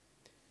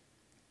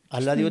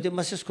 αλλά διότι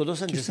μας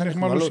σκοτώσαν και στην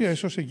αιχμαλωσία,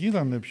 ίσως εκεί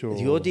ήταν πιο...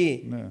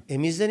 Διότι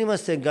εμείς δεν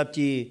είμαστε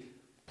κάποιοι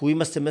που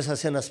είμαστε μέσα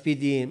σε ένα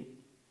σπίτι,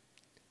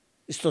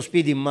 στο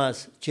σπίτι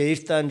μας και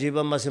ήρθαν και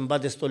είπαν μας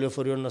εμπάτε στο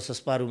λεωφορείο να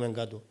σας πάρουμε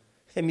κάτω.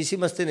 Εμείς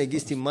είμαστε εκεί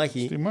στη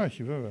μάχη. Στη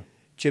μάχη, βέβαια.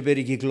 Και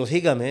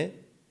περικυκλωθήκαμε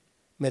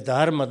με τα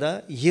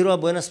άρματα γύρω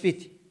από ένα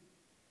σπίτι.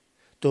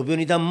 Το οποίο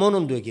ήταν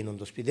μόνο του εκείνο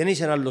το σπίτι. Δεν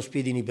είχε ένα άλλο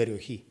σπίτι η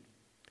περιοχή.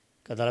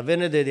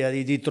 Καταλαβαίνετε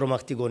δηλαδή τι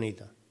τρομακτικό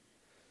ήταν.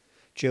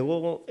 Και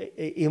εγώ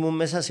ήμουν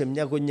μέσα σε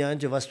μια γωνιά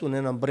και βάστουν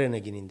έναν μπρέν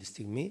εκείνη τη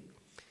στιγμή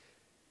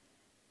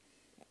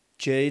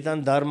και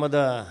ήταν τα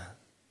άρματα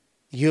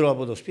γύρω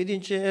από το σπίτι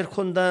και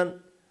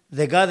έρχονταν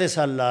δεκάδες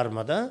άλλα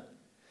άρματα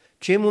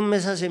και ήμουν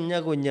μέσα σε μια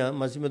γωνιά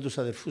μαζί με τους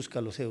αδερφούς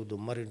Καλοθέου, τον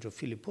Μάριο και τον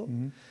Φίλιππο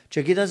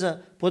και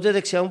κοίταζα πότε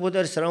δεξιά μου, πότε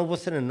αριστερά μου,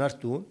 πότε θέλουν να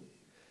έρθουν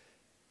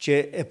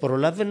και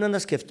προλάβαινα να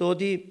σκεφτώ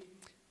ότι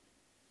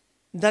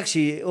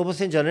εντάξει, όπως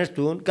θέλουν να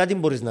έρθουν, κάτι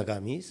μπορείς να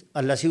κάνεις,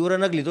 αλλά σίγουρα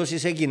να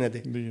γλιτώσεις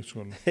γίνεται.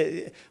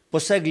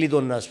 Πώς θα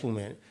γλιτώνα, ας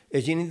πούμε.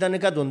 Εκείνοι ήταν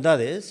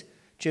εκατοντάδες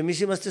και εμείς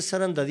είμαστε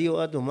 42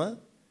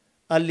 άτομα,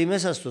 άλλοι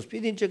μέσα στο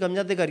σπίτι και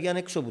καμιά δεκαριά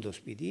έξω από το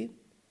σπίτι,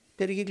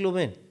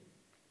 περικυκλωμένοι.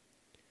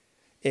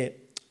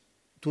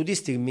 Τούτη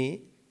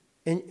στιγμή,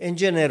 εν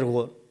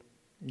ενέργο,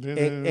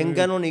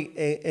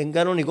 εν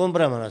κανονικό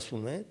πράγμα, ας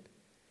πούμε,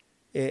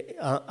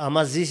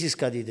 άμα ζήσεις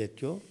κάτι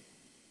τέτοιο,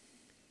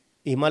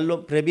 ή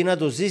μάλλον πρέπει να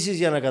το ζήσεις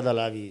για να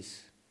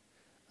καταλάβεις,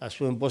 ας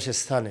πούμε, πώς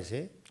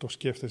αισθάνεσαι. Το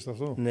σκέφτεσαι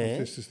αυτό, ναι.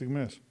 αυτές τις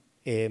στιγμές.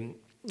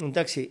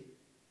 Εντάξει,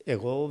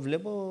 Εγώ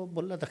βλέπω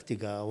πολλά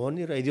τακτικά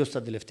όνειρα, ιδίως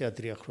τα τελευταία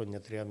 3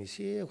 χρόνια,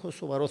 3,5. Έχω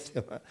σοβαρό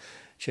θέμα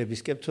και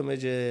επισκέπτομαι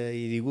και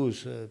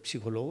ειδικούς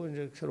ψυχολόγους.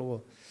 Ξέρω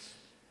εγώ.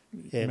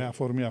 Με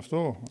αφορμή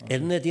αυτό.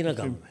 Ναι, τι να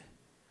κάνουμε.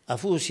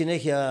 Αφού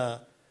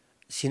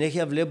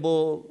συνέχεια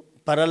βλέπω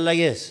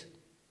παραλλαγές.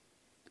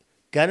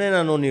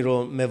 Κανέναν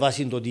όνειρο με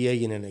βάση το τι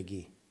έγινε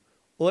εκεί.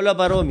 Όλα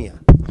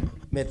παρόμοια.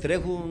 Με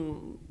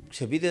τρέχουν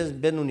ξεπίτες,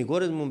 μπαίνουν οι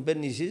κόρες μου,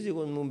 μπαίνει η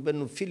σύζυγος μου,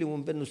 μπαίνουν φίλοι μου,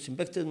 μπαίνουν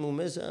συμπαίκτες μου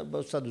μέσα,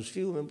 πώς θα τους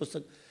φύγουμε, πώς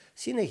θα...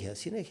 Συνέχεια.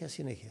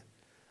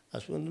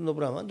 Ας πούμε το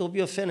πράγμα, το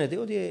οποίο φαίνεται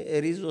ότι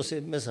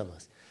ερίζωσε μέσα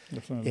μας.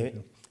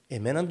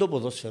 Εμένα το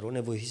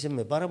ποδόσφαιρο βοήθησε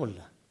με πάρα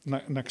πολλά.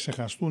 Να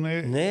ξεχαστούν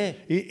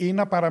ή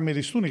να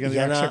παραμεριστούν, γιατί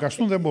να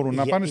ξεχαστούν δεν μπορούν,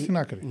 να πάνε στην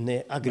άκρη.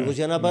 Ναι, ακριβώς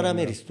για να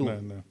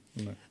παραμεριστούν.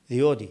 Ναι.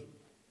 Διότι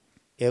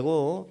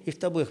εγώ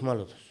ήρθα από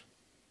εχμάλωτος.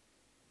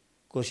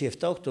 27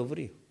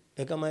 Οκτωβρίου.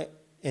 Έκανα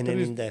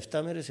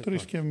 97 μέρες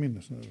εχμάλωτος. 3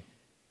 μήνες. Ναι.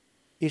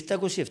 Ήρθα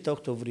 27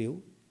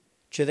 Οκτωβρίου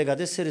και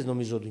 14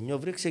 νομίζω του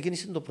Νιόβρη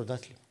ξεκίνησε το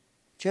πρωτάθλημα.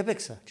 Και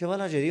έπαιξα και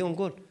βάλα και 2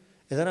 γκολ.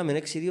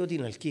 Έδωραμε 6-2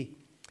 την Αλκη.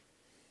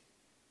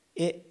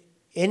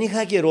 Εν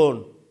είχα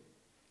καιρό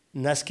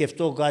να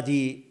σκεφτώ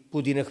κάτι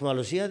που την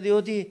εχμαλωσία,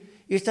 διότι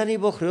ήρθαν οι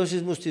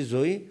υποχρεώσεις μου στη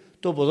ζωή,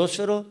 το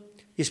ποδόσφαιρο,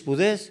 οι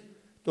σπουδές,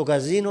 το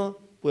καζίνο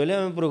που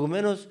έλεγαμε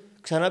προηγουμένως,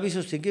 ξανά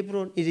πίσω στην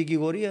Κύπρο, η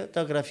δικηγορία,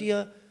 τα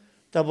γραφεία,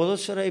 τα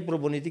ποδόσφαιρα, η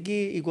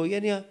προπονητική, η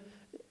οικογένεια.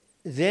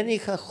 Δεν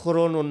είχα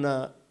χρόνο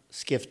να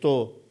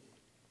σκεφτώ.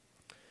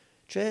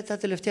 Και τα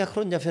τελευταία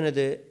χρόνια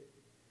φαίνεται,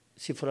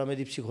 σύμφωνα με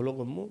την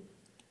ψυχολόγο μου,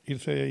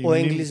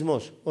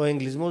 ο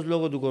εγκλισμός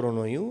λόγω του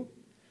κορονοϊού.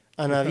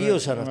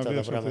 Αναβίωσαν αυτά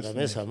τα πράγματα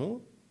μέσα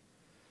μου.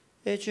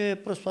 Έτσι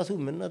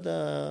προσπαθούμε να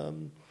τα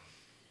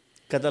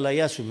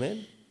καταλαγιάσουμε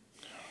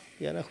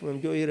για να έχουμε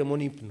πιο ήρεμον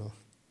ύπνο.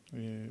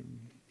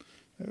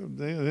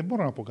 Δεν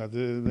μπορώ να πω κάτι,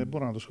 δεν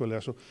μπορώ να το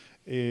σχολιάσω.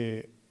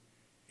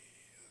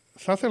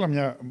 Θα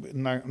ήθελα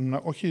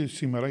όχι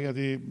σήμερα,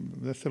 γιατί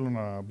δεν θέλω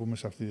να μπούμε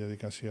σε αυτή τη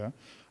διαδικασία,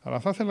 αλλά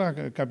θα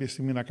ήθελα κάποια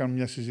στιγμή να κάνουμε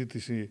μια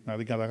συζήτηση, να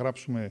την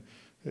καταγράψουμε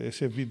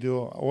σε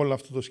βίντεο όλο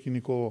αυτό το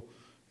σκηνικό.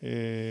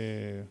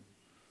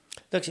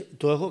 Εντάξει,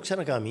 το έχω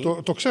ξανακάνει.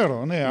 Το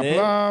ξέρω, ναι,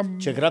 απλά...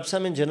 Και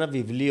γράψαμε και ένα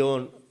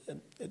βιβλίο.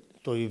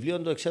 Το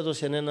βιβλίο το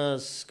εξέδωσε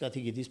ένας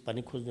καθηγητής,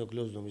 Πανίκος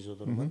Νεοκλέος νομίζω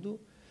το όνομα του,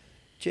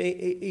 και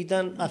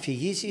ήταν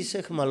αφηγήσεις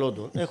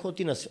εχμαλώτων. Έχω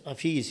την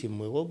αφήγηση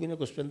μου εγώ που είναι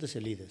 25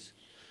 σελίδες.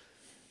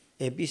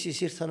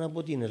 Επίσης ήρθαν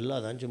από την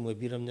Ελλάδα και μου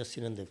πήραν μια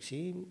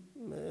συνέντευξη,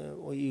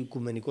 ο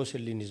οικουμενικός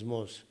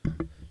ελληνισμός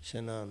σε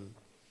έναν...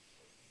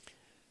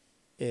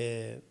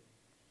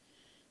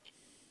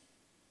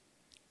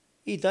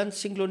 Ήταν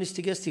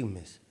συγκλονιστικές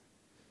στιγμές.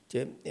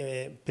 Και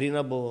πριν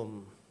από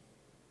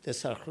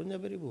 4 χρόνια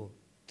περίπου,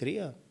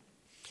 3,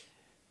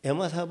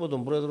 έμαθα από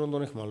τον πρόεδρο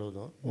των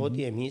εχμαλώτων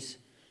ότι εμείς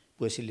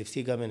που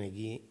συλληφθήκαμε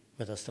εκεί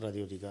με τα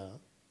στρατιωτικά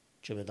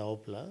και με τα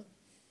όπλα,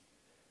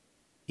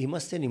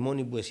 είμαστε οι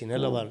μόνοι που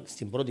συνέλαβαν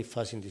στην πρώτη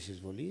φάση της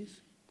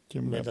εισβολής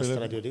με τα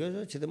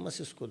στρατιωτικά και δεν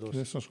μας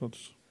σκοτώσαν.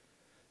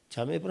 Και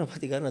αμέ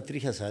πραγματικά να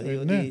τρίχασα,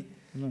 διότι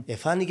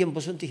εφάνηκε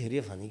πόσο τυχεροί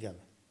εφανήκαμε.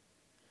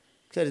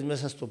 Ξέρεις,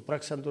 μέσα στο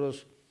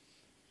πράξαντρος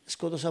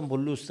σκότωσαν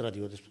πολλούς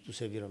στρατιώτες που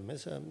τους έβγαιναν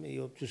μέσα ή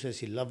όποιους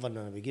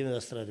συλλάβαναν από εκεί με τα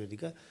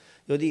στρατιωτικά.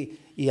 Διότι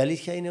η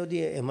αλήθεια είναι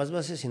ότι εμάς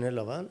μας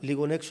συνέλαβαν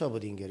λίγο έξω από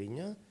την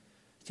Κερίνια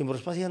στην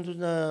προσπάθεια τους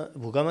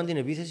που κάναν την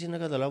επίθεση να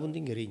καταλάβουν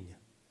την Κερίνια.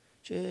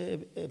 Και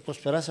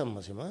προσπεράσαν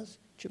μας εμάς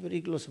και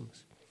περίκλωσαν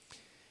μας.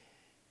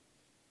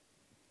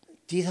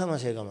 Τι θα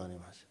μας έκαναν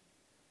εμάς?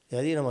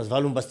 Δηλαδή να μας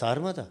βάλουν πας στα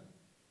άρματα,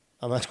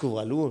 να μας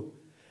κουβαλούν,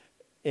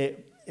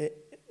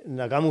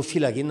 να κάνουν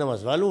φυλακή να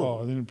μας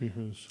βάλουν.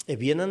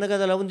 Πήγαιναν να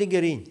καταλάβουν την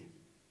Κερίνια.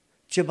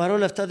 Και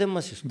παρόλα αυτά δεν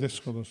μας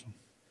σκοτώσαν.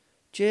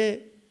 Και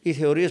οι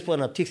θεωρίες που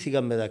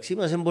αναπτύχθηκαν μεταξύ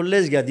μας είναι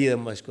πολλές γιατί δεν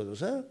μας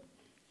σκοτώσαν.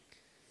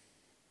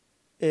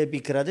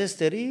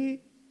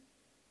 Επικρατέστερη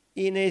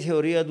είναι η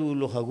θεωρία του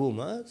λοχαγού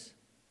μας,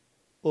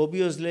 ο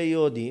οποίος λέει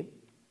ότι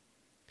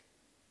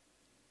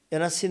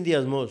ένας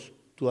συνδυασμός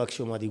του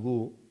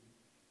αξιωματικού,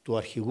 του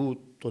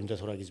αρχηγού των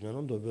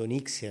τεθωρακισμένων, το οποίο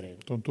ήξερε,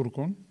 των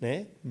Τούρκων,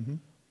 ναι,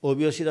 ο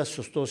οποίος ήταν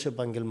σωστός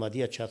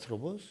επαγγελματίας και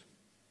άνθρωπος,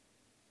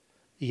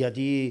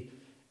 γιατί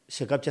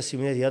σε κάποια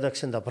σημεία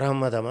διάταξαν τα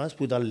πράγματα μας,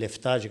 που ήταν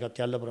λεφτά και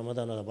κάποια άλλα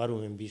πράγματα να τα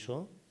πάρουμε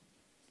πίσω,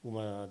 που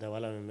τα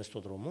βάλαμε μέσα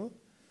στον δρόμο,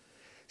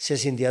 σε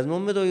συνδυασμό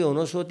με το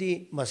γεγονός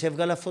ότι μας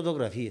έβγαλαν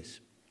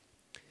φωτογραφίες.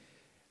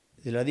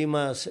 Δηλαδή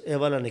μας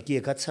έβαλαν εκεί,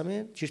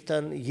 κάτσαμε και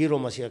ήρθαν γύρω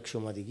μας οι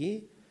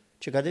αξιωματικοί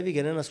και κατέβηκε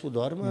ένας που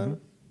το άρμα,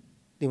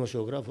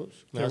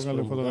 δημοσιογράφος, με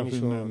άσπρο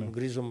πουκάμισο,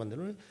 γκρίζο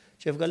μαντελόνι,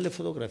 και έβγαλε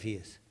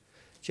φωτογραφίες.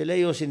 Και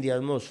λέει ο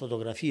συνδυασμός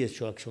φωτογραφίες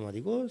και ο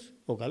αξιωματικός,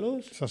 ο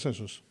καλός, σας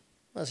έσωσε.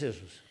 Μας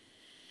έσωσε.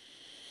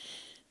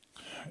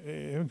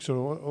 Δεν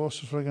ξέρω,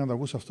 όσες φορές να το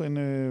ακούσει αυτό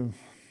είναι...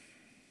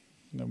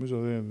 Νομίζω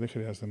δεν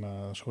χρειάζεται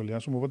να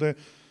σχολιάσουμε. Οπότε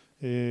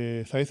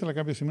θα ήθελα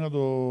κάποια στιγμή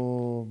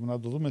να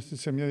το δούμε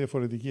σε μια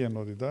διαφορετική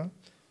ενότητα.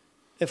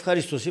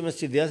 Ευχαριστώ, είμαι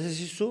στη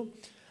διάθεσή σου.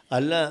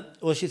 Αλλά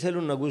όσοι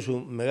θέλουν να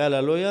ακούσουν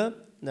μεγάλα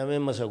λόγια, να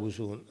μην μας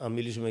ακούσουν, αν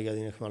μιλήσουμε για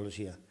την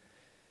αιχμαλωσία.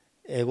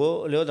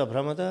 Εγώ λέω τα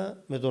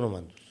πράγματα με το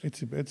όνομα τους.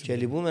 Έτσι. Και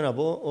λυπούμε να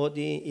πω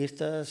ότι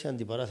ήρθα σε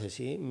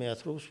αντιπαράθεση με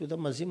ανθρώπους που ήταν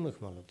μαζί μου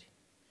εχμαλώτοι.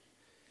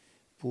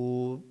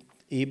 Που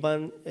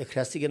είπαν,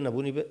 χρειάστηκε να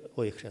πούν,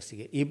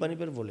 είπαν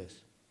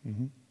υπερβολές.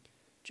 Mm-hmm.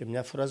 Και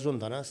μια φορά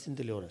ζωντανά στην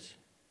τηλεόραση.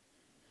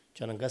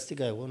 Και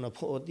αναγκάστηκα εγώ να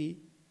πω ότι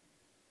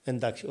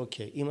εντάξει,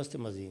 είμαστε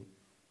μαζί.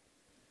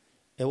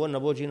 Εγώ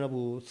να πω εκείνα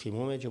που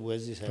θυμούμαι και που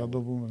έζησα. Θα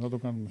το πούμε, θα το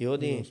κάνουμε.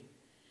 Διότι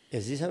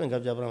ζήσαμε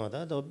κάποια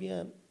πράγματα τα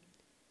οποία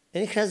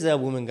δεν χρειάζεται να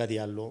πούμε κάτι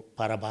άλλο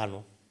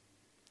παραπάνω.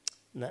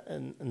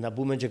 Να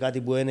πούμε και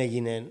κάτι που δεν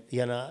έγινε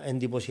για να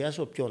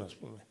εντυπωσιάσω ποιον, ας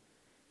πούμε.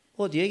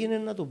 Ό,τι έγινε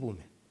να το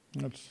πούμε.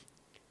 Έτσι.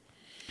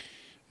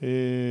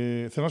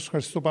 Θέλω να σας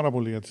ευχαριστώ πάρα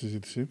πολύ για τη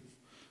συζήτηση.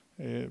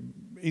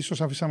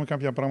 Ίσως αφήσαμε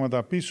κάποια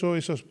πράγματα πίσω,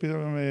 ίσως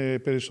πήραμε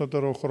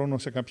περισσότερο χρόνο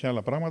σε κάποια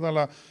άλλα πράγματα,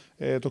 αλλά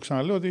το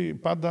ξαναλέω ότι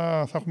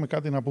πάντα θα έχουμε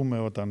κάτι να πούμε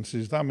όταν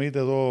συζητάμε, είτε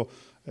εδώ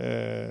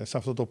σε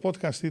αυτό το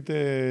podcast,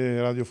 είτε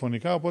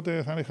ραδιοφωνικά,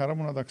 οπότε θα είναι χαρά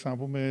μου να τα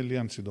ξαναπούμε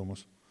λίγαν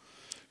σύντομος.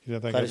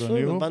 Ευχαριστώ,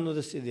 είμαι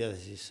πάντοτε στη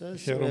διάθεσή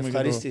σας. Με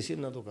ευχαρίστηση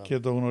να το κάνω. Και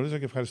το γνωρίζω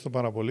και ευχαριστώ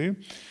πάρα πολύ.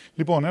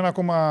 Λοιπόν, ένα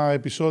ακόμα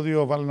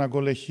επεισόδιο Βάλε ένα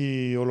γκολ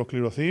έχει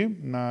ολοκληρωθεί.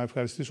 Να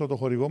ευχαριστήσω το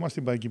χορηγό μας,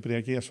 την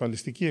Παγκυπριακή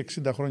Ασφαλιστική,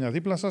 60 χρόνια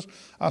δίπλα σας.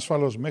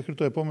 Ασφαλώς μέχρι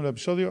το επόμενο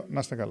επεισόδιο, να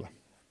είστε καλά.